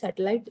is the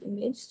satellite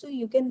image, so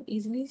you can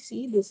easily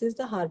see this is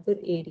the harbor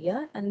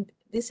area, and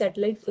this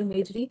satellite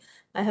imagery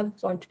I have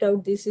pointed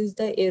out, this is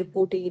the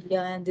airport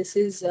area, and this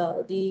is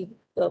the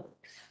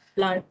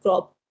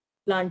crop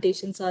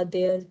plantations are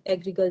there,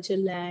 agriculture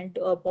land,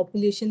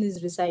 population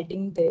is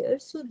residing there.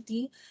 So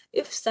the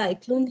if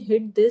cyclone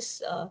hit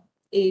this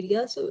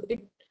area, so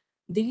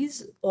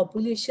these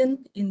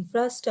population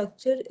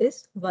infrastructure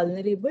is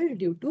vulnerable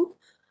due to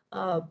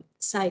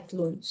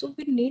cyclone. So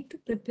we need to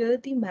prepare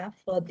the map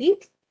for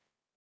the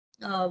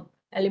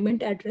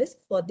element at risk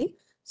for the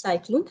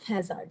cyclone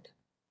hazard.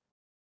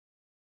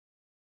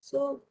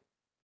 So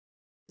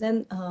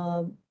then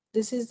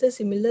this is the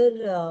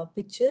similar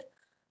picture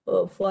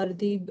for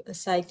the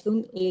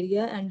cyclone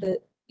area, and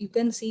you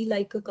can see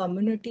like a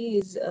community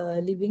is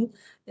living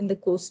in the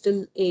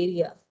coastal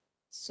area.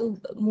 So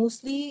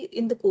mostly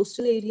in the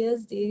coastal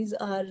areas, these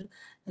are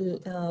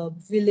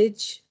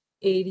village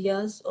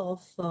areas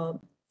of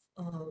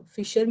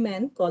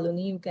fishermen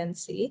colony, you can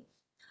say.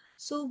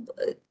 So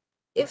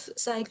if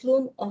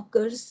cyclone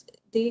occurs,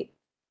 the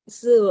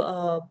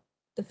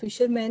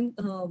fishermen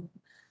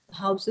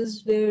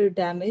houses were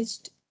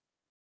damaged,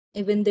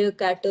 even their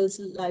cattle,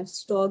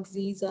 livestock,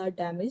 these are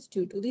damaged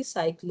due to the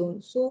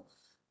cyclone. So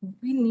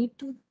we need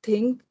to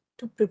think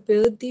to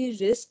prepare the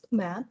risk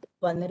map,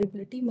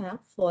 vulnerability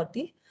map for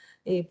the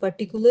a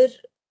particular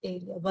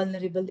area,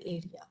 vulnerable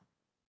area.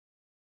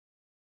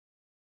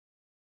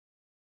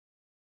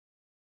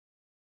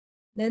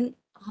 Then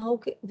how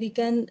we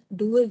can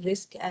do a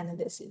risk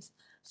analysis?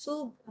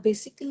 So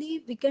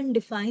basically we can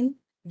define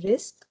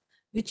risk,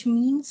 which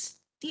means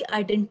the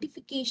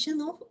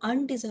identification of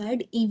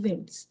undesired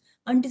events.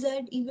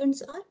 Undesired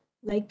events are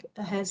like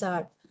a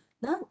hazard.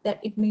 Now that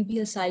it may be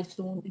a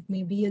cyclone, it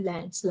may be a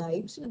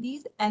landslide. So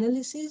these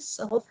analysis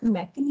of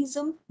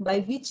mechanism by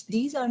which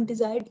these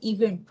undesired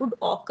event would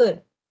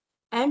occur,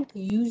 and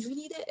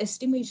usually the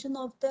estimation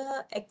of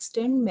the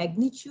extent,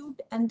 magnitude,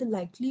 and the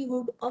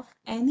likelihood of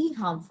any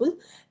harmful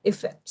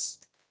effects.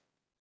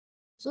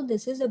 So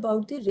this is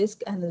about the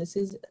risk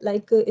analysis.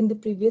 Like in the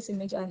previous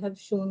image, I have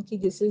shown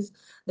that this is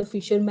the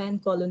fisherman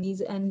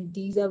colonies, and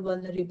these are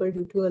vulnerable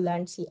due to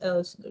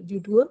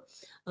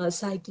a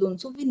cyclone.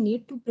 So we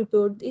need to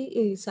prepare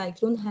the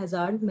cyclone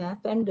hazard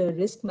map and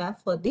risk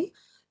map for the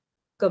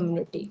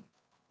community.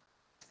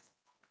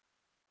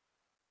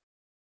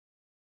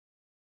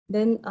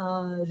 Then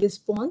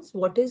response,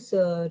 what is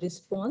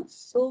response?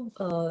 So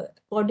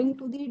according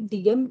to the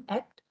DM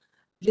Act,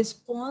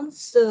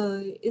 response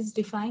is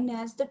defined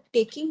as the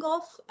taking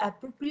of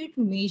appropriate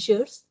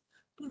measures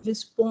to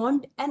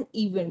respond an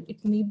event.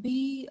 It may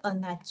be a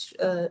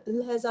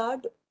natural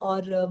hazard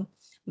or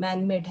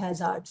man-made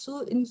hazard.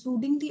 So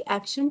including the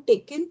action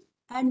taken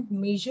and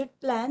measured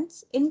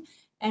plans in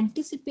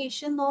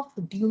anticipation of,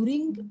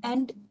 during,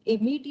 and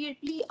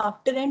immediately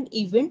after an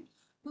event,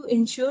 to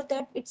ensure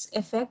that its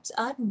effects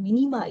are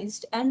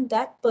minimized and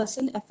that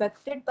person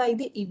affected by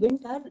the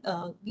event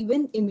are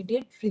given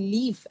immediate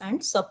relief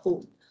and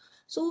support.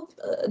 So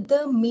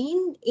the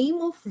main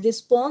aim of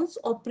response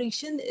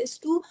operation is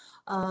to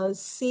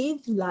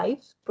save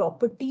lives,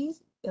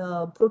 properties,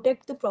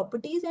 protect the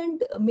properties,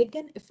 and make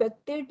an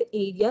affected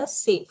area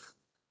safe.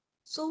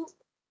 So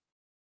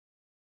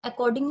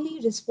accordingly,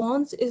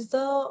 response is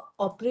the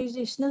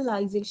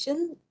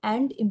operationalization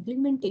and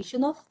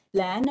implementation of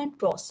plan and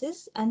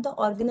process and the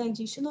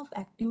organization of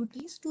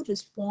activities to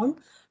respond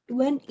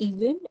to an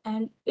event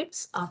and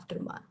its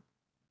aftermath.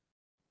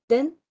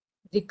 Then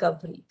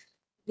recovery.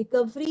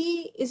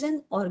 Recovery is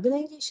an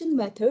organization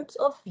methods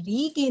of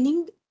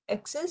regaining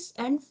access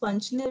and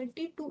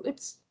functionality to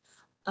its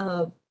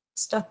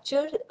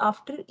structure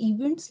after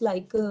events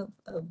like a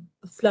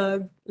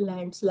flood,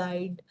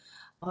 landslide,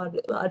 or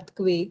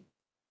earthquake.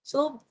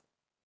 So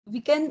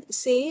we can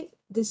say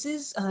this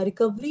is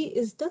recovery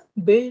is the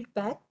build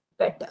back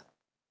better.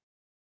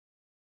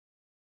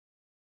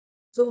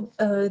 So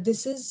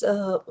this is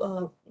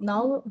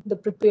now the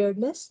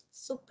preparedness.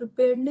 So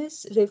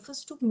preparedness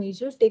refers to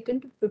measures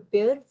taken to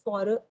prepare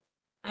for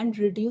and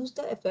reduce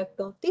the effect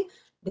of the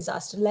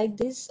disaster. Like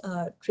this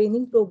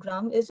training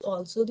program is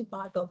also the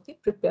part of the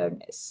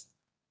preparedness.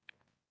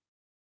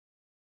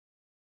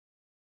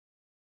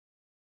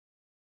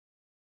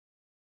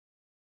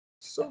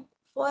 So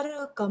for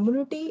a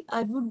community,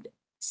 I would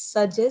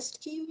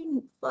suggest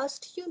you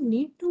first you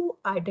need to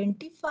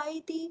identify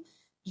the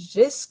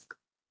risk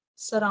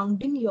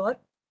surrounding your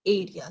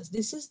areas.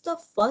 This is the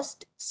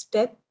first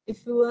step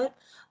if you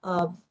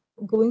are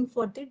going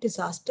for the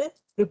disaster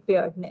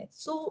preparedness.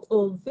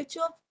 So which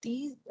of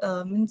these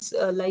means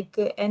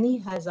any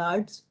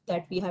hazards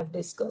that we have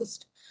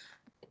discussed,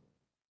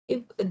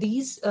 if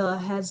these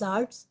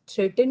hazards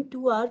threaten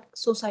to our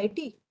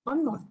society or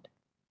not?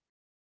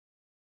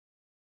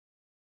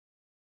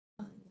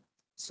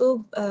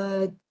 So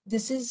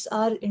this is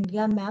our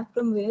India map,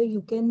 from where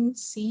you can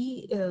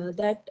see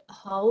that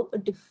how a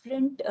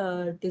different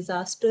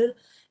disaster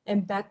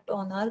impact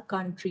on our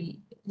country.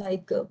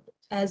 Like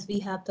as we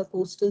have the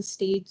coastal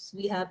states,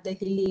 we have the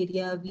hill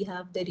area, we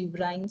have the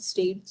riverine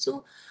state.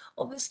 So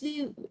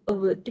obviously,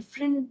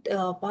 different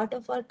part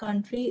of our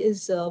country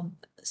is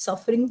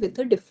suffering with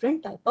a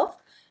different type of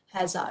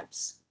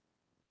hazards.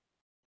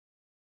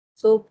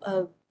 So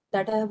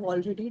that I have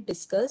already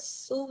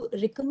discussed. So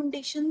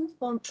recommendation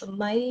from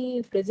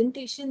my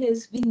presentation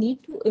is we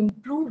need to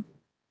improve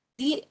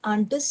the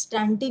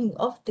understanding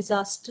of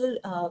disaster,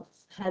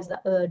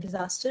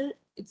 disaster,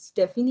 its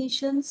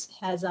definitions,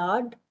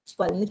 hazard,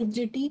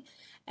 vulnerability,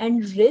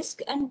 and risk,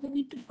 and we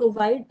need to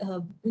provide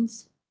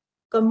means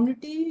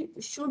community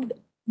should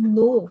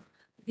know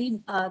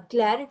the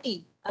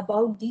clarity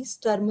about these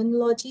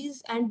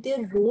terminologies and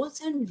their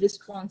roles and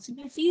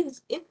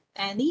responsibilities if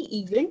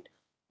any event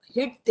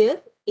hit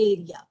their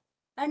area.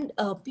 And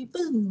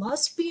people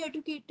must be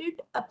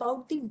educated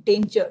about the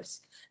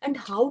dangers and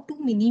how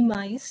to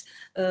minimize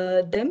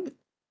them.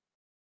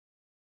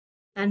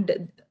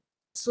 And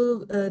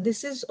so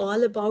this is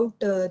all about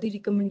the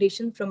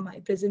recommendation from my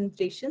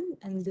presentation.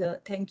 And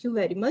thank you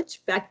very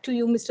much. Back to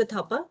you, Mr.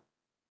 Thapa.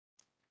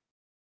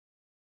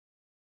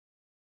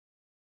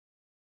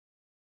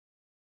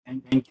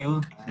 And thank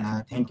you,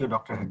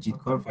 Dr. Harjit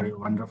Kaur, for your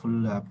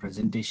wonderful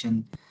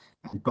presentation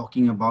and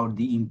talking about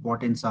the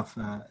importance of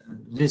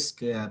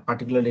risk,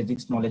 particularly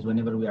risk knowledge.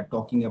 Whenever we are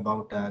talking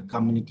about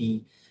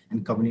community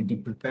and community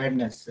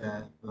preparedness,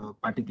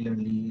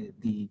 particularly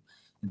the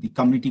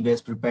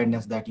community-based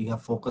preparedness that you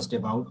have focused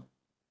about.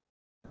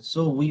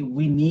 So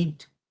we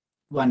need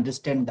to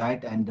understand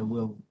that, and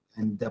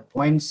the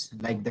points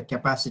like the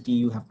capacity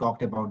you have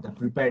talked about, the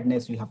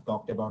preparedness you have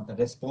talked about, the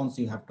response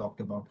you have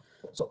talked about.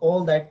 So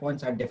all that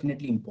points are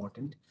definitely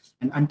important.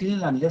 And until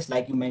and unless,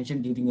 like you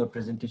mentioned during your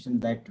presentation,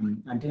 that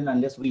until and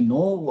unless we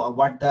know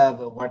what are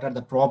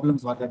the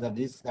problems, what are the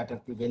risks that are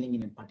prevailing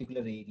in a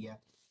particular area,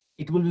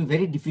 it will be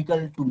very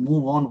difficult to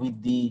move on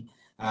with the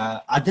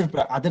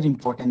other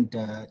important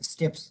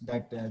steps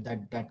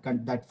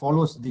that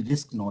follows the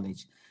risk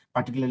knowledge,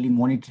 particularly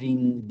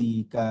monitoring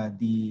the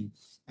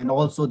and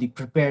also the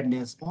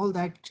preparedness. All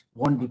that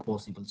won't be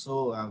possible.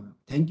 So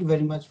thank you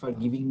very much for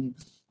giving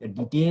a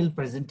detailed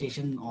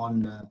presentation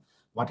on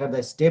what are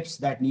the steps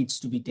that needs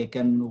to be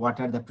taken,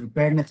 what are the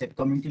preparedness at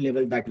community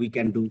level that we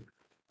can do.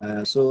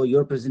 So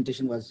your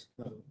presentation was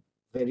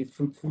very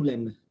fruitful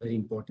and very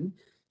important.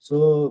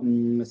 So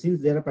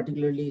since there are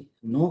particularly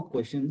no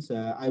questions,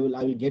 I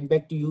will get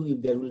back to you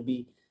if there will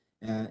be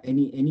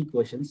any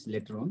questions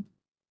later on.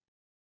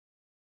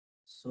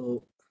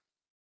 So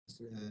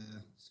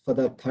for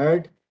the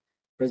third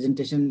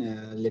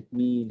presentation, let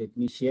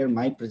me share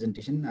my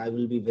presentation. I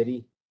will be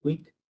very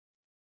quick.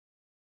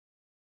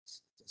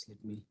 Just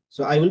let me.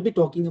 So I will be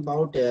talking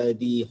about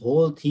the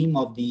whole theme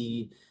of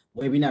the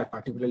webinar,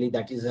 particularly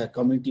that is a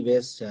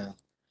community-based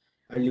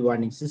early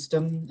warning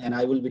system, and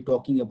I will be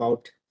talking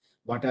about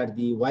what are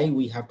the why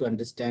we have to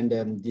understand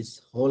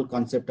this whole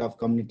concept of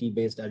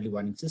community-based early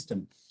warning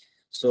system.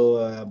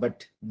 So,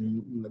 but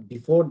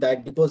before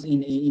that, because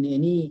in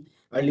any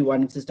early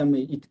warning system,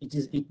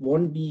 it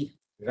won't be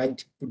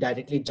right to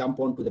directly jump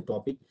onto the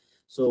topic.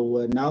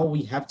 So now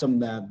we have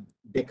some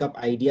backup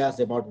ideas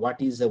about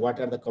what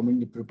are the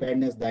community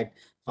preparedness that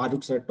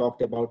Farooq sir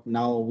talked about.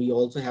 Now we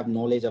also have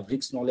knowledge of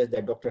risk knowledge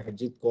that Dr.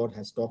 Harjit Kaur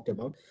has talked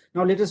about.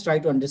 Now let us try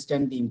to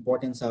understand the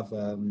importance of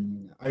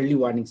early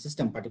warning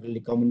system, particularly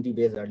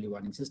community-based early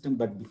warning system.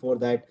 But before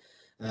that,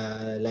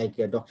 like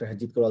Dr.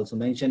 Harjit Kaur also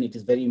mentioned, it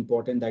is very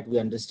important that we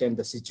understand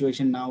the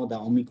situation now. The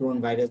Omicron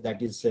virus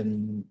that is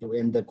and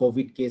the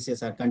COVID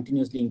cases are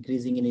continuously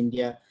increasing in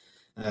India.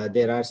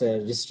 There are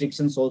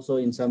restrictions also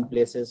in some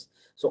places.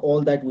 So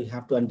all that we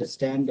have to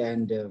understand,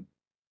 and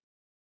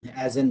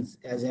as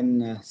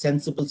an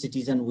sensible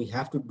citizen, we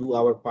have to do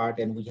our part,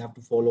 and we have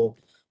to follow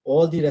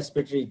all the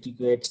respiratory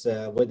etiquettes,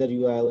 whether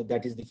you are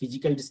that is the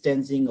physical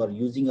distancing or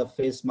using a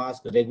face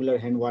mask, regular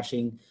hand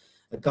washing,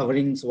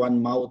 coverings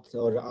one mouth,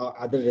 or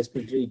other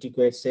respiratory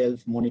etiquette,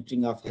 self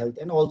monitoring of health,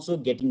 and also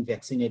getting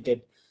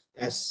vaccinated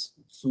as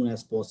soon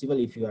as possible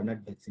if you are not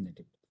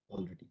vaccinated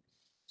already.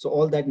 So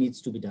all that needs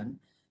to be done.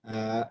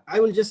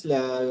 I will just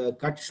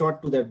cut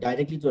short to the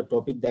directly to the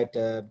topic that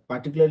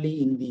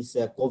particularly in this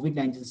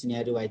COVID-19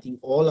 scenario, I think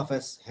all of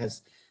us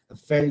has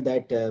felt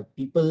that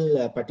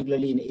people,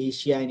 particularly in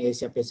Asia and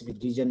Asia Pacific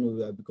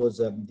region, because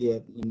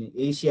they in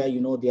Asia,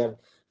 they are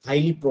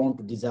highly prone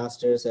to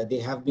disasters. They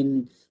have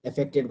been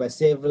affected by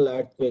several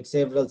earthquakes,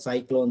 several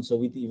cyclones. So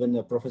with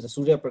even Professor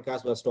Surya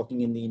Prakash was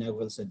talking in the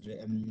inaugural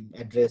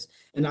address,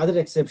 and other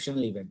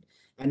exceptional event.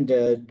 And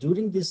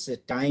during this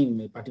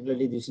time,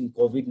 particularly during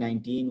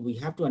COVID-19, we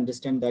have to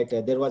understand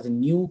that there was a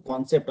new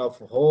concept of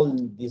whole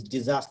this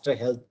disaster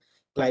health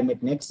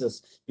climate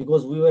nexus,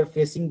 because we were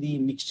facing the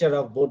mixture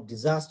of both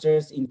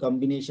disasters in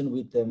combination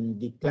with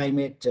the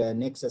climate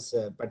nexus,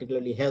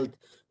 particularly health,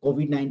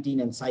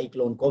 COVID-19 and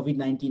cyclone,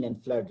 COVID-19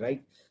 and flood,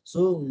 right?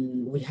 So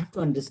we have to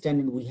understand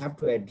and we have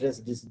to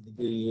address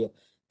the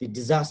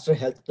disaster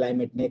health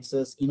climate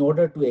nexus in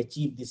order to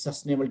achieve the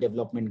sustainable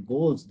development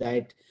goals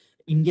that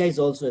India is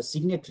also a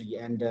signatory,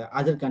 and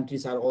other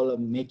countries are all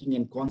making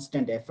in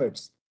constant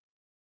efforts.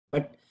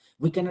 But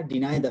we cannot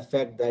deny the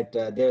fact that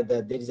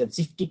there is a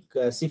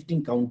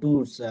shifting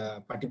contours,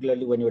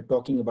 particularly when you're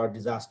talking about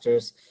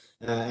disasters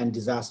and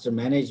disaster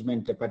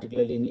management,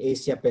 particularly in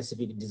Asia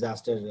Pacific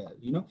disaster,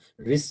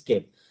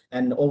 riskscape.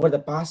 And over the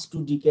past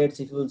 2 decades,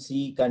 if you will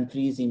see,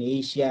 countries in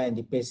Asia and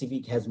the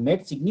Pacific has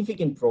made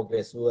significant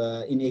progress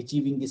in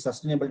achieving the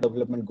sustainable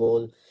development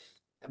goal,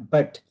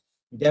 but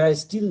there are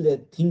still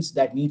things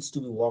that needs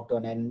to be worked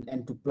on,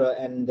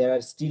 and there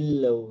are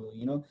still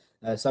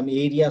some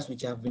areas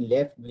which have been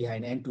left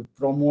behind, and to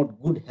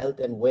promote good health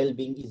and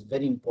well-being is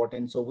very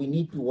important. So we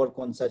need to work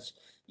on such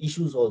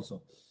issues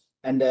also.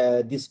 And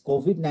this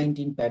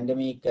COVID-19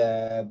 pandemic,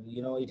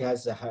 it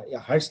has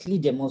harshly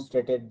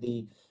demonstrated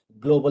the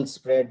global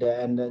spread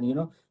and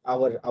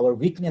our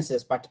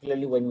weaknesses,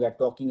 particularly when we are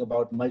talking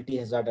about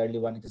multi-hazard early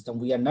warning system.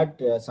 We are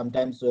not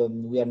sometimes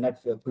we are not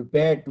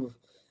prepared to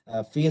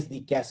face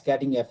the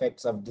cascading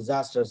effects of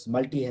disasters,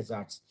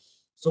 multi-hazards.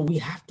 So we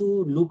have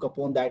to look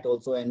upon that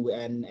also,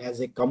 and as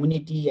a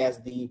community,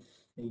 as the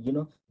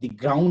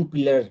ground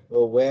pillar,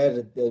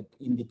 where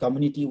in the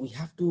community we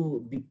have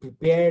to be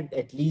prepared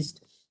at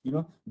least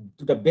to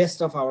the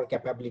best of our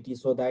capability,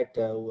 so that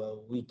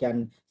we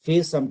can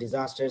face some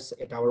disasters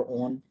at our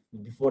own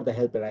before the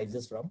help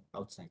arises from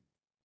outside.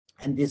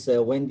 And this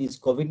when this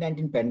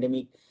COVID-19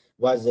 pandemic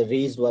was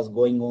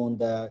going on,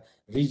 the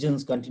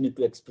regions continue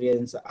to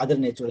experience other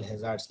natural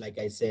hazards, like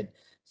I said.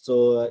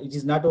 So it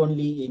is not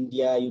only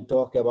India. You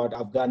talk about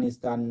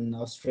Afghanistan,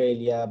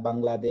 Australia,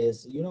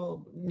 Bangladesh,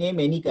 name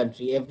any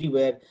country.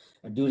 Everywhere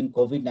during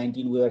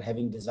COVID-19 we were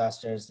having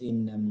disasters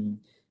in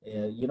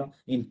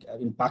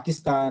in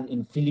Pakistan,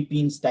 in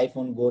Philippines,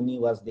 Typhoon Goni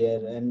was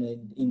there,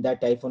 and in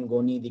that Typhoon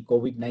Goni, the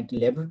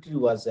COVID-19 laboratory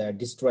was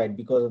destroyed.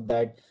 Because of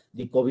that,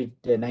 the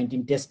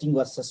COVID-19 testing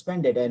was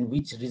suspended, and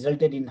which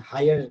resulted in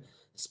higher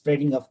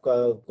spreading of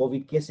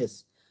COVID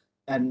cases.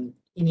 And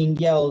in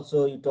India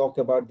also, you talk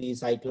about the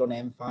cyclone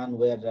Amphan,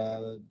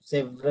 where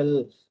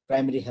several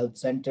primary health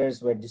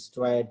centers were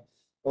destroyed,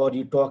 or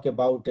you talk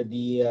about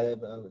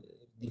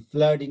the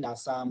flood in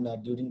Assam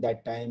during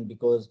that time,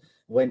 because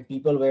when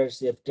people were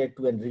shifted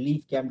to a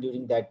relief camp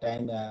during that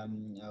time,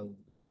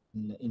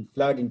 in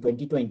flood in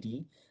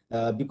 2020,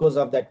 because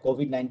of that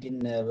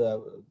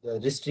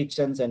COVID-19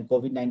 restrictions and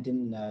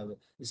COVID-19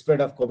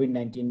 spread of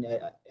COVID-19,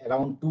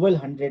 around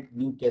 1,200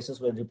 new cases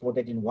were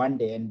reported in one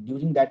day. And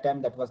during that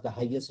time, that was the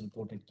highest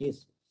reported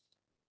case.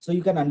 So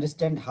you can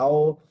understand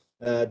how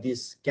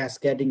this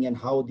cascading and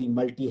how the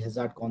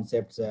multi-hazard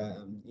concepts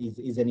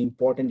is an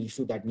important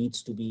issue that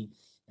needs to be,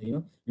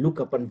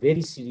 look upon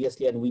very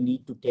seriously, and we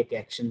need to take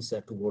actions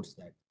towards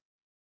that.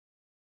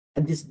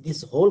 And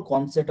this whole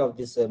concept of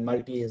this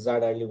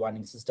multi-hazard early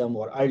warning system,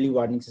 or early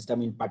warning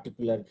system in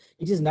particular,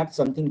 it is not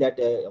something that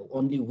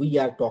only we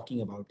are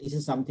talking about. This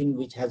is something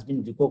which has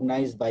been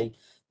recognized by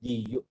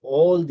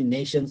all the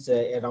nations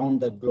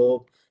around the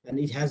globe, and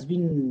it has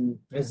been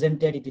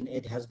presented.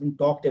 It has been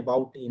talked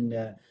about in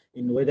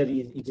whether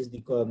it is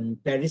the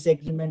Paris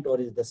Agreement, or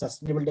is the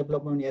Sustainable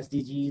Development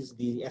SDGs,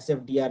 the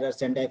SFDR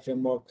Sendai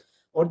framework,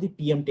 or the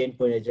PM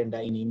 10-point agenda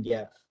in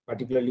India,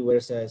 particularly where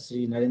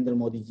Sri Narendra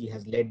Modi ji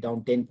has laid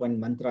down 10-point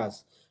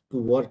mantras to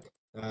work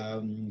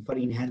for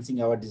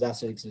enhancing our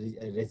disaster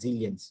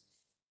resilience.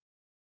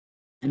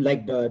 And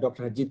like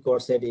Dr. Harjit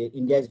Kaur said,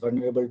 India is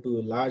vulnerable to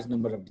a large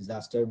number of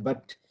disasters,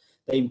 but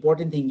the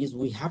important thing is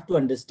we have to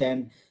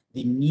understand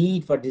the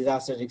need for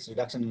disaster risk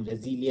reduction and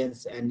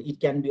resilience, and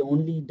it can be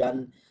only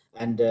done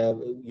and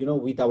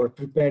with our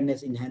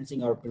preparedness,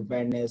 enhancing our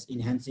preparedness,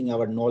 enhancing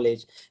our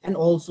knowledge, and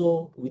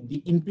also with the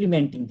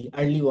implementing the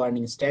early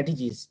warning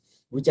strategies,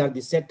 which are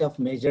the set of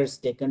measures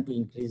taken to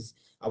increase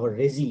our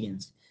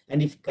resilience.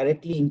 And if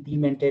correctly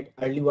implemented,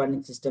 early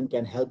warning system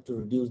can help to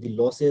reduce the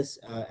losses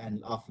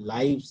and of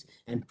lives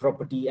and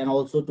property, and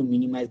also to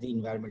minimize the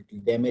environmental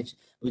damage,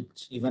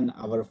 which even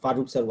our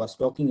Farooq sir was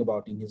talking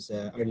about in his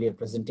earlier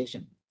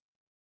presentation.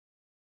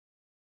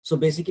 So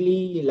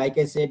basically, like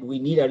I said, we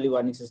need early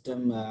warning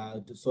system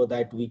so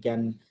that we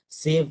can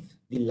save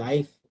the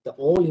life, the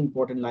all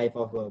important life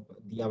of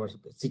our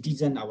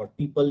citizen, our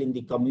people in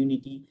the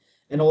community,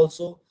 and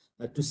also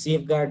to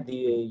safeguard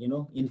the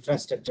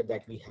infrastructure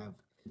that we have.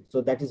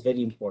 So that is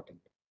very important.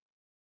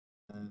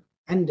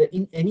 And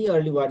in any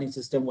early warning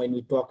system, when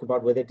we talk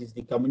about whether it is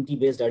the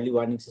community-based early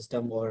warning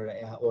system or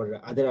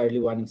other early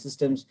warning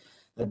systems,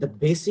 the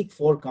basic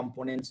four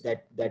components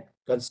that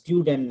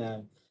constitute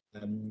an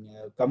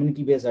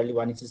community-based early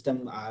warning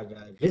system are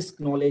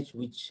risk knowledge,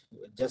 which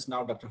just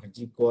now Dr.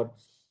 Harjit Kaur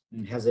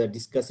has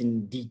discussed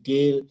in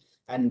detail.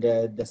 And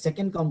the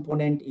second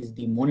component is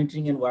the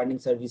monitoring and warning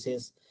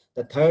services.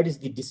 The third is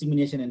the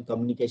dissemination and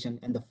communication,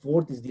 and the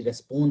fourth is the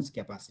response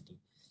capacity.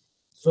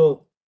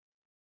 So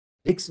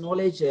risk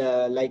knowledge,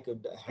 like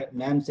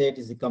ma'am said,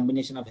 is the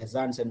combination of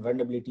hazards and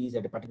vulnerabilities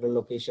at a particular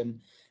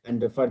location.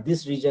 And for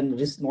this region,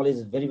 risk knowledge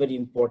is very, very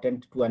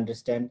important to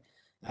understand.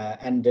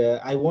 And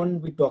I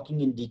won't be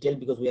talking in detail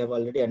because we have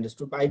already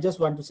understood. But I just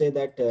want to say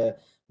that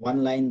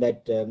one line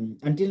that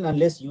until and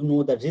unless you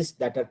know the risks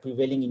that are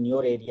prevailing in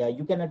your area,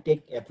 you cannot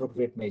take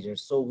appropriate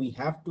measures. So we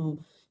have to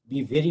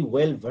be very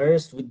well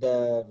versed with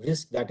the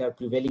risks that are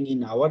prevailing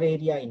in our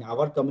area, in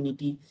our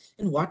community,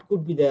 and what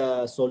could be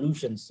the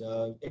solutions.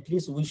 At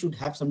least we should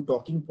have some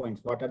talking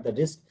points. What are the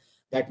risks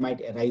that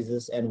might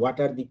arises, and what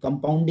are the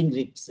compounding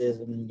risks?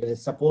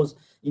 Suppose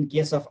in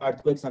case of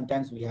earthquake,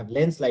 sometimes we have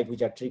landslide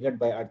which are triggered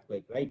by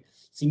earthquake, right?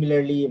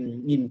 Similarly,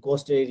 in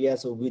coastal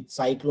areas, so with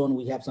cyclone,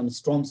 we have some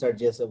storm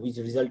surges which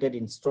resulted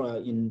in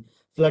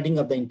flooding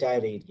of the entire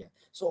area.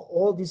 So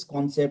all this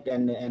concept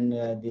and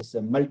this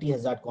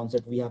multi-hazard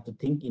concept we have to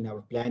think in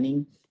our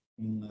planning,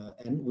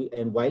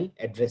 and while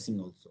addressing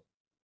also.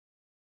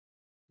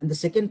 And the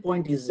second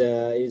point is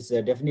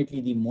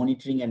definitely the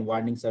monitoring and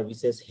warning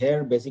services.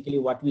 Here, basically,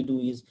 what we do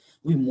is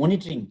we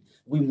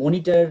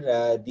monitor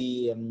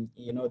the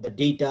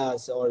data,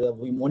 or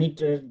we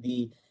monitor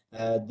the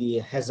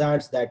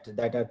hazards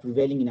that are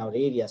prevailing in our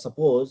area.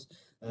 Suppose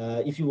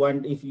if you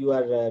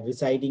are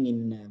residing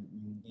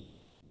in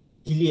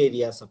hilly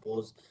area,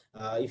 suppose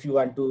if you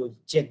want to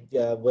check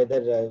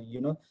whether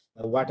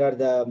what are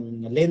the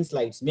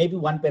landslides, maybe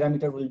one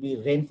parameter will be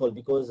rainfall,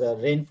 because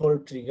rainfall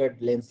triggered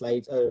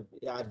landslides are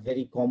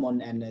very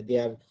common, and they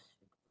are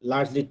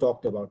largely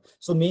talked about.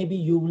 So maybe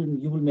you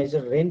will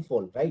measure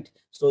rainfall, right?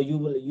 So you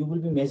will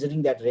be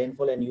measuring that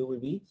rainfall, and you will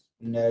be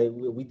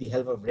with the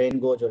help of rain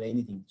gauge or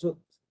anything. So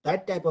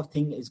that type of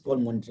thing is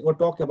called monitoring. Or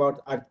talk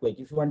about earthquake.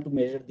 If you want to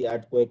measure the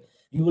earthquake,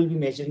 you will be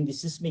measuring the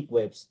seismic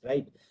waves,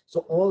 right?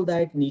 So all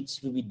that needs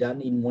to be done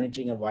in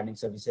monitoring and warning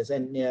services.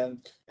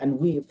 And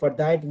we, for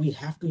that, we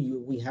have to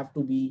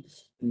be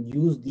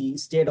use the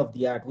state of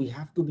the art. We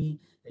have to be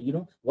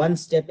one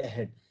step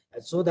ahead,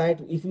 so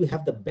that if you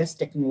have the best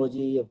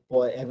technology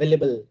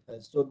available,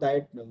 so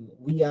that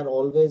we are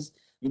always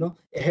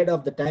ahead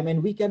of the time,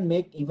 and we can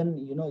make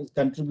even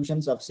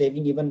contributions of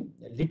saving even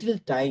little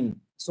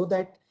time, so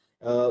that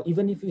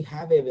even if we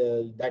have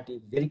that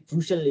very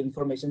crucial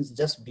information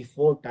just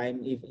before time,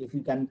 if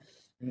you can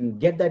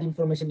get that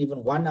information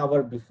even 1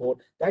 hour before,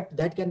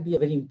 that can be a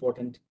very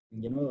important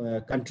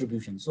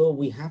contribution. So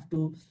we have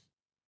to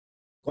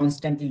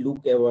constantly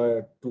look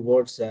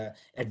towards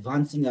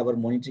advancing our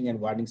monitoring and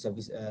warning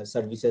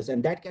services,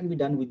 and that can be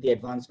done with the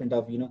advancement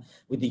of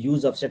with the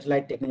use of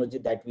satellite technology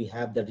that we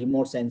have, the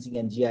remote sensing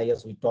and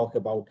GIS we talk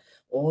about.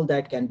 All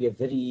that can be a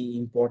very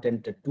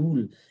important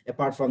tool.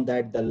 Apart from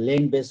that, the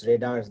land-based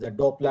radars, the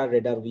Doppler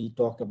radar we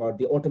talk about,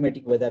 the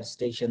automatic weather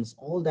stations,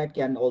 all that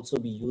can also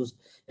be used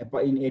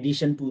in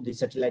addition to the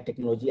satellite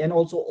technology. And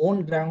also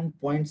on ground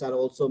points are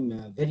also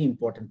very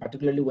important,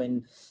 particularly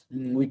when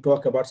we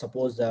talk about,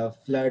 suppose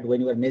flood,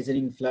 when you are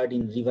measuring flood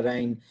in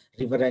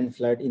riverine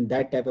flood. In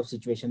that type of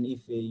situation,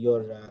 if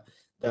your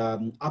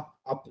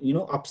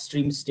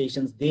upstream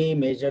stations, they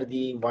measure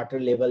the water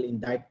level in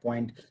that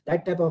point,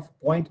 that type of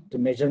point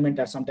measurement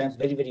are sometimes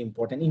very, very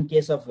important. In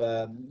case of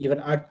even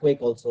earthquake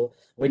also,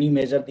 when you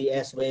measure the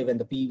S wave and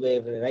the P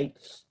wave, right,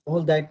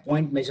 all that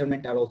point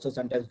measurement are also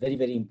sometimes very,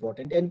 very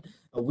important. And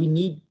we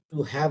need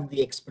to have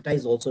the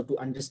expertise also to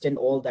understand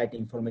all that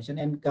information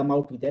and come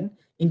out with an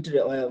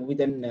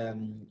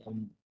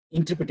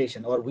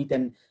interpretation, or with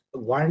an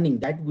warning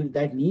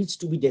that needs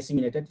to be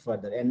disseminated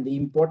further. And the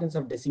importance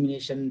of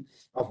dissemination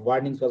of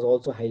warnings was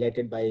also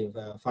highlighted by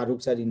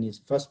Farooq sir in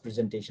his first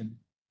presentation.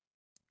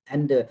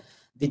 And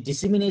the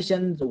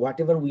dissemination,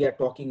 whatever we are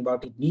talking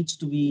about, it needs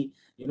to be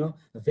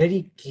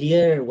very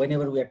clear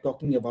whenever we are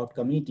talking about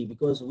community,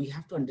 because we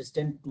have to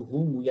understand to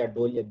whom we are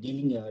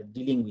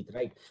dealing with,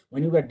 right?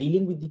 When we are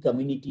dealing with the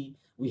community,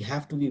 we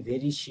have to be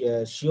very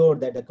sure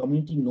that the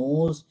community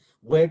knows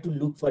where to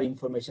look for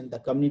information. The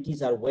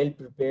communities are well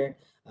prepared,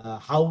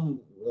 how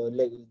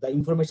like the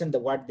information,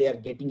 what they are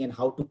getting, and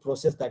how to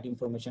process that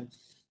information.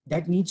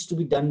 That needs to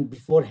be done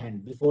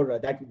beforehand, before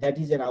that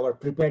is in our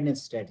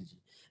preparedness strategy.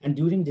 And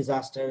during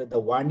disaster, the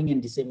warning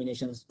and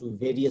disseminations to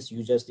various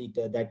users,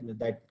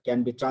 that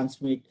can be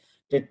transmitted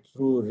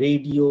through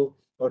radio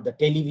or the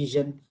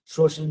television,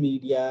 social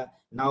media.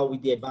 Now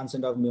with the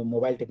advancement of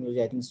mobile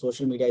technology, I think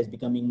social media is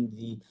becoming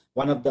the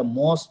one of the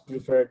most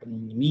preferred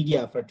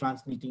media for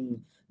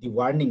transmitting the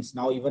warnings.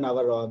 Now even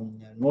our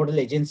nodal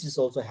agencies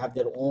also have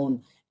their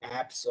own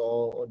apps,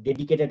 or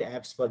dedicated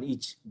apps for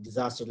each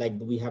disaster. Like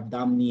we have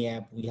Damni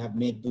app, we have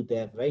Meghdut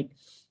app, right?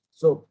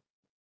 So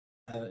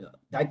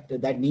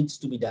that needs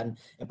to be done.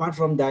 Apart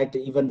from that,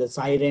 even the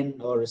siren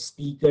or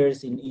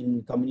speakers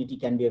in community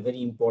can be a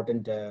very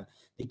important.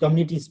 The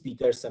community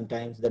speakers,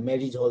 sometimes the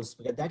marriage hall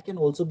speaker, that can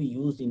also be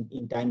used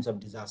in times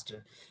of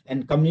disaster.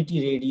 And community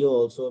radio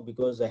also,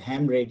 because the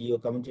ham radio,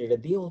 community radio,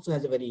 they also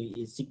has a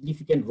very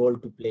significant role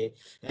to play.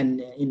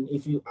 And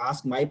if you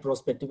ask my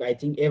perspective, I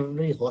think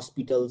every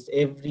hospitals,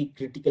 every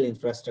critical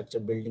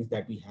infrastructure buildings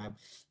that we have,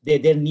 they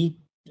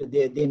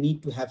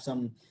need to have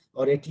some,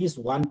 or at least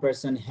one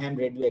person ham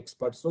radio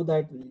expert, so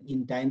that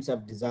in times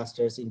of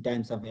disasters, in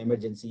times of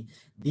emergency,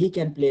 they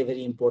can play a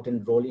very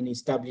important role in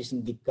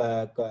establishing the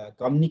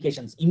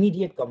communications,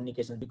 immediate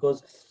communications.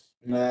 Because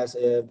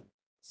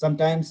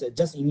sometimes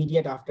just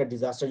immediate after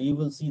disaster, you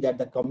will see that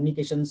the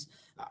communications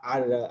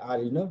are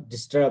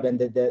disturbed, and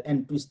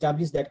and to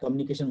establish that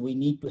communication, we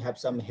need to have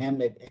some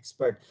ham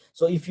expert.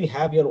 So if you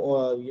have your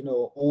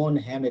own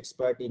ham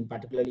expert, in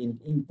particularly in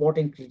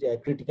important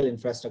critical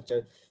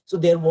infrastructure, so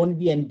there won't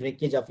be any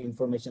breakage of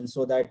information,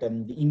 so that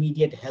the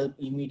immediate help,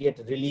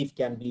 immediate relief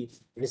can be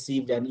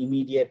received, and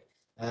immediate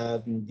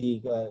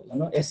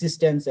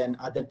assistance and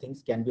other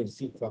things can be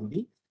received from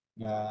the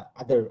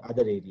other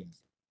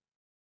areas.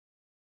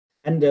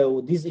 And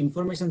these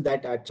information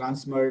that are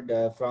transferred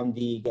from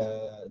the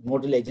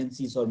nodal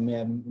agencies or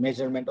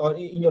measurement, or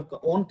in your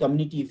own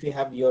community, if you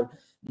have your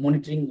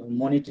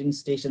monitoring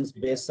stations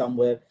based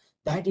somewhere,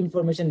 that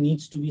information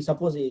needs to be,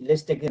 suppose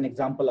let's take an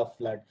example of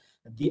flood,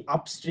 the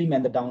upstream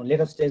and the down.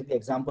 Let us take the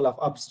example of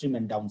upstream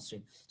and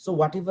downstream. So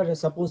whatever,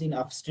 suppose in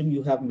upstream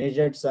you have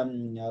measured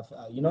some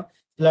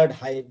flood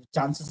high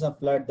chances of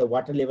flood, the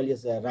water level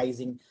is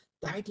rising,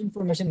 that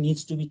information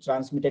needs to be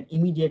transmitted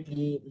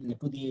immediately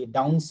to the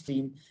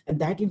downstream, and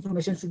that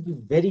information should be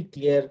very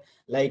clear,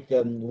 like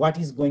what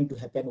is going to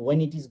happen, when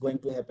it is going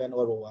to happen,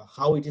 or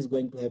how it is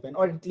going to happen,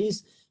 or at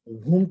least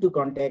whom to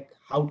contact,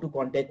 how to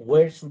contact,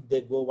 where should they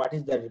go, what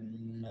is the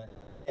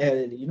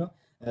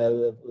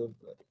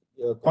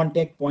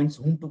contact points,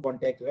 whom to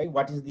contact, right?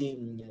 What is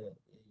the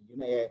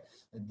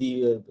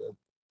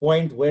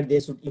point where they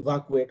should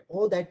evacuate.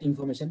 All that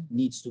information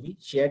needs to be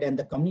shared, and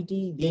the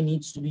community, they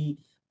needs to be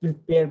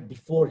prepared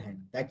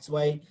beforehand. That's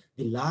why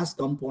the last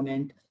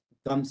component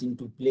comes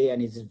into play,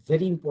 and is a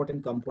very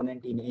important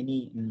component in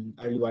any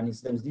early warning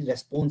systems, the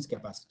response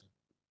capacity.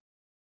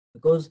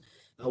 Because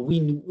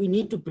we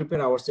need to prepare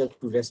ourselves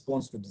to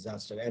respond to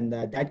disaster, and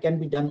that can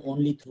be done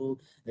only through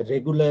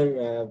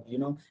regular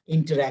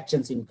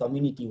interactions in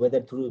community,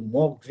 whether through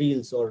mock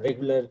drills or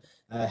regular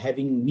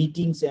having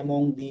meetings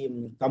among the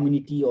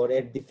community, or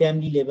at the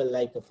family level,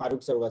 like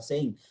Farooq sir was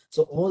saying.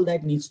 So all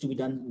that needs to be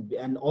done,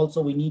 and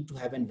also we need to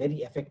have a very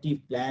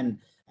effective plan,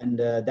 and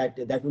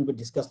that will be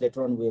discussed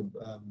later on with,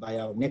 by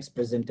our next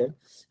presenter.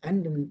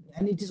 And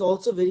it is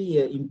also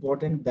very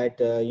important that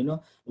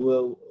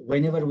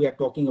whenever we are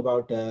talking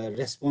about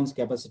response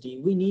capacity,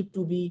 we need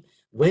to be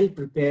well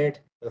prepared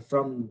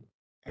from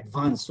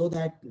advance, so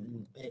that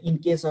in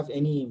case of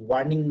any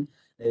warning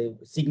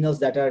signals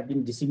that are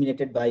being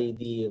disseminated by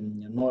the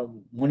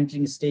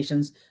monitoring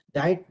stations,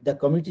 that the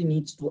community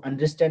needs to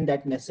understand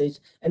that message,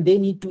 and they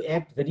need to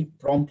act very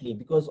promptly,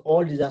 because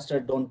all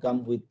disasters don't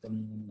come with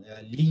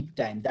lead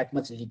time, that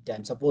much lead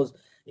time. Suppose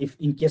if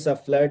in case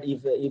of flood,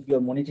 if your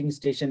monitoring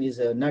station is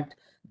not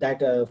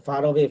that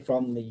far away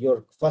from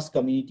your first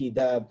community,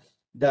 the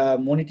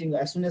monitoring,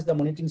 as soon as the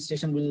monitoring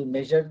station will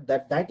measure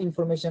that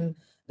information,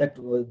 that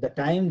the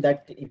time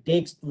that it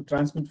takes to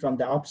transmit from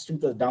the upstream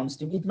to the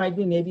downstream, it might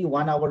be maybe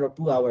 1 hour or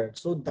 2 hours.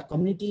 So the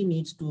community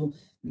needs to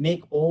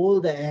make all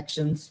the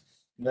actions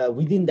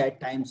within that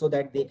time, so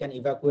that they can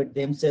evacuate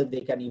themselves,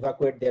 they can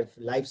evacuate their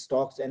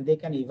livestock, and they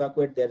can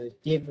evacuate their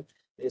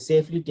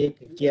safely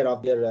take care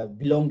of their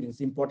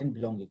belongings, important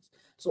belongings.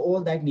 So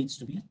all that needs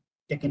to be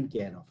taken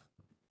care of.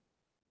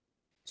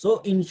 So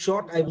in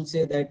short, I will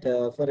say that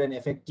for an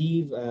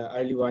effective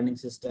early warning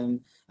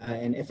system,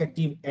 an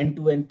effective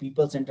end-to-end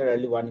people-centered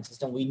early warning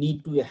system, we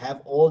need to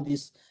have all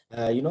this,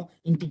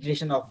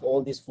 integration of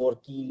all these 4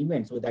 key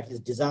elements. So that is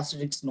disaster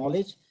risk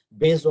knowledge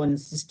based on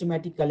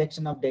systematic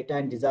collection of data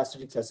and disaster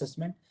risk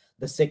assessment.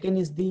 The second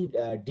is the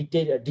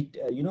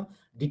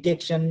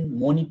detection,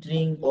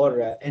 monitoring,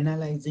 or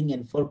analyzing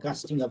and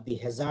forecasting of the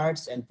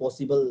hazards and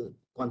possible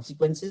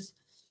consequences.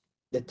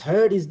 The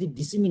third is the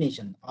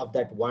dissemination of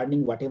that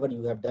warning, whatever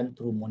you have done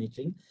through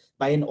monitoring,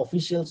 by an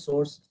official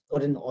source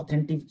or an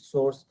authentic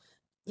source,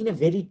 in a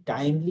very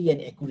timely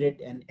and accurate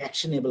and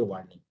actionable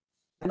warning.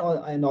 And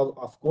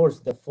of course,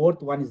 the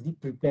fourth one is the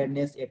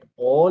preparedness at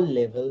all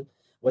level,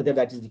 whether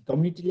that is the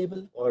community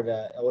level,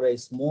 or a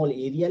small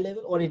area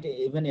level, or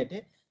even at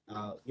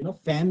a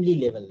family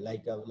level,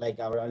 like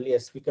our earlier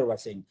speaker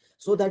was saying,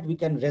 so that we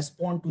can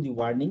respond to the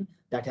warning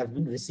that have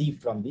been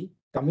received from the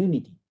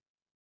community.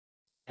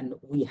 And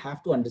we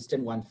have to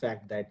understand one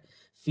fact, that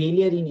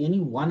failure in any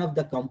one of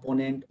the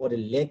component, or a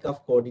lack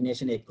of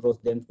coordination across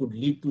them, could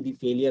lead to the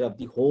failure of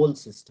the whole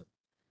system.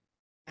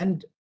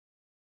 And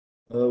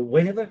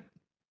whenever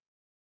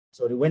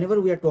sorry, whenever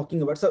we are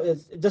talking about, so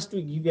just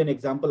to give you an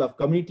example of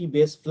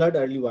community-based flood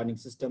early warning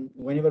system,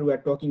 whenever we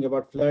are talking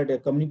about flood,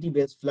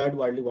 community-based flood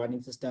early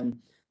warning system,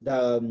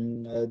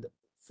 the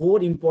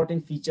 4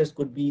 important features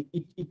could be,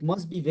 it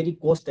must be very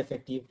cost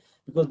effective,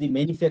 because the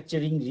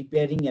manufacturing,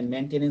 repairing and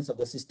maintenance of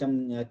the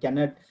system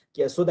cannot,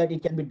 so that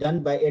it can be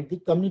done by at the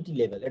community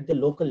level, at the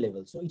local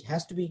level. So it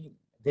has to be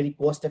very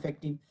cost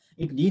effective.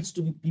 It needs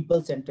to be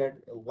people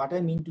centered. What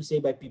I mean to say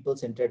by people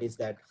centered is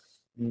that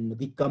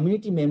the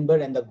community member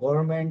and the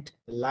government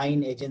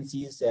line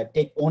agencies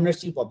take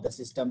ownership of the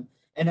system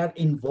and are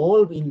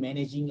involved in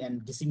managing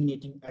and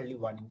disseminating early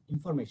warning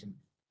information.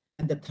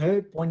 And the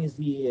third point is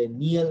the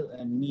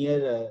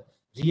near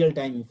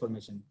real-time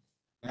information.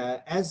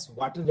 As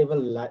water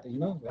level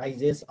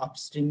rises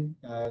upstream,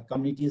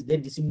 communities, they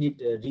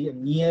disseminate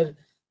near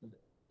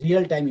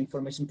real-time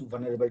information to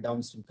vulnerable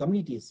downstream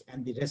communities.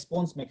 And the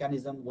response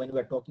mechanism, when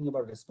we're talking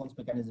about response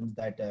mechanisms,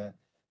 that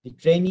the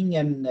training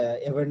and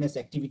awareness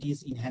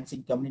activities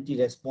enhancing community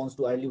response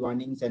to early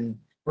warnings and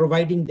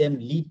providing them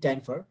lead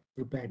time for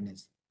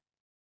preparedness.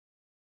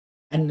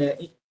 And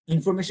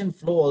information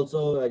flow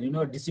also,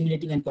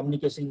 disseminating and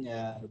communicating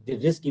the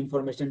risk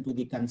information to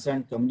the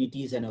concerned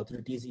communities and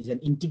authorities is an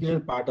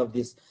integral part of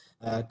this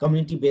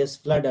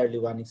community-based flood early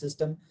warning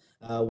system.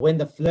 When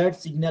the flood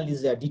signal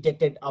is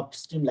detected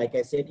upstream, like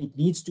I said, it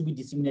needs to be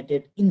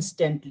disseminated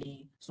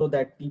instantly so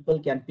that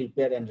people can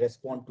prepare and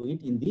respond to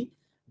it in the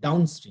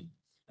downstream.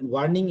 And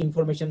warning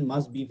information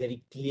must be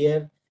very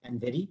clear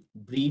and very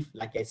brief,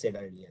 like I said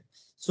earlier.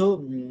 So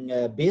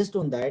based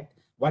on that,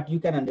 what you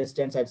can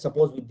understand, I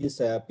suppose with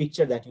this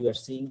picture that you are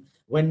seeing,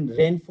 when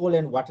rainfall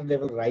and water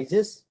level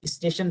rises,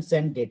 station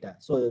send data.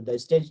 So the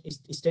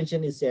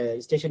station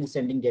is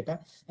sending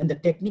data, and the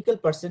technical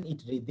person,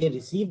 they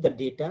receive the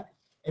data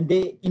and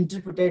they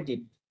interpret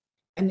it.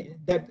 And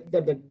that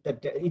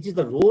it is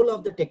the role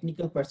of the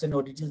technical person,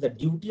 or it is the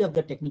duty of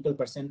the technical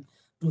person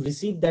to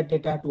receive that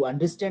data, to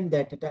understand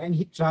that data, and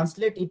he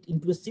translate it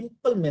into a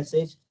simple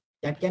message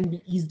that can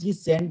be easily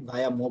sent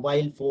via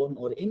mobile phone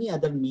or any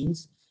other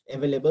means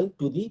available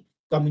to the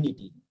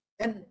community.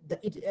 And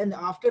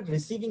after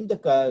receiving the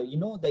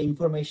the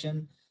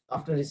information,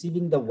 after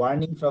receiving the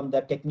warning from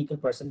the technical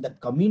person, the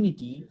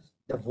community,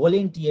 the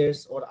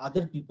volunteers or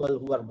other people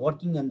who are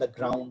working on the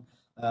ground,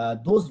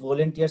 those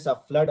volunteers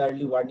of flood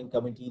early warning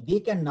committee, they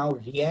can now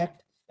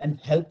react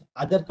and help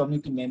other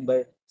community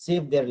member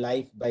save their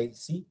life by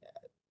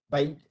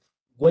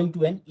going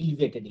to an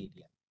elevated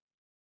area.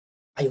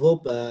 I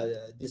hope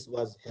this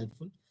was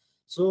helpful.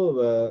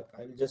 So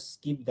I'll just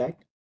skip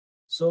that.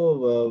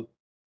 So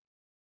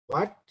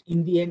what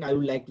in the end I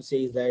would like to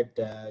say is that,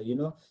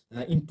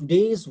 in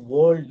today's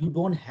world, you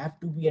don't have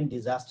to be a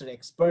disaster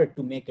expert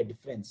to make a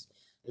difference.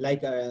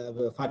 Like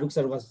Farooq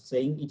sir was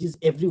saying, it is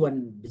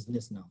everyone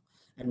business now.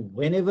 And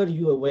whenever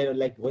you are aware,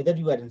 like whether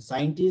you are a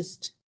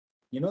scientist,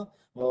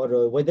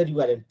 or whether you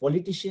are a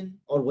politician,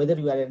 or whether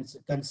you are a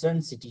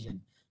concerned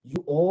citizen,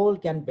 you all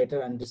can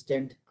better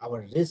understand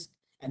our risk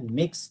and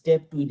make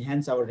steps to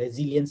enhance our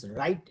resilience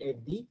right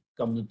at the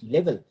community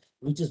level,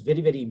 which is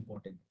very, very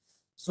important.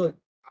 So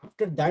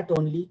after that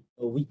only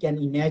we can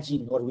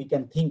imagine, or we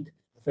can think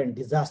of a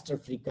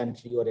disaster-free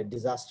country or a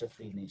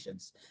disaster-free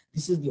nations.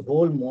 This is the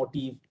whole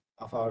motive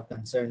of our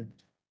concern.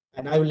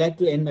 And I would like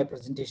to end my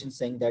presentation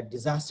saying that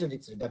disaster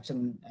risk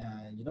reduction,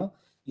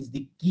 is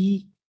the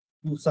key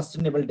to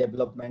sustainable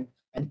development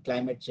and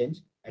climate change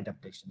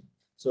adaptation.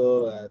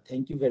 So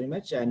thank you very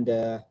much. And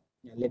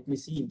let me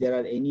see if there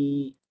are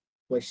any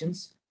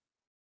questions,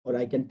 or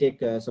I can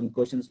take some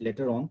questions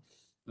later on.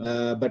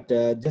 But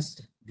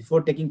just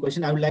before taking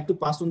question, I would like to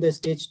pass on the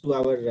stage to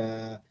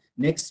our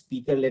next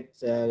speaker,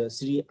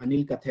 Sri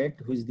Anil Kathet,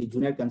 who is the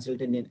junior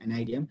consultant in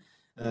NIDM.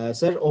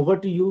 Sir, over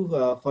to you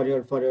for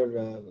your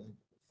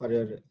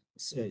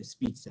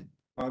speech, sir.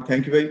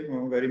 Thank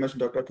you very much,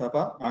 Dr.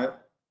 Thapa. I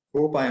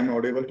hope I am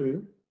audible to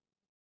you.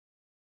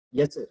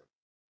 Yes, sir.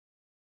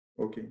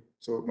 Okay.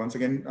 So once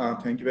again,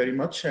 thank you very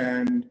much,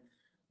 and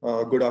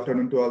good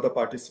afternoon to all the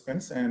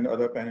participants and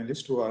other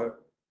panelists who are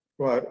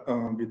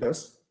with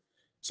us.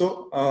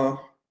 So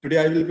today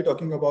I will be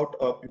talking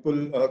about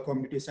people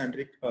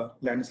community-centric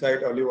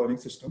landslide early warning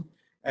system.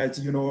 As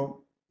you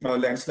know,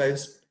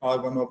 landslides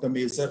are one of the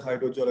major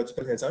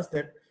hydrogeological hazards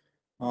that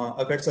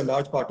affects a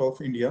large part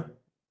of India.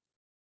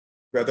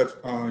 Whether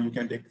you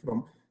can take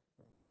from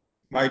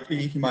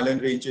mighty Himalayan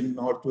range in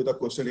north to the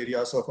coastal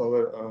areas of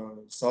our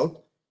south,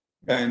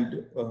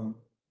 and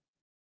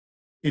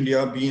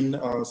India being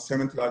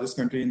 7th largest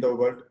country in the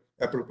world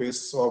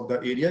appropriates of the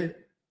area,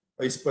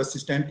 is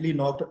persistently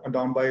knocked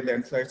down by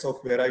landslides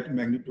of varied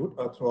magnitude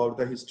throughout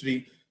the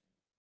history.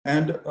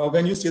 And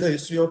when you see the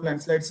history of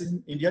landslides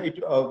in India,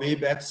 it way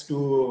backs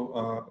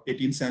to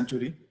 18th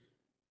century.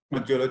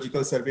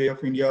 Geological Survey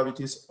of India, which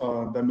is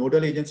the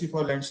nodal agency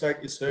for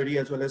landslide study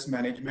as well as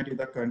management in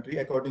the country,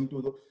 according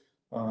to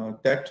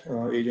that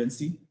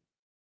agency,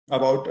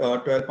 about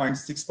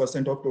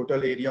 12.6% of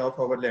total area of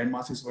our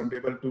landmass is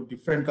vulnerable to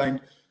different kind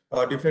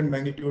different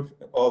magnitude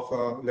of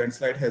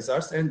landslide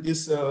hazards, and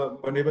these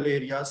vulnerable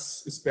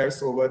areas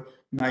spreads over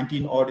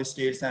 19 odd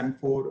states and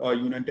 4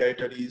 union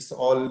territories,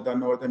 all the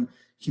northern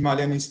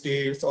Himalayan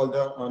states, all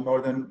the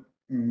northern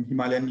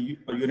Himalayan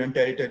union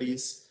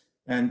territories,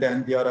 and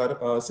then there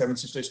are 7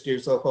 sister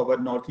states of our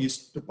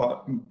northeast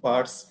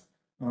parts,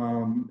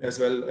 as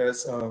well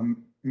as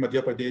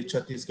Madhya Pradesh,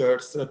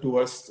 Chhattisgarh,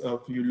 towards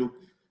if you look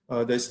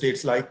the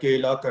states like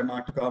Kerala,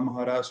 Karnataka,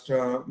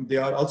 Maharashtra, they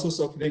are also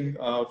suffering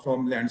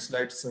from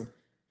landslides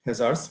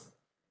hazards.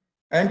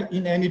 And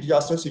in any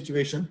disaster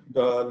situation,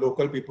 the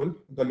local people,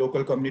 the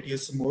local community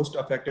is most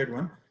affected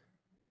one,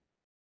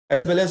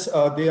 as well as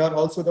they are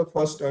also the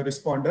first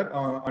responder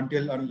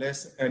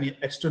unless any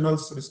external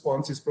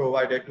response is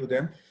provided to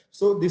them.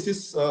 So this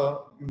is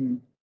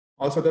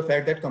also the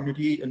fact that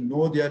community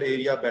know their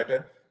area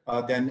better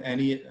than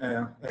any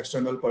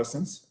external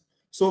persons.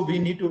 So we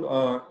need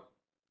to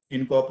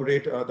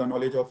incorporate the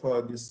knowledge of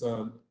this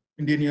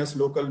indigenous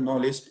local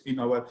knowledge in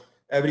our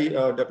every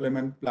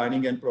development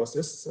planning and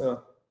process.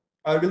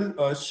 I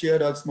will share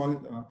a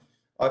small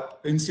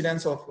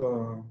incidents of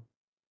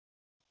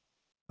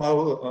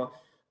how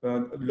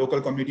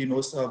local community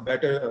knows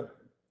better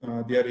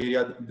their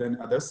area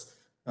than others.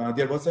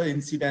 There was an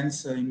incident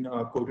in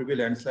Kotripur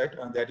landslide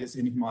that is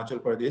in Himachal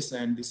Pradesh,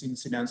 and this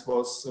incident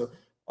was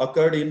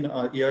occurred in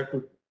year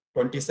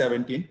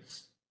 2017.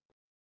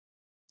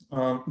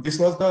 This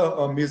was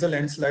the major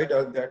landslide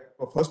that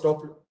first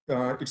of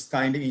its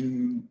kind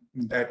in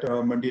that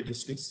Mandi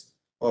districts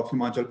of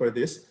Himachal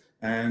Pradesh,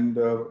 and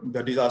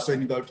the disaster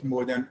engulfed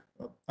more than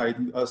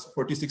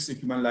 46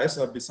 human lives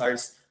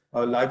besides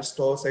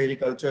livestock,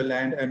 agriculture,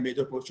 land, and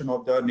major portion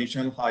of the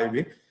national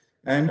highway.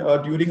 And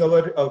during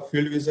our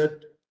field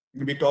visit,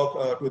 we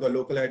talk to the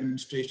local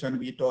administration,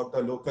 we talk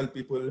the local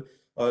people,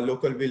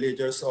 local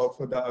villagers of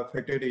the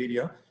affected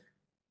area.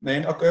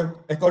 And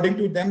according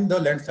to them, the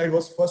landslide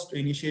was first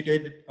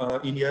initiated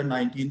in year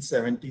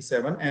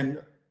 1977, and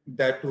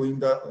that too in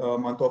the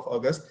month of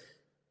August.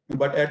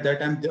 But at that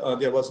time,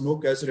 there was no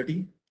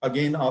casualty.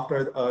 Again,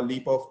 after a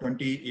leap of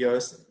 20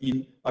 years,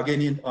 in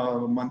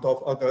month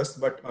of August,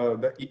 but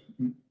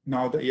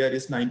now the year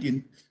is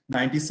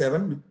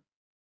 1997.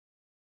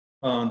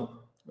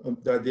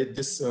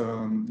 This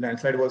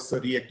landslide was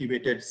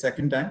reactivated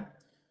second time.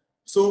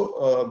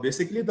 So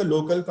basically, the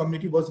local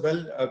community was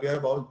well aware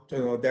about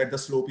that the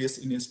slope is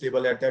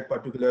unstable at that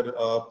particular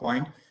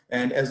point,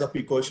 and as a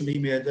precautionary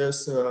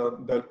measures,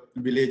 the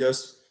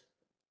villagers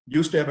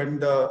used to abandon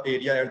the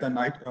area at the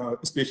night,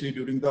 especially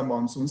during the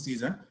monsoon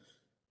season.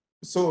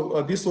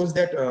 So this was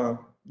that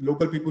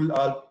local people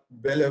are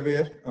well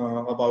aware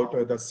about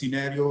the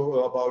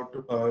scenario, about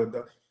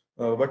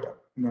what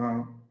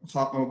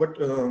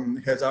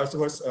hazards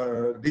or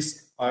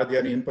risks are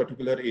there in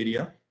particular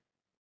area.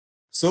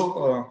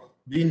 So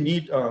we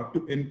need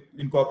to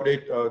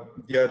incorporate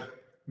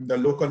the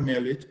local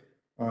knowledge,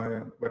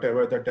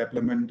 whatever the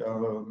development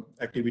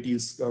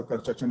activities,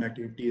 construction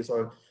activities,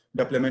 or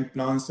development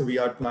plans we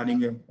are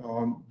planning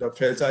on the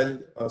fragile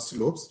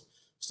slopes.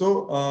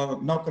 So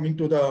now coming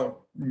to the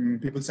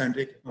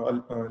people-centric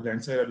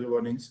landslide early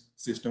warning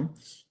system,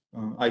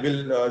 I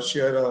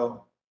will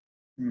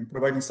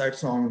provide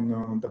insights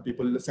on the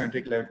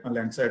people-centric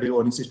landslide early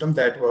warning system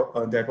that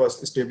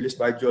was established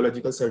by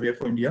Geological Survey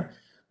of India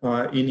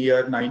in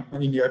year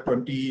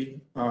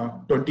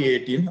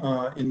 2018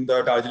 in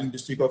the Darjeeling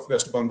district of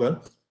West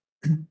Bengal.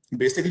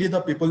 Basically,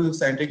 the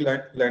people-centric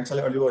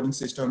landslide early warning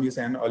system is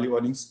an early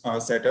warning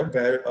setup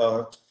where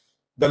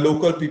the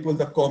local people,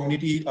 the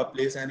community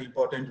plays an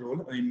important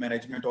role in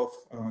management of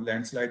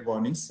landslide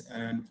warnings.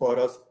 And for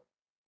a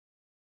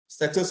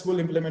successful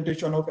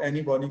implementation of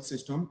any warning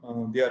system,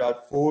 there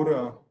are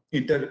 4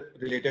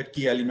 interrelated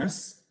key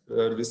elements: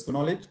 risk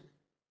knowledge,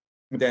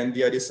 then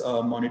there is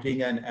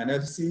monitoring and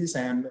analysis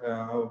and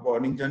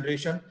warning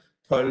generation.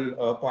 Third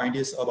point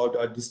is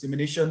about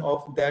dissemination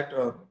of that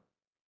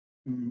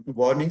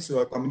warnings,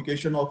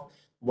 communication of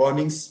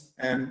warnings,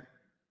 and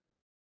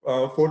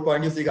fourth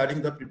point is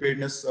regarding the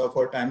preparedness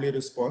for timely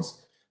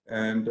response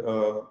and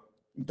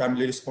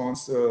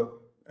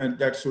and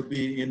that should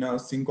be in a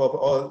sync of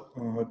all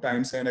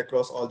times and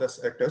across all the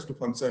sectors to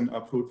function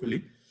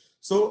fruitfully.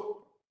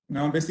 So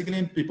now basically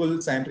in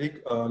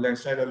people-centric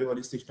landslide early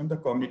warning system, the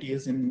community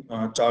is in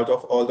charge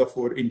of all the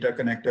 4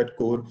 interconnected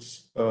core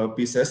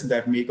pieces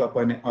that make up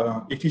an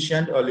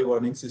efficient early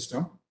warning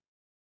system.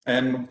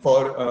 And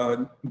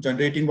for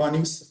generating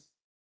warnings,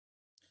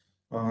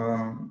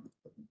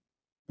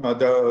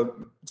 the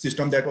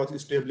system that was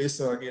established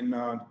in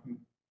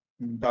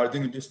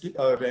Darjeeling district,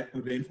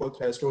 rainfall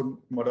threshold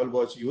model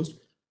was used,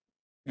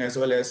 as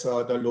well as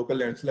the local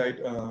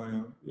landslide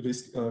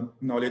risk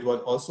knowledge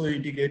was also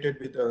integrated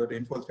with the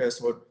rainfall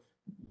threshold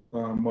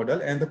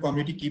model, and the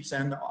community keeps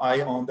an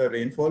eye on the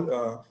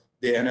rainfall.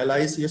 They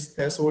analyze its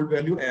threshold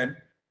value, and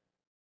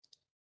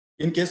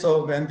in case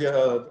of when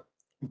the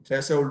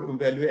threshold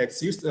value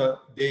exceeds,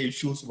 they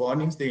issue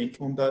warnings. They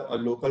inform the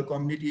local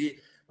community,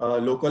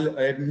 local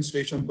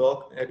administration,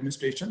 block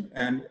administration,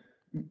 and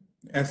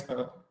as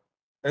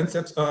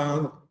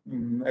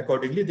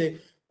accordingly they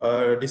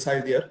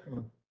decide their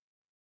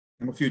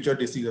future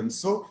decisions.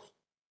 So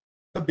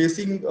the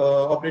basic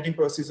operating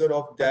procedure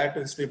of that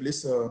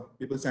established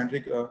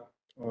people-centric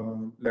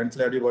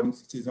landslide warning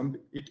system,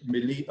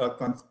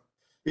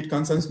 it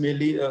concerns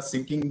mainly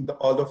syncing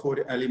all the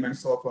 4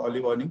 elements of early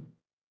warning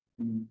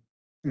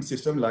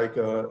system, like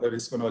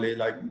risk knowledge,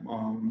 like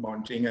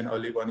monitoring and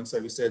early warning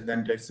services,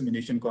 then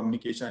dissemination,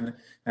 communication,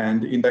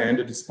 and in the end,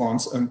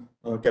 response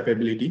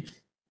capability.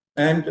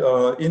 And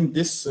in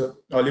this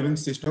early warning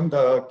system,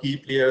 the key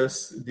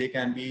players, they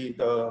can be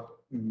the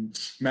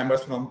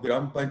members from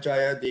Gram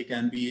Panchayat, they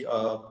can be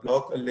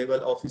block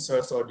level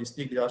officers or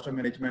district disaster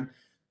management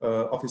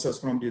officers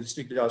from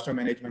district disaster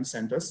management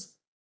centers.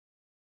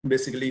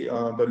 Basically,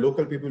 the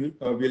local people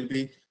will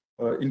be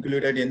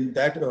included in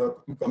that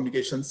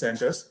communication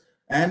centers.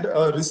 And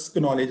risk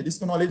knowledge.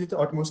 Risk knowledge is the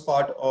utmost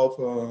part of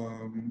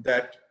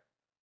that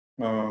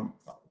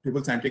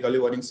people-centric early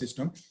warning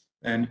system.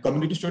 And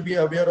community should be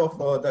aware of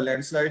the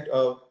landslide,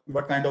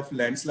 what kind of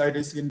landslide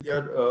is in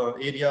their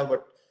area,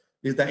 what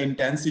is the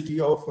intensity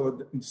of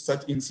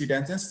such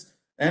incidences.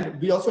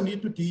 And we also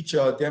need to teach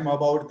them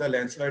about the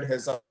landslide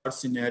hazard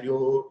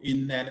scenario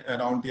in and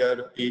around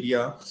their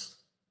area.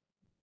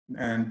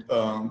 And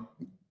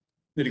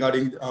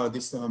regarding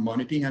this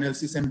monitoring,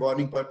 analysis, and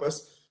warning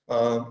purpose,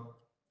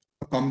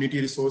 community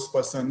resource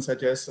person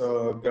such as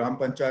Gram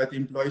Panchayat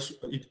employees,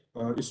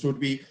 it should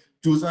be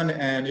chosen,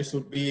 and it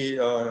should be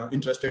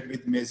interested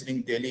with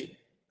measuring daily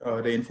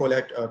rainfall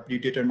at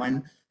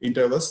predetermined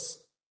intervals,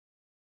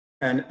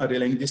 and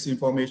relaying this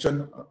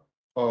information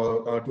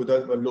to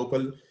the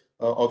local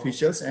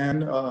officials.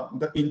 And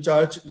the in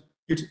charge,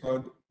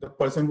 the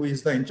person who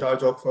is in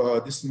charge of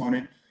this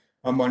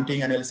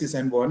monitoring, analysis,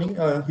 and warning,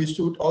 he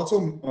should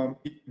also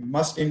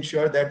must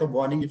ensure that the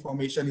warning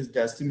information is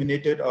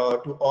disseminated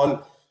to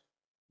all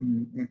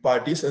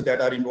parties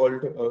that are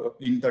involved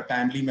in the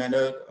timely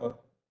manner,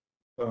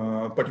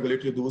 particularly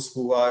to those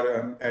who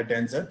are at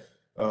danger.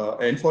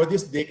 And for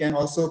this, they can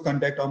also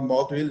conduct a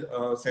mock drill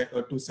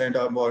to send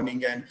a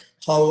warning, and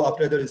how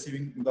after the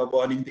receiving the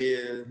warning,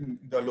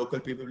 the local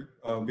people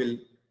will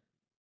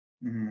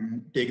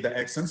take the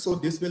action. So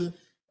this will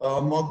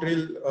mock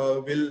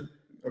drill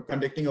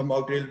conducting a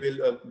mock drill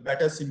will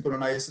better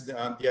synchronize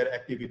their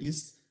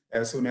activities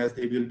as soon as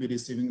they will be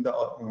receiving the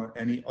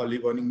any early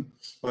warning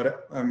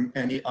or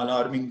any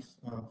alarming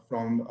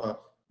from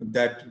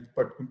that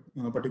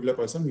particular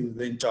person who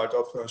is in charge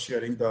of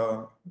sharing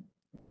the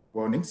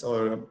warnings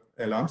or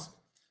alarms.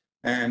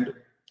 And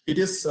it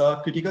is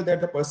critical that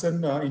the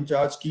person in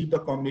charge keep the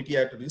community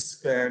at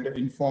risk and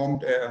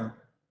informed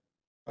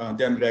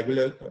them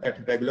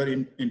at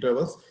regular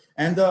intervals.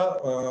 And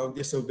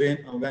this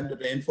when the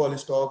rainfall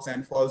stops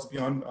and falls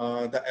beyond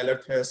the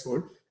alert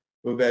threshold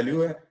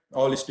value,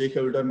 all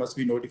stakeholders must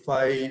be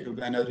notified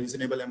when a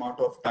reasonable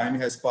amount of time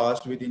has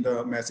passed within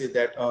the message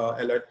that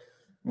alert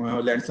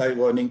landslide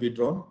warning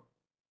withdrawn.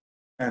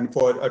 And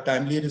for a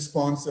timely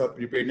response,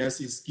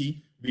 preparedness is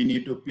key. We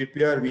need to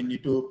prepare, we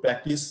need to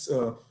practice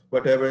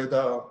whatever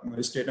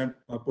the state and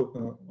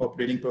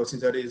operating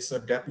procedure is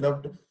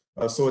developed,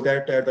 so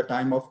that at the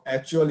time of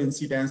actual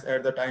incidents,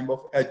 at the time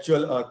of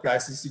actual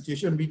crisis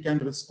situation, we can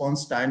respond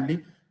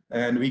timely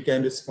and we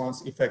can respond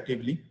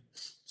effectively.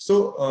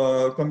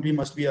 So company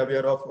must be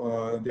aware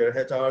of their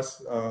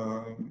HRs,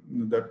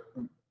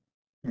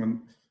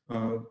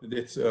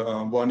 its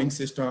warning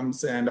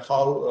systems, and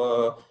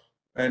how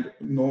and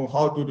know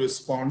how to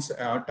respond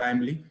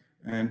timely.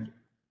 And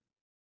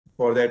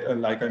for that,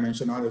 like I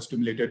mentioned, a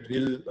stimulated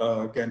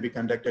drill can be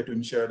conducted to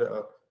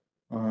ensure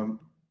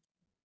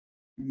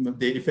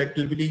they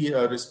effectively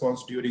respond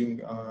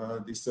during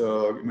these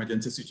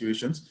emergency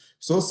situations.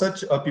 So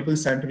such a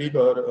people-centric,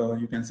 or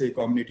you can say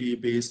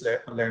community-based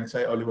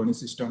landslide early warning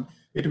system,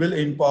 it will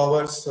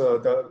empower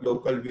the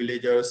local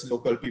villagers,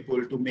 local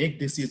people to make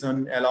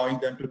decisions, allowing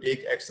them to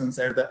take actions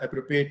at the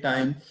appropriate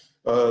time,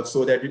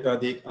 so that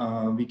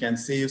we can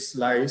save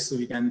lives, so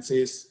we can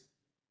save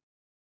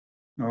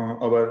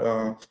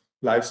our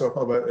lives of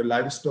our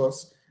livestock.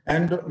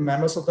 And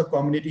members of the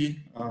community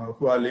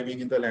who are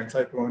living in the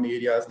landslide-prone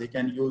areas, they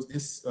can use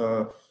this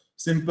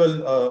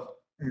simple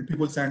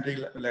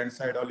people-centric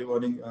landslide early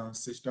warning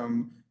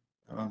system,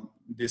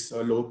 this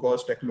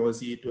low-cost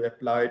technology to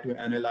apply to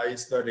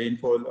analyze the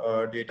rainfall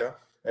data.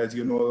 As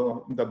you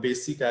know, the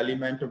basic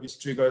element which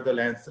trigger the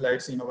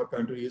landslides in our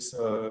country is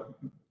the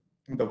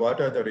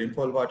water, the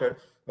rainfall water,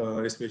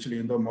 especially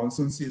in the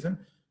monsoon season.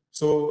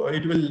 So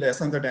it will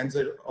lessen the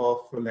danger of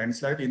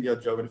landslide in the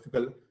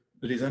geographical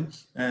region.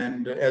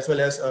 And as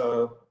well as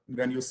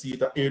when you see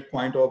the 8th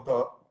point of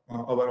the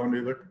our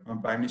Honorable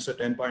Prime Minister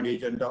 10-point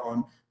agenda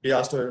on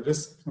disaster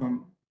risk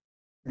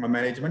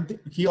management,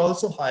 he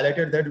also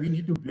highlighted that we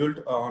need to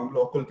build on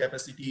local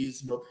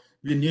capacities,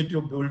 we need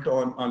to build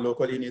on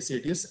local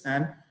initiatives,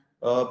 and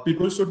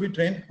people should be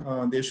trained.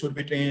 They should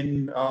be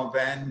trained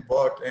when,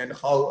 what, and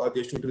how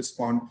they should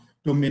respond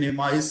to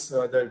minimize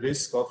the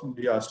risk of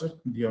disaster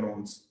in their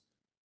own.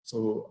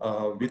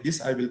 So with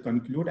this, I will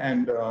conclude,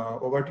 and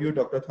over to you,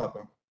 Dr.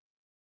 Thapa.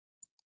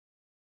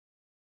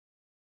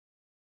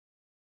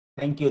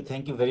 Thank you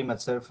very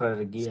much, sir,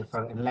 for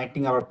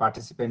enlightening our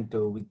participant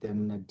with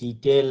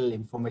detailed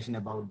information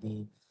about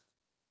the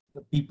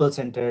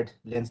people-centered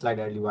landslide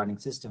early warning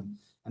system.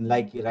 And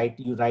like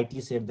you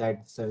rightly said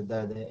that, sir,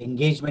 the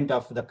engagement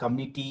of the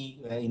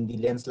community in the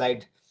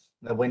landslide,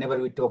 whenever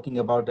we're talking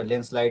about a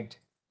landslide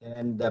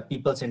and the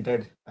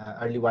people-centered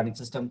early warning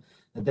system,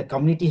 the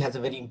community has a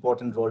very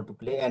important role to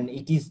play, and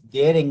it is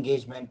their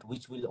engagement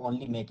which will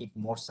only make it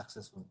more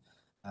successful.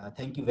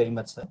 Thank you very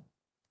much, sir.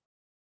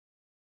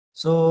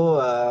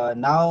 So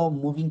now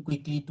moving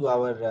quickly to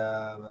our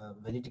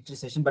valedictory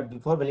session, but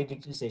before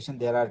valedictory session,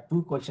 there are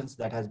two questions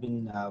that has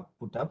been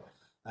put up.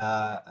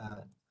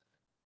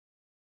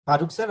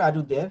 Farooq sir, are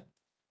you there?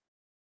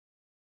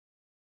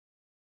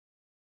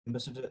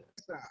 Ambassador.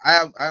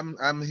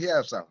 I'm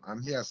here, sir.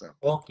 I'm here, sir.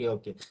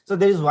 Okay. So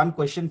there is one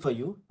question for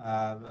you.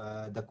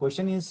 The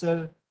question is,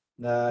 sir,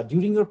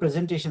 during your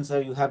presentation,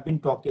 sir, you have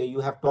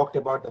talked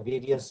about the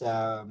various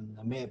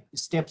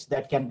steps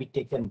that can be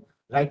taken,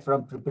 right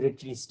from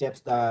preparatory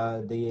steps,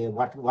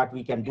 what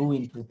we can do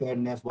in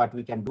preparedness, what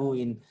we can do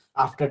in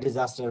after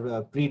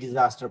disaster,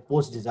 pre-disaster,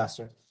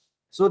 post-disaster.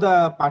 So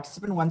the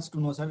participant wants to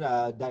know, sir,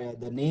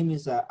 the name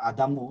is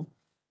Adamu.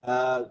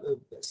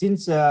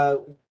 Since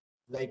the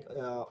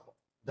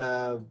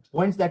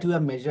points that you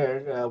have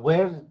measured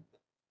were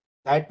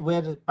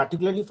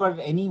particularly for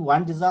any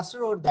one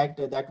disaster, or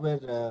that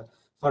were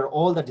for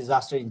all the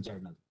disaster in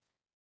general?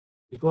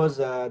 Because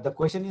the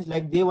question is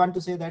like they want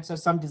to say that, sir,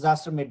 some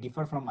disaster may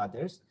differ from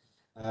others.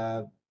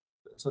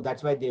 So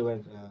that's why they were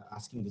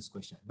asking this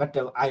question. But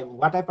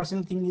what I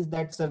personally think is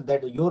that, sir,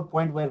 that your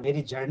point were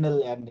very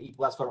general and it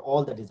was for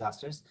all the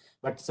disasters.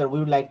 But sir, we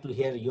would like to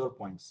hear your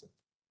points, sir.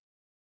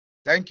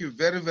 Thank you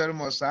very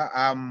much, sir.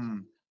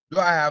 Though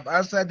I have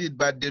answered it,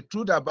 but the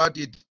truth about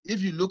it,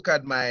 if you look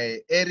at my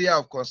area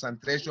of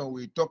concentration,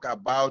 we talk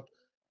about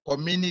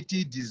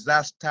community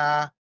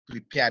disaster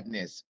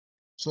preparedness.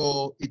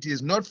 So it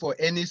is not for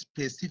any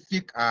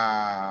specific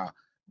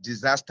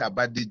disaster,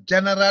 but the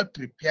general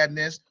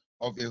preparedness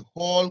of a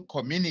whole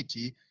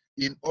community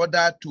in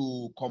order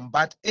to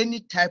combat any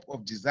type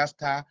of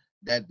disaster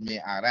that may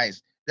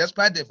arise.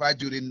 Despite the fact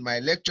during my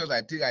lectures,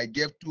 I think I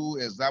gave two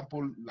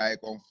examples like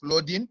on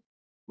flooding,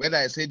 when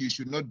I said you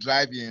should not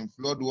drive in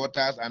flood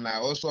waters, and I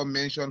also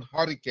mentioned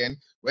hurricane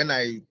when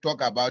I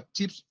talk about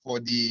tips for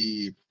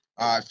the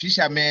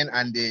fishermen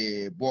and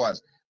the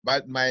boers.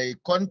 But my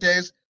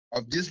context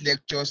of these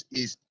lectures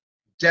is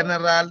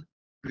general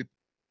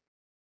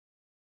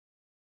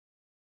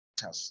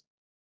preparedness,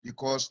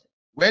 because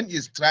when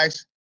it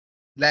strikes,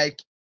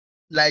 like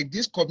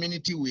this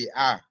community we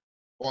are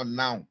on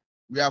now,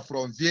 we are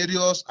from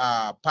various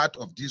parts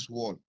of this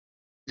world.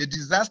 The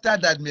disaster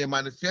that may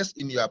manifest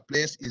in your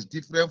place is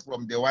different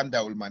from the one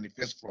that will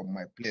manifest from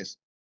my place.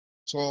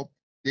 So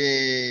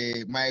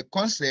my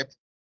concept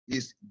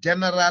is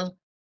general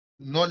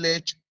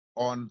knowledge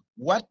on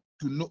what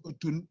to know,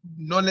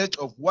 knowledge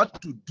of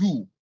what to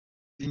do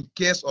in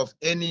case of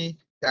any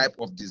type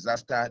of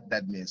disaster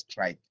that may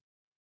strike.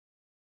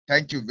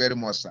 Thank you very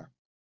much, sir.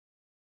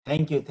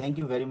 Thank you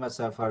very much,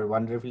 sir, for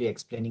wonderfully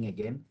explaining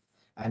again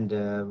and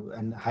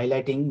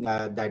highlighting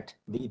that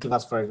it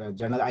was for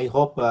journal. I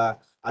hope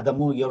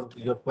Adamu,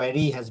 your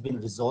query has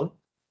been resolved.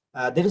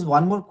 There is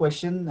one more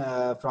question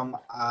from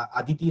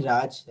Aditi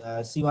Raj.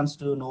 She wants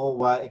to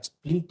know,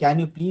 can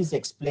you please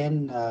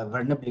explain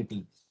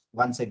vulnerability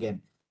once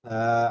again?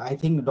 I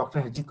think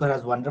Dr. Harjit Kaur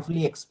has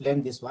wonderfully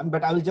explained this one,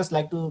 but I will just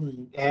like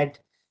to add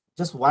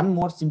just one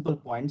more simple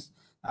points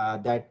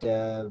that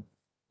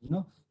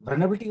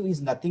vulnerability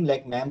is nothing,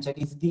 like ma'am said,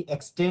 is the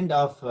extent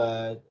of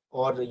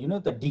or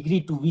the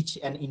degree to which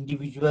an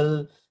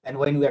individual, and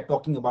when we are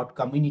talking about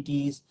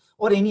communities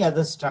or any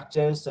other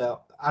structures,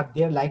 are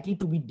they likely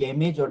to be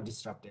damaged or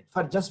disrupted.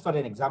 For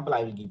an example,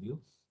 I will give you.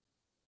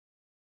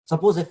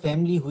 Suppose a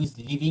family who is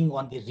living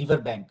on the river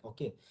bank,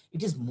 okay,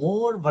 it is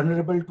more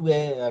vulnerable to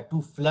a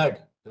to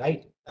flood,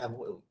 right?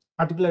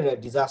 Particular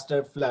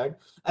disaster, flood,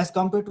 as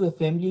compared to a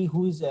family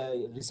who is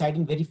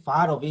residing very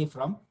far away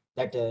from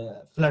that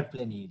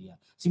floodplain area.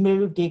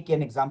 Similarly, take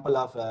an example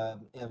of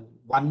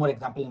one more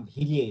example in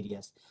hilly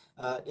areas.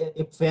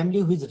 A family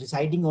who is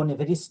residing on a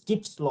very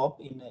steep slope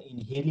in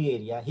hilly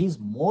area, he is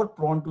more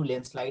prone to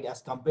landslide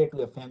as compared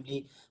to a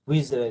family who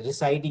is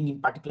residing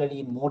in particularly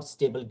in more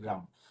stable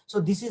ground. So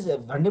this is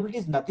vulnerability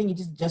is nothing. It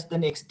is just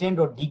an extent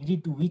or degree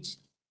to which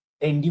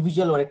an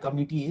individual or a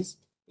community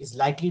is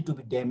likely to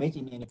be damaged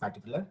in any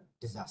particular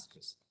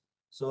disasters.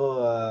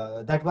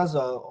 So that was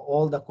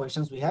all the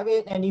questions we have.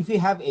 And if you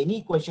have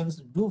any questions,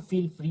 do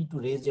feel free to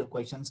raise your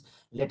questions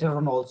later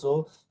on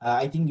also.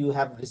 I think you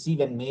have received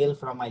a mail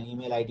from my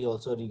email ID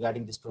also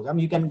regarding this program.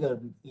 You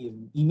can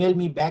email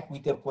me back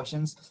with your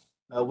questions.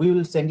 We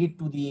will send it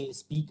to the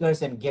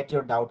speakers and get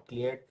your doubt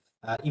cleared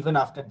even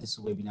after this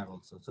webinar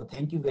also. So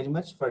thank you very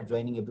much for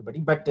joining,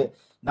 everybody. But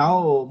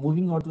now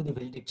moving on to the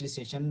valedictory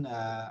session,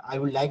 I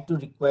would like to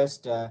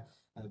request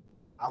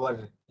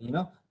our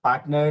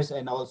partners,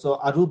 and also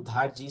Arup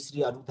Dharji,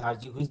 Sri Arup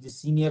Dharji, who is the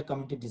senior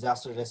community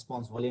disaster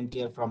response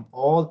volunteer from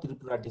all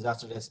Tripura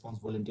Disaster Response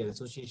Volunteer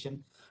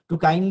Association, to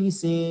kindly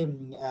say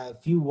a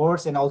few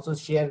words and also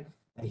share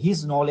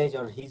his knowledge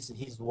or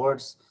his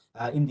words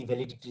in the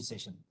validity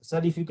session.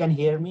 Sir, if you can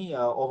hear me,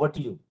 over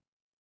to you.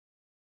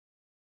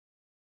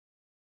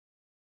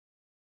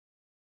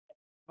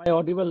 Am I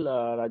audible,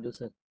 Raju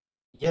sir?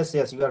 Yes,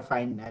 you are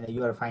fine, and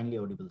you are finely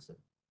audible, sir.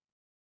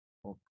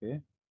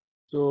 Okay.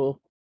 So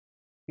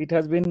it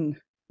has been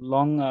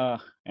long,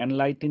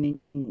 enlightening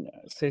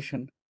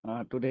session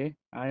today.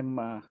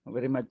 I'm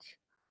very much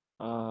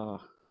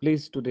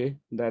pleased today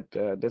that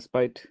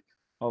despite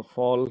of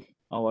all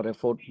our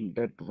effort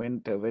that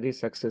went very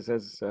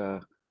successes.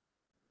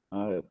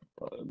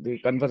 The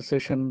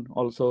conversation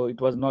also, it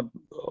was not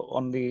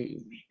on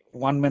the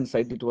one man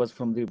side, it was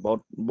from the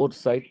both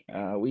side.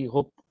 We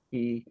hope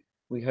we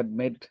had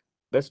made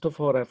best of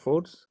our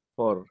efforts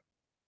for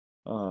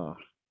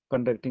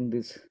conducting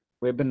this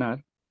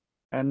webinar,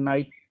 and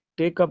I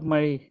take up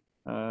my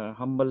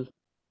humble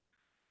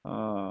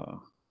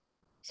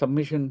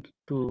submission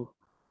to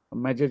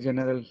Major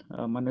General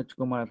Manoj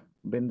Kumar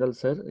Bindal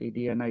sir,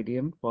 ED and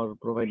NIDM, for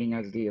providing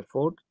us the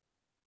effort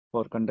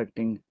for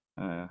conducting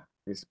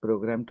this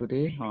program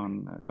today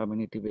on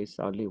community-based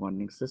early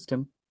warning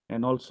system,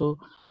 and also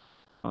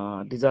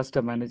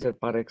disaster manager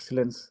par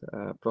excellence,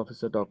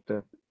 Professor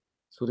Dr.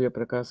 Surya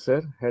Prakash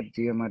sir, head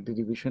GMRD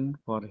division,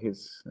 for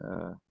his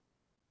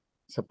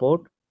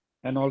support,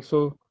 and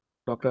also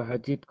Dr.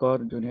 Hajit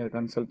Kaur, junior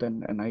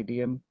consultant and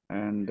IDM,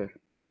 and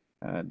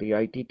the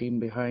IT team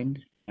behind,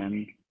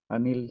 and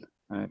Anil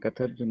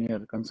Kathar,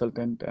 junior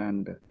consultant,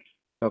 and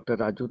Dr.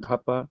 Raju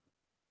Thapa,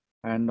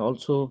 and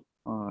also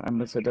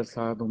Ambassador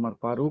Saad Umar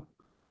Farooq,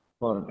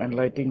 for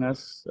enlightening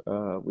us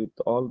with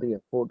all the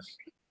efforts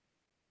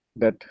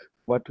that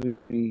what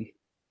we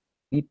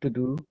need to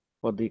do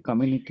for the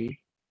community.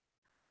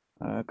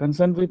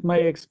 Concerned with my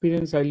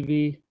experience, I'll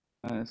be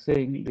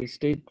saying the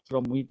state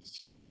from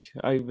which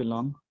I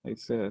belong.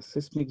 It's a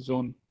seismic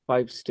zone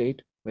 5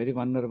 state, very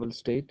vulnerable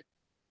state.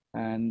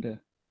 And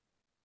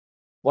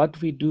what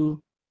we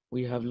do,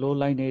 we have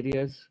low-lying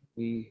areas.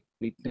 We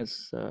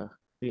witness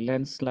the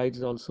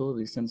landslides also,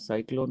 recent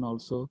cyclone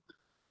also.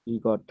 We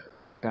got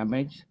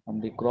damage on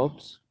the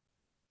crops.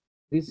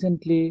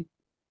 Recently,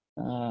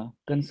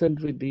 concerned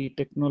with the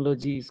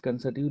technology is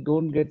concerned, you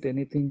don't get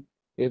anything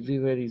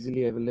everywhere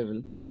easily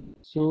available.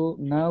 So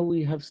now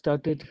we have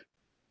started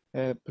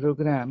a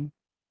program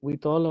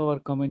with all our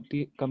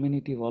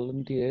community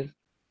volunteers.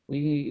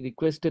 We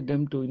requested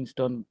them to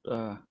install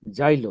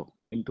Gylo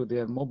into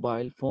their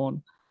mobile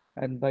phone,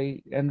 and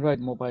by Android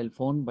mobile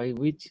phone, by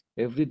which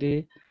every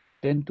day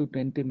 10 to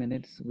 20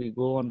 minutes we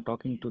go on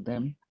talking to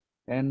them,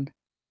 and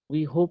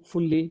we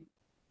hopefully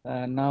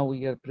now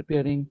we are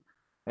preparing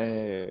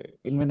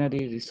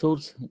inventory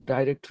resource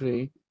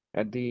directory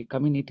at the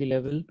community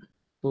level,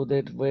 so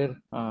that where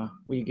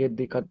we get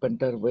the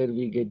carpenter, where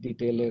we get the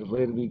tailor,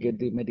 where we get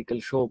the medical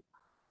shop,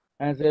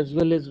 as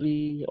well as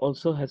we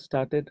also have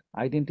started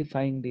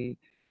identifying the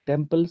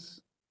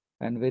temples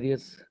and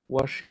various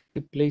worship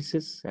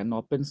places and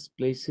open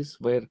places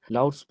where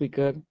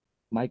loudspeaker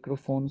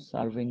microphones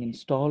are being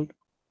installed,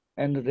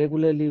 and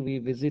regularly we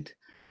visit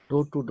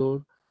door to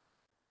door,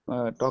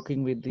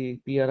 talking with the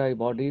PRI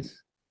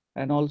bodies,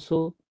 and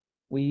also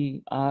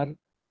we are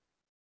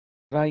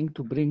trying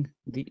to bring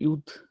the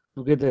youth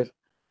together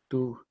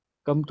to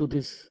come to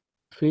this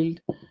field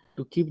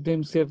to keep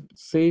themselves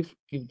safe,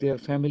 keep their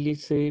family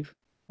safe,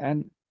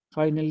 and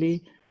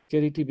finally,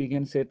 charity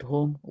begins at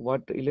home.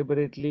 What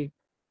elaborately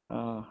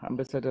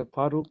Ambassador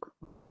Farooq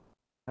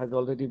has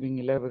already been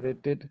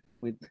elaborated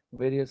with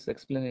various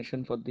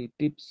explanation for the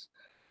tips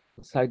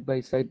side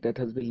by side that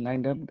has been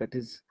lined up. That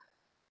is,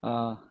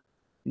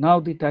 now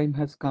the time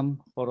has come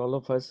for all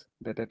of us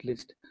that at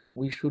least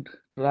we should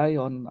try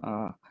on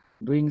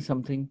doing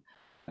something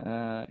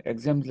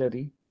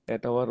exemplary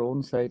at our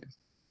own side.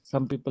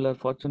 Some people are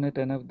fortunate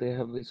enough, they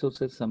have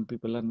resources, some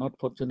people are not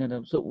fortunate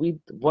enough. So with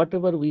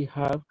whatever we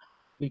have,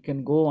 we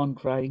can go on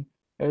trying.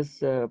 As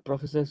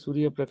Professor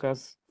Surya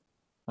Prakash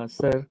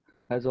sir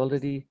has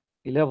already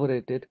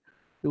elaborated,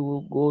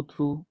 to go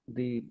through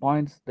the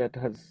points that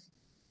has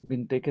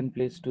been taken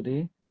place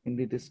today in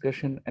the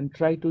discussion and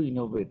try to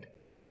innovate.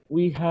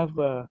 We have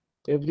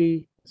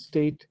every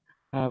state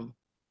have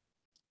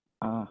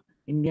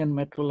Indian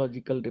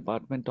Meteorological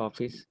Department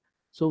office,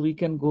 so we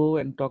can go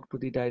and talk to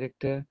the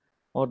director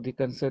or the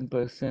concerned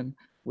person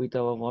with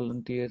our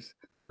volunteers,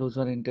 those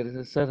who are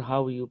interested. Sir,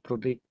 how you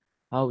predict,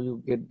 how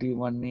you get the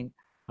warning,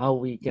 how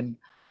we can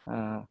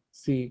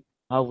see,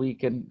 how we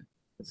can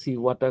see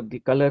what are the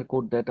color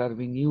code that are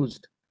being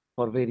used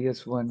for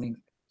various warnings.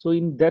 So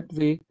in that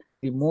way,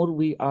 the more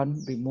we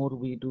earn, the more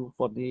we do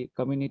for the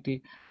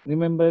community.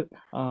 Remember,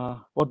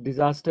 for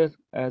disaster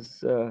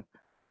as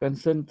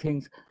concerned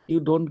things, you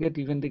don't get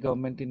even the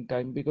government in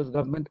time, because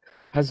government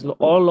has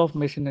all of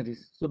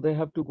machineries, so they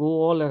have to go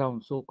all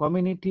around. So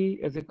community,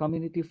 as a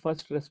community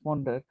first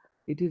responder,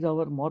 it is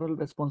our moral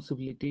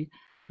responsibility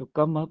to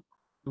come up,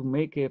 to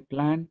make a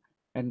plan,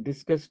 and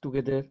discuss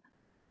together,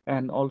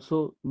 and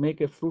also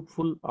make a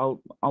fruitful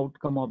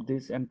outcome of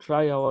this, and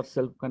try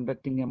ourselves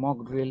conducting a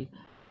mock drill,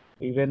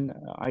 even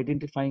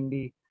identifying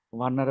the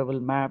vulnerable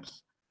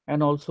maps,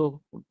 and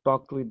also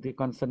talked with the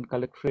concerned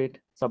collectorate,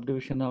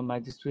 subdivisional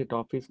magistrate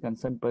office,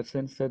 concerned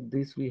person, said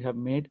this we have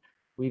made,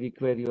 we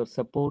require your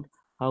support,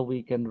 how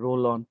we can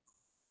roll on.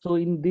 So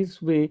in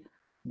this way,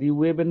 the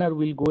webinar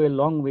will go a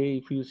long way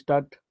if you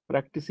start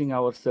practicing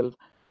ourselves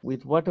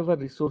with whatever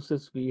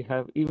resources we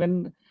have,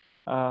 even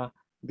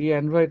the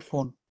Android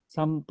phone.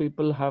 Some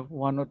people have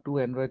one or two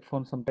Android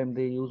phones. Sometimes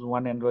they use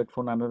one Android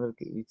phone, another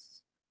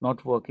it's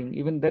not working.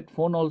 Even that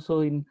phone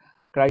also in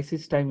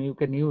crisis time you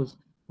can use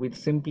with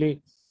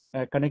simply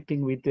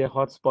connecting with a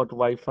hotspot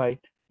Wi-Fi.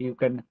 You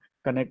can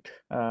connect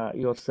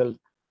yourself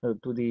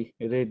to the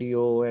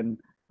radio and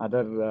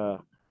other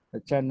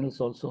channels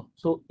also.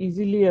 So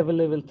easily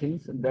available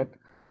things that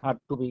are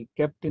to be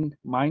kept in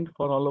mind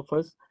for all of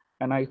us.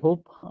 And I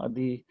hope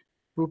the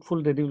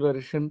fruitful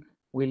deliberation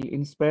will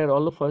inspire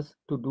all of us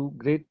to do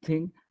great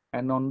thing.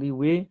 And on the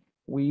way,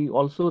 we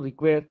also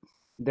require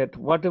that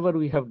whatever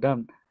we have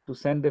done to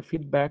send a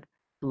feedback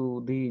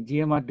to the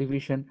GMR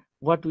division,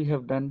 what we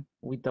have done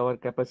with our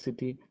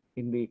capacity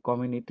in the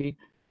community.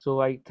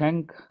 So I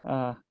thank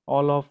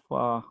all of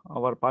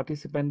our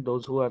participants,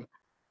 those who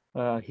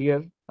are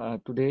here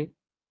today,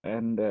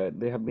 and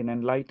they have been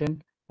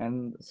enlightened.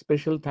 And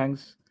special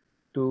thanks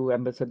to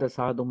Ambassador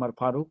Saad Umar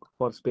Farooq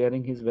for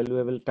sparing his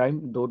valuable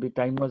time, though the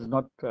time was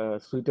not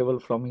suitable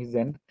from his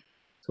end.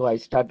 So I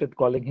started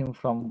calling him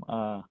from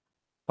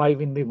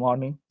 5 in the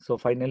morning. So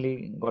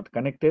finally got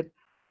connected.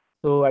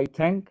 So I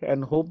thank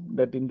and hope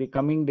that in the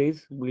coming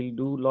days, we'll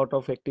do a lot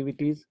of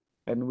activities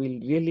and we'll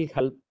really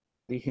help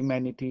the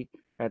humanity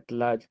at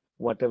large,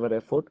 whatever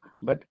effort,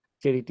 but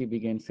charity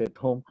begins at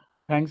home.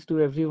 Thanks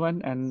to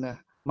everyone, and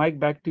Mike,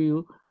 back to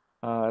you,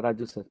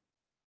 Raju sir.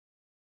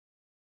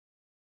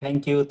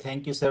 Thank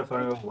you, sir,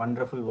 for your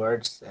wonderful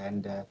words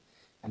and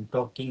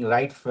talking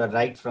right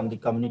from the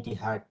community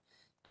heart.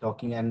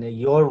 Talking, and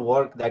your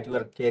work that you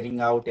are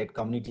carrying out at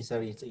community,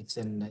 sir, it's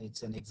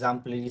an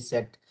exemplary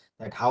set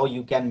that how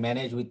you can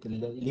manage with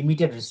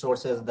limited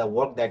resources. The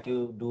work that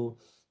you do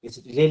is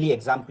really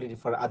exemplary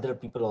for other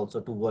people also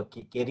to work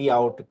carry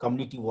out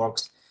community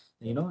works,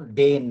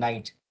 day and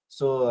night.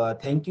 So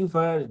thank you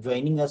for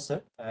joining us,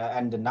 sir.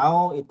 And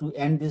now to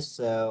end this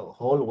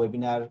whole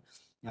webinar,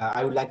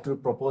 I would like to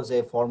propose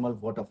a formal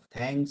vote of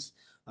thanks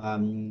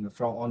from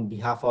on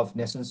behalf of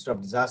National Institute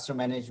of Disaster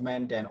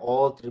Management and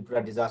all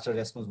Tripura Disaster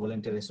Response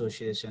Volunteer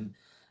Association.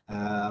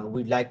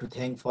 We'd like to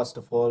thank, first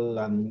of all,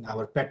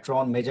 our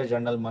patron, Major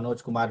General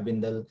Manoj Kumar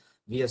Bindal,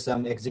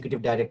 VSM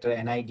Executive Director,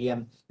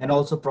 NIDM, and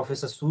also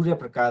Professor Surya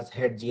Prakash,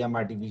 Head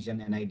GMR Division,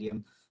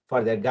 NIDM,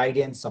 for their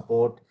guidance,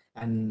 support,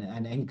 and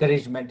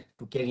encouragement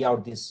to carry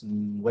out this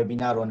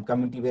webinar on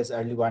community-based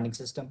early warning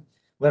system.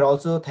 We're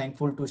also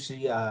thankful to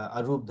Shri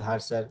Arup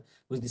Dhar sir,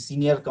 who is the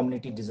Senior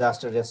Community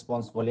Disaster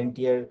Response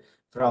Volunteer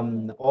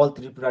from all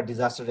Tripura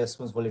Disaster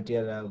Response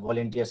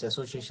Volunteers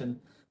Association,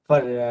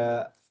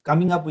 for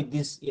coming up with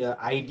this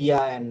idea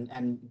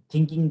and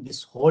thinking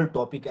this whole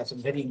topic as a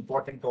very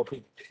important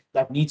topic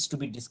that needs to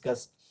be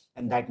discussed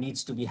and that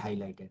needs to be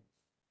highlighted.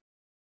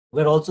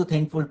 We're also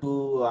thankful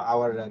to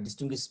our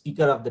distinguished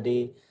speaker of the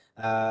day,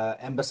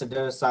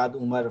 Ambassador Saad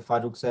Umar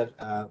Farooq sir,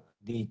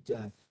 the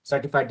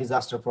certified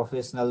disaster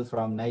professional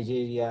from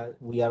Nigeria.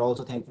 We are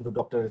also thankful to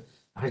Dr.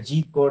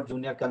 Harjeet Kaur,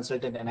 Junior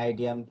Consultant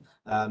NIDM,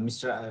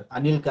 Mr.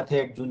 Anil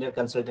Kathed, Junior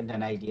Consultant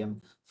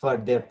NIDM, for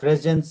their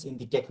presence in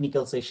the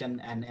technical session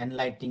and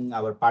enlightening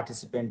our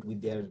participant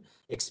with their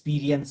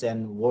experience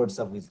and words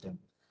of wisdom.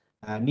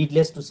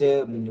 Needless to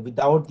say,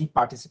 without the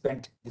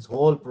participant, this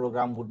whole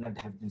program would not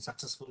have been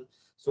successful.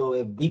 So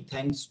a big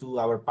thanks to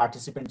our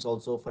participants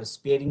also for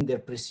sparing their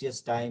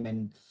precious time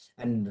and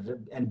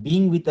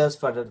being with us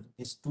for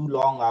these 2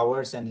 long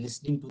hours and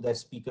listening to the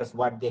speakers,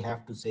 what they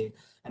have to say.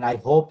 And I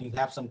hope you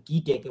have some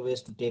key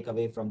takeaways to take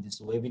away from these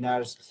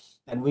webinars.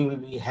 And we will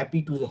be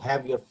happy to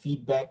have your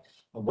feedback,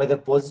 whether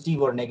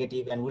positive or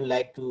negative, and we'd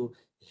like to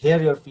hear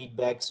your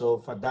feedback. So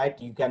for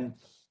that, you can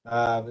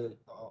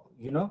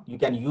you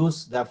can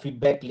use the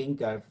feedback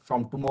link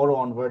from tomorrow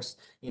onwards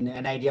in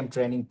NIDM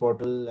training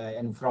portal,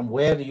 and from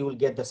where you will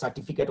get the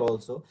certificate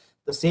also.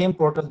 The same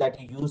portal that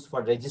you use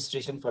for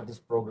registration for this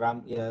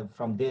program,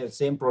 from there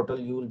same portal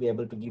you will be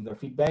able to give your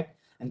feedback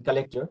and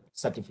collect your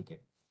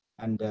certificate.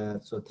 And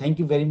so thank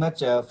you very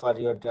much for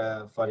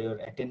your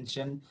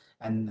attention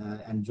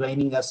and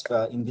joining us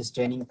in this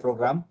training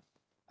program.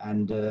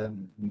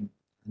 And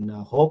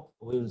hope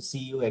we will see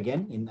you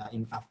again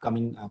in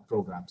upcoming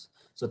programs.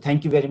 So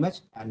thank you very much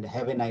and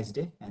have a nice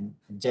day, and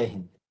Jai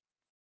Hind.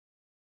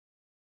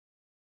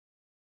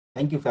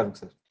 Thank you, Farooq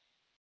sir.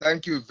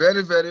 Thank you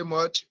very, very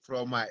much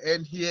from my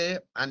end here.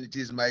 And it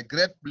is my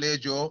great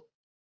pleasure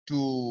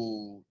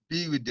to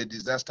be with the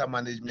disaster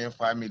management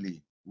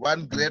family.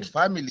 One great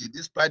family,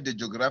 despite the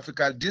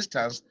geographical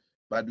distance,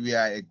 but we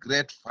are a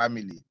great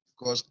family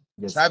because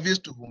service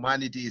to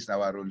humanity is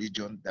our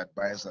religion that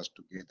binds us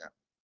together.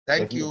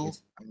 Thank you,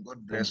 and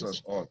God bless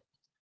us all.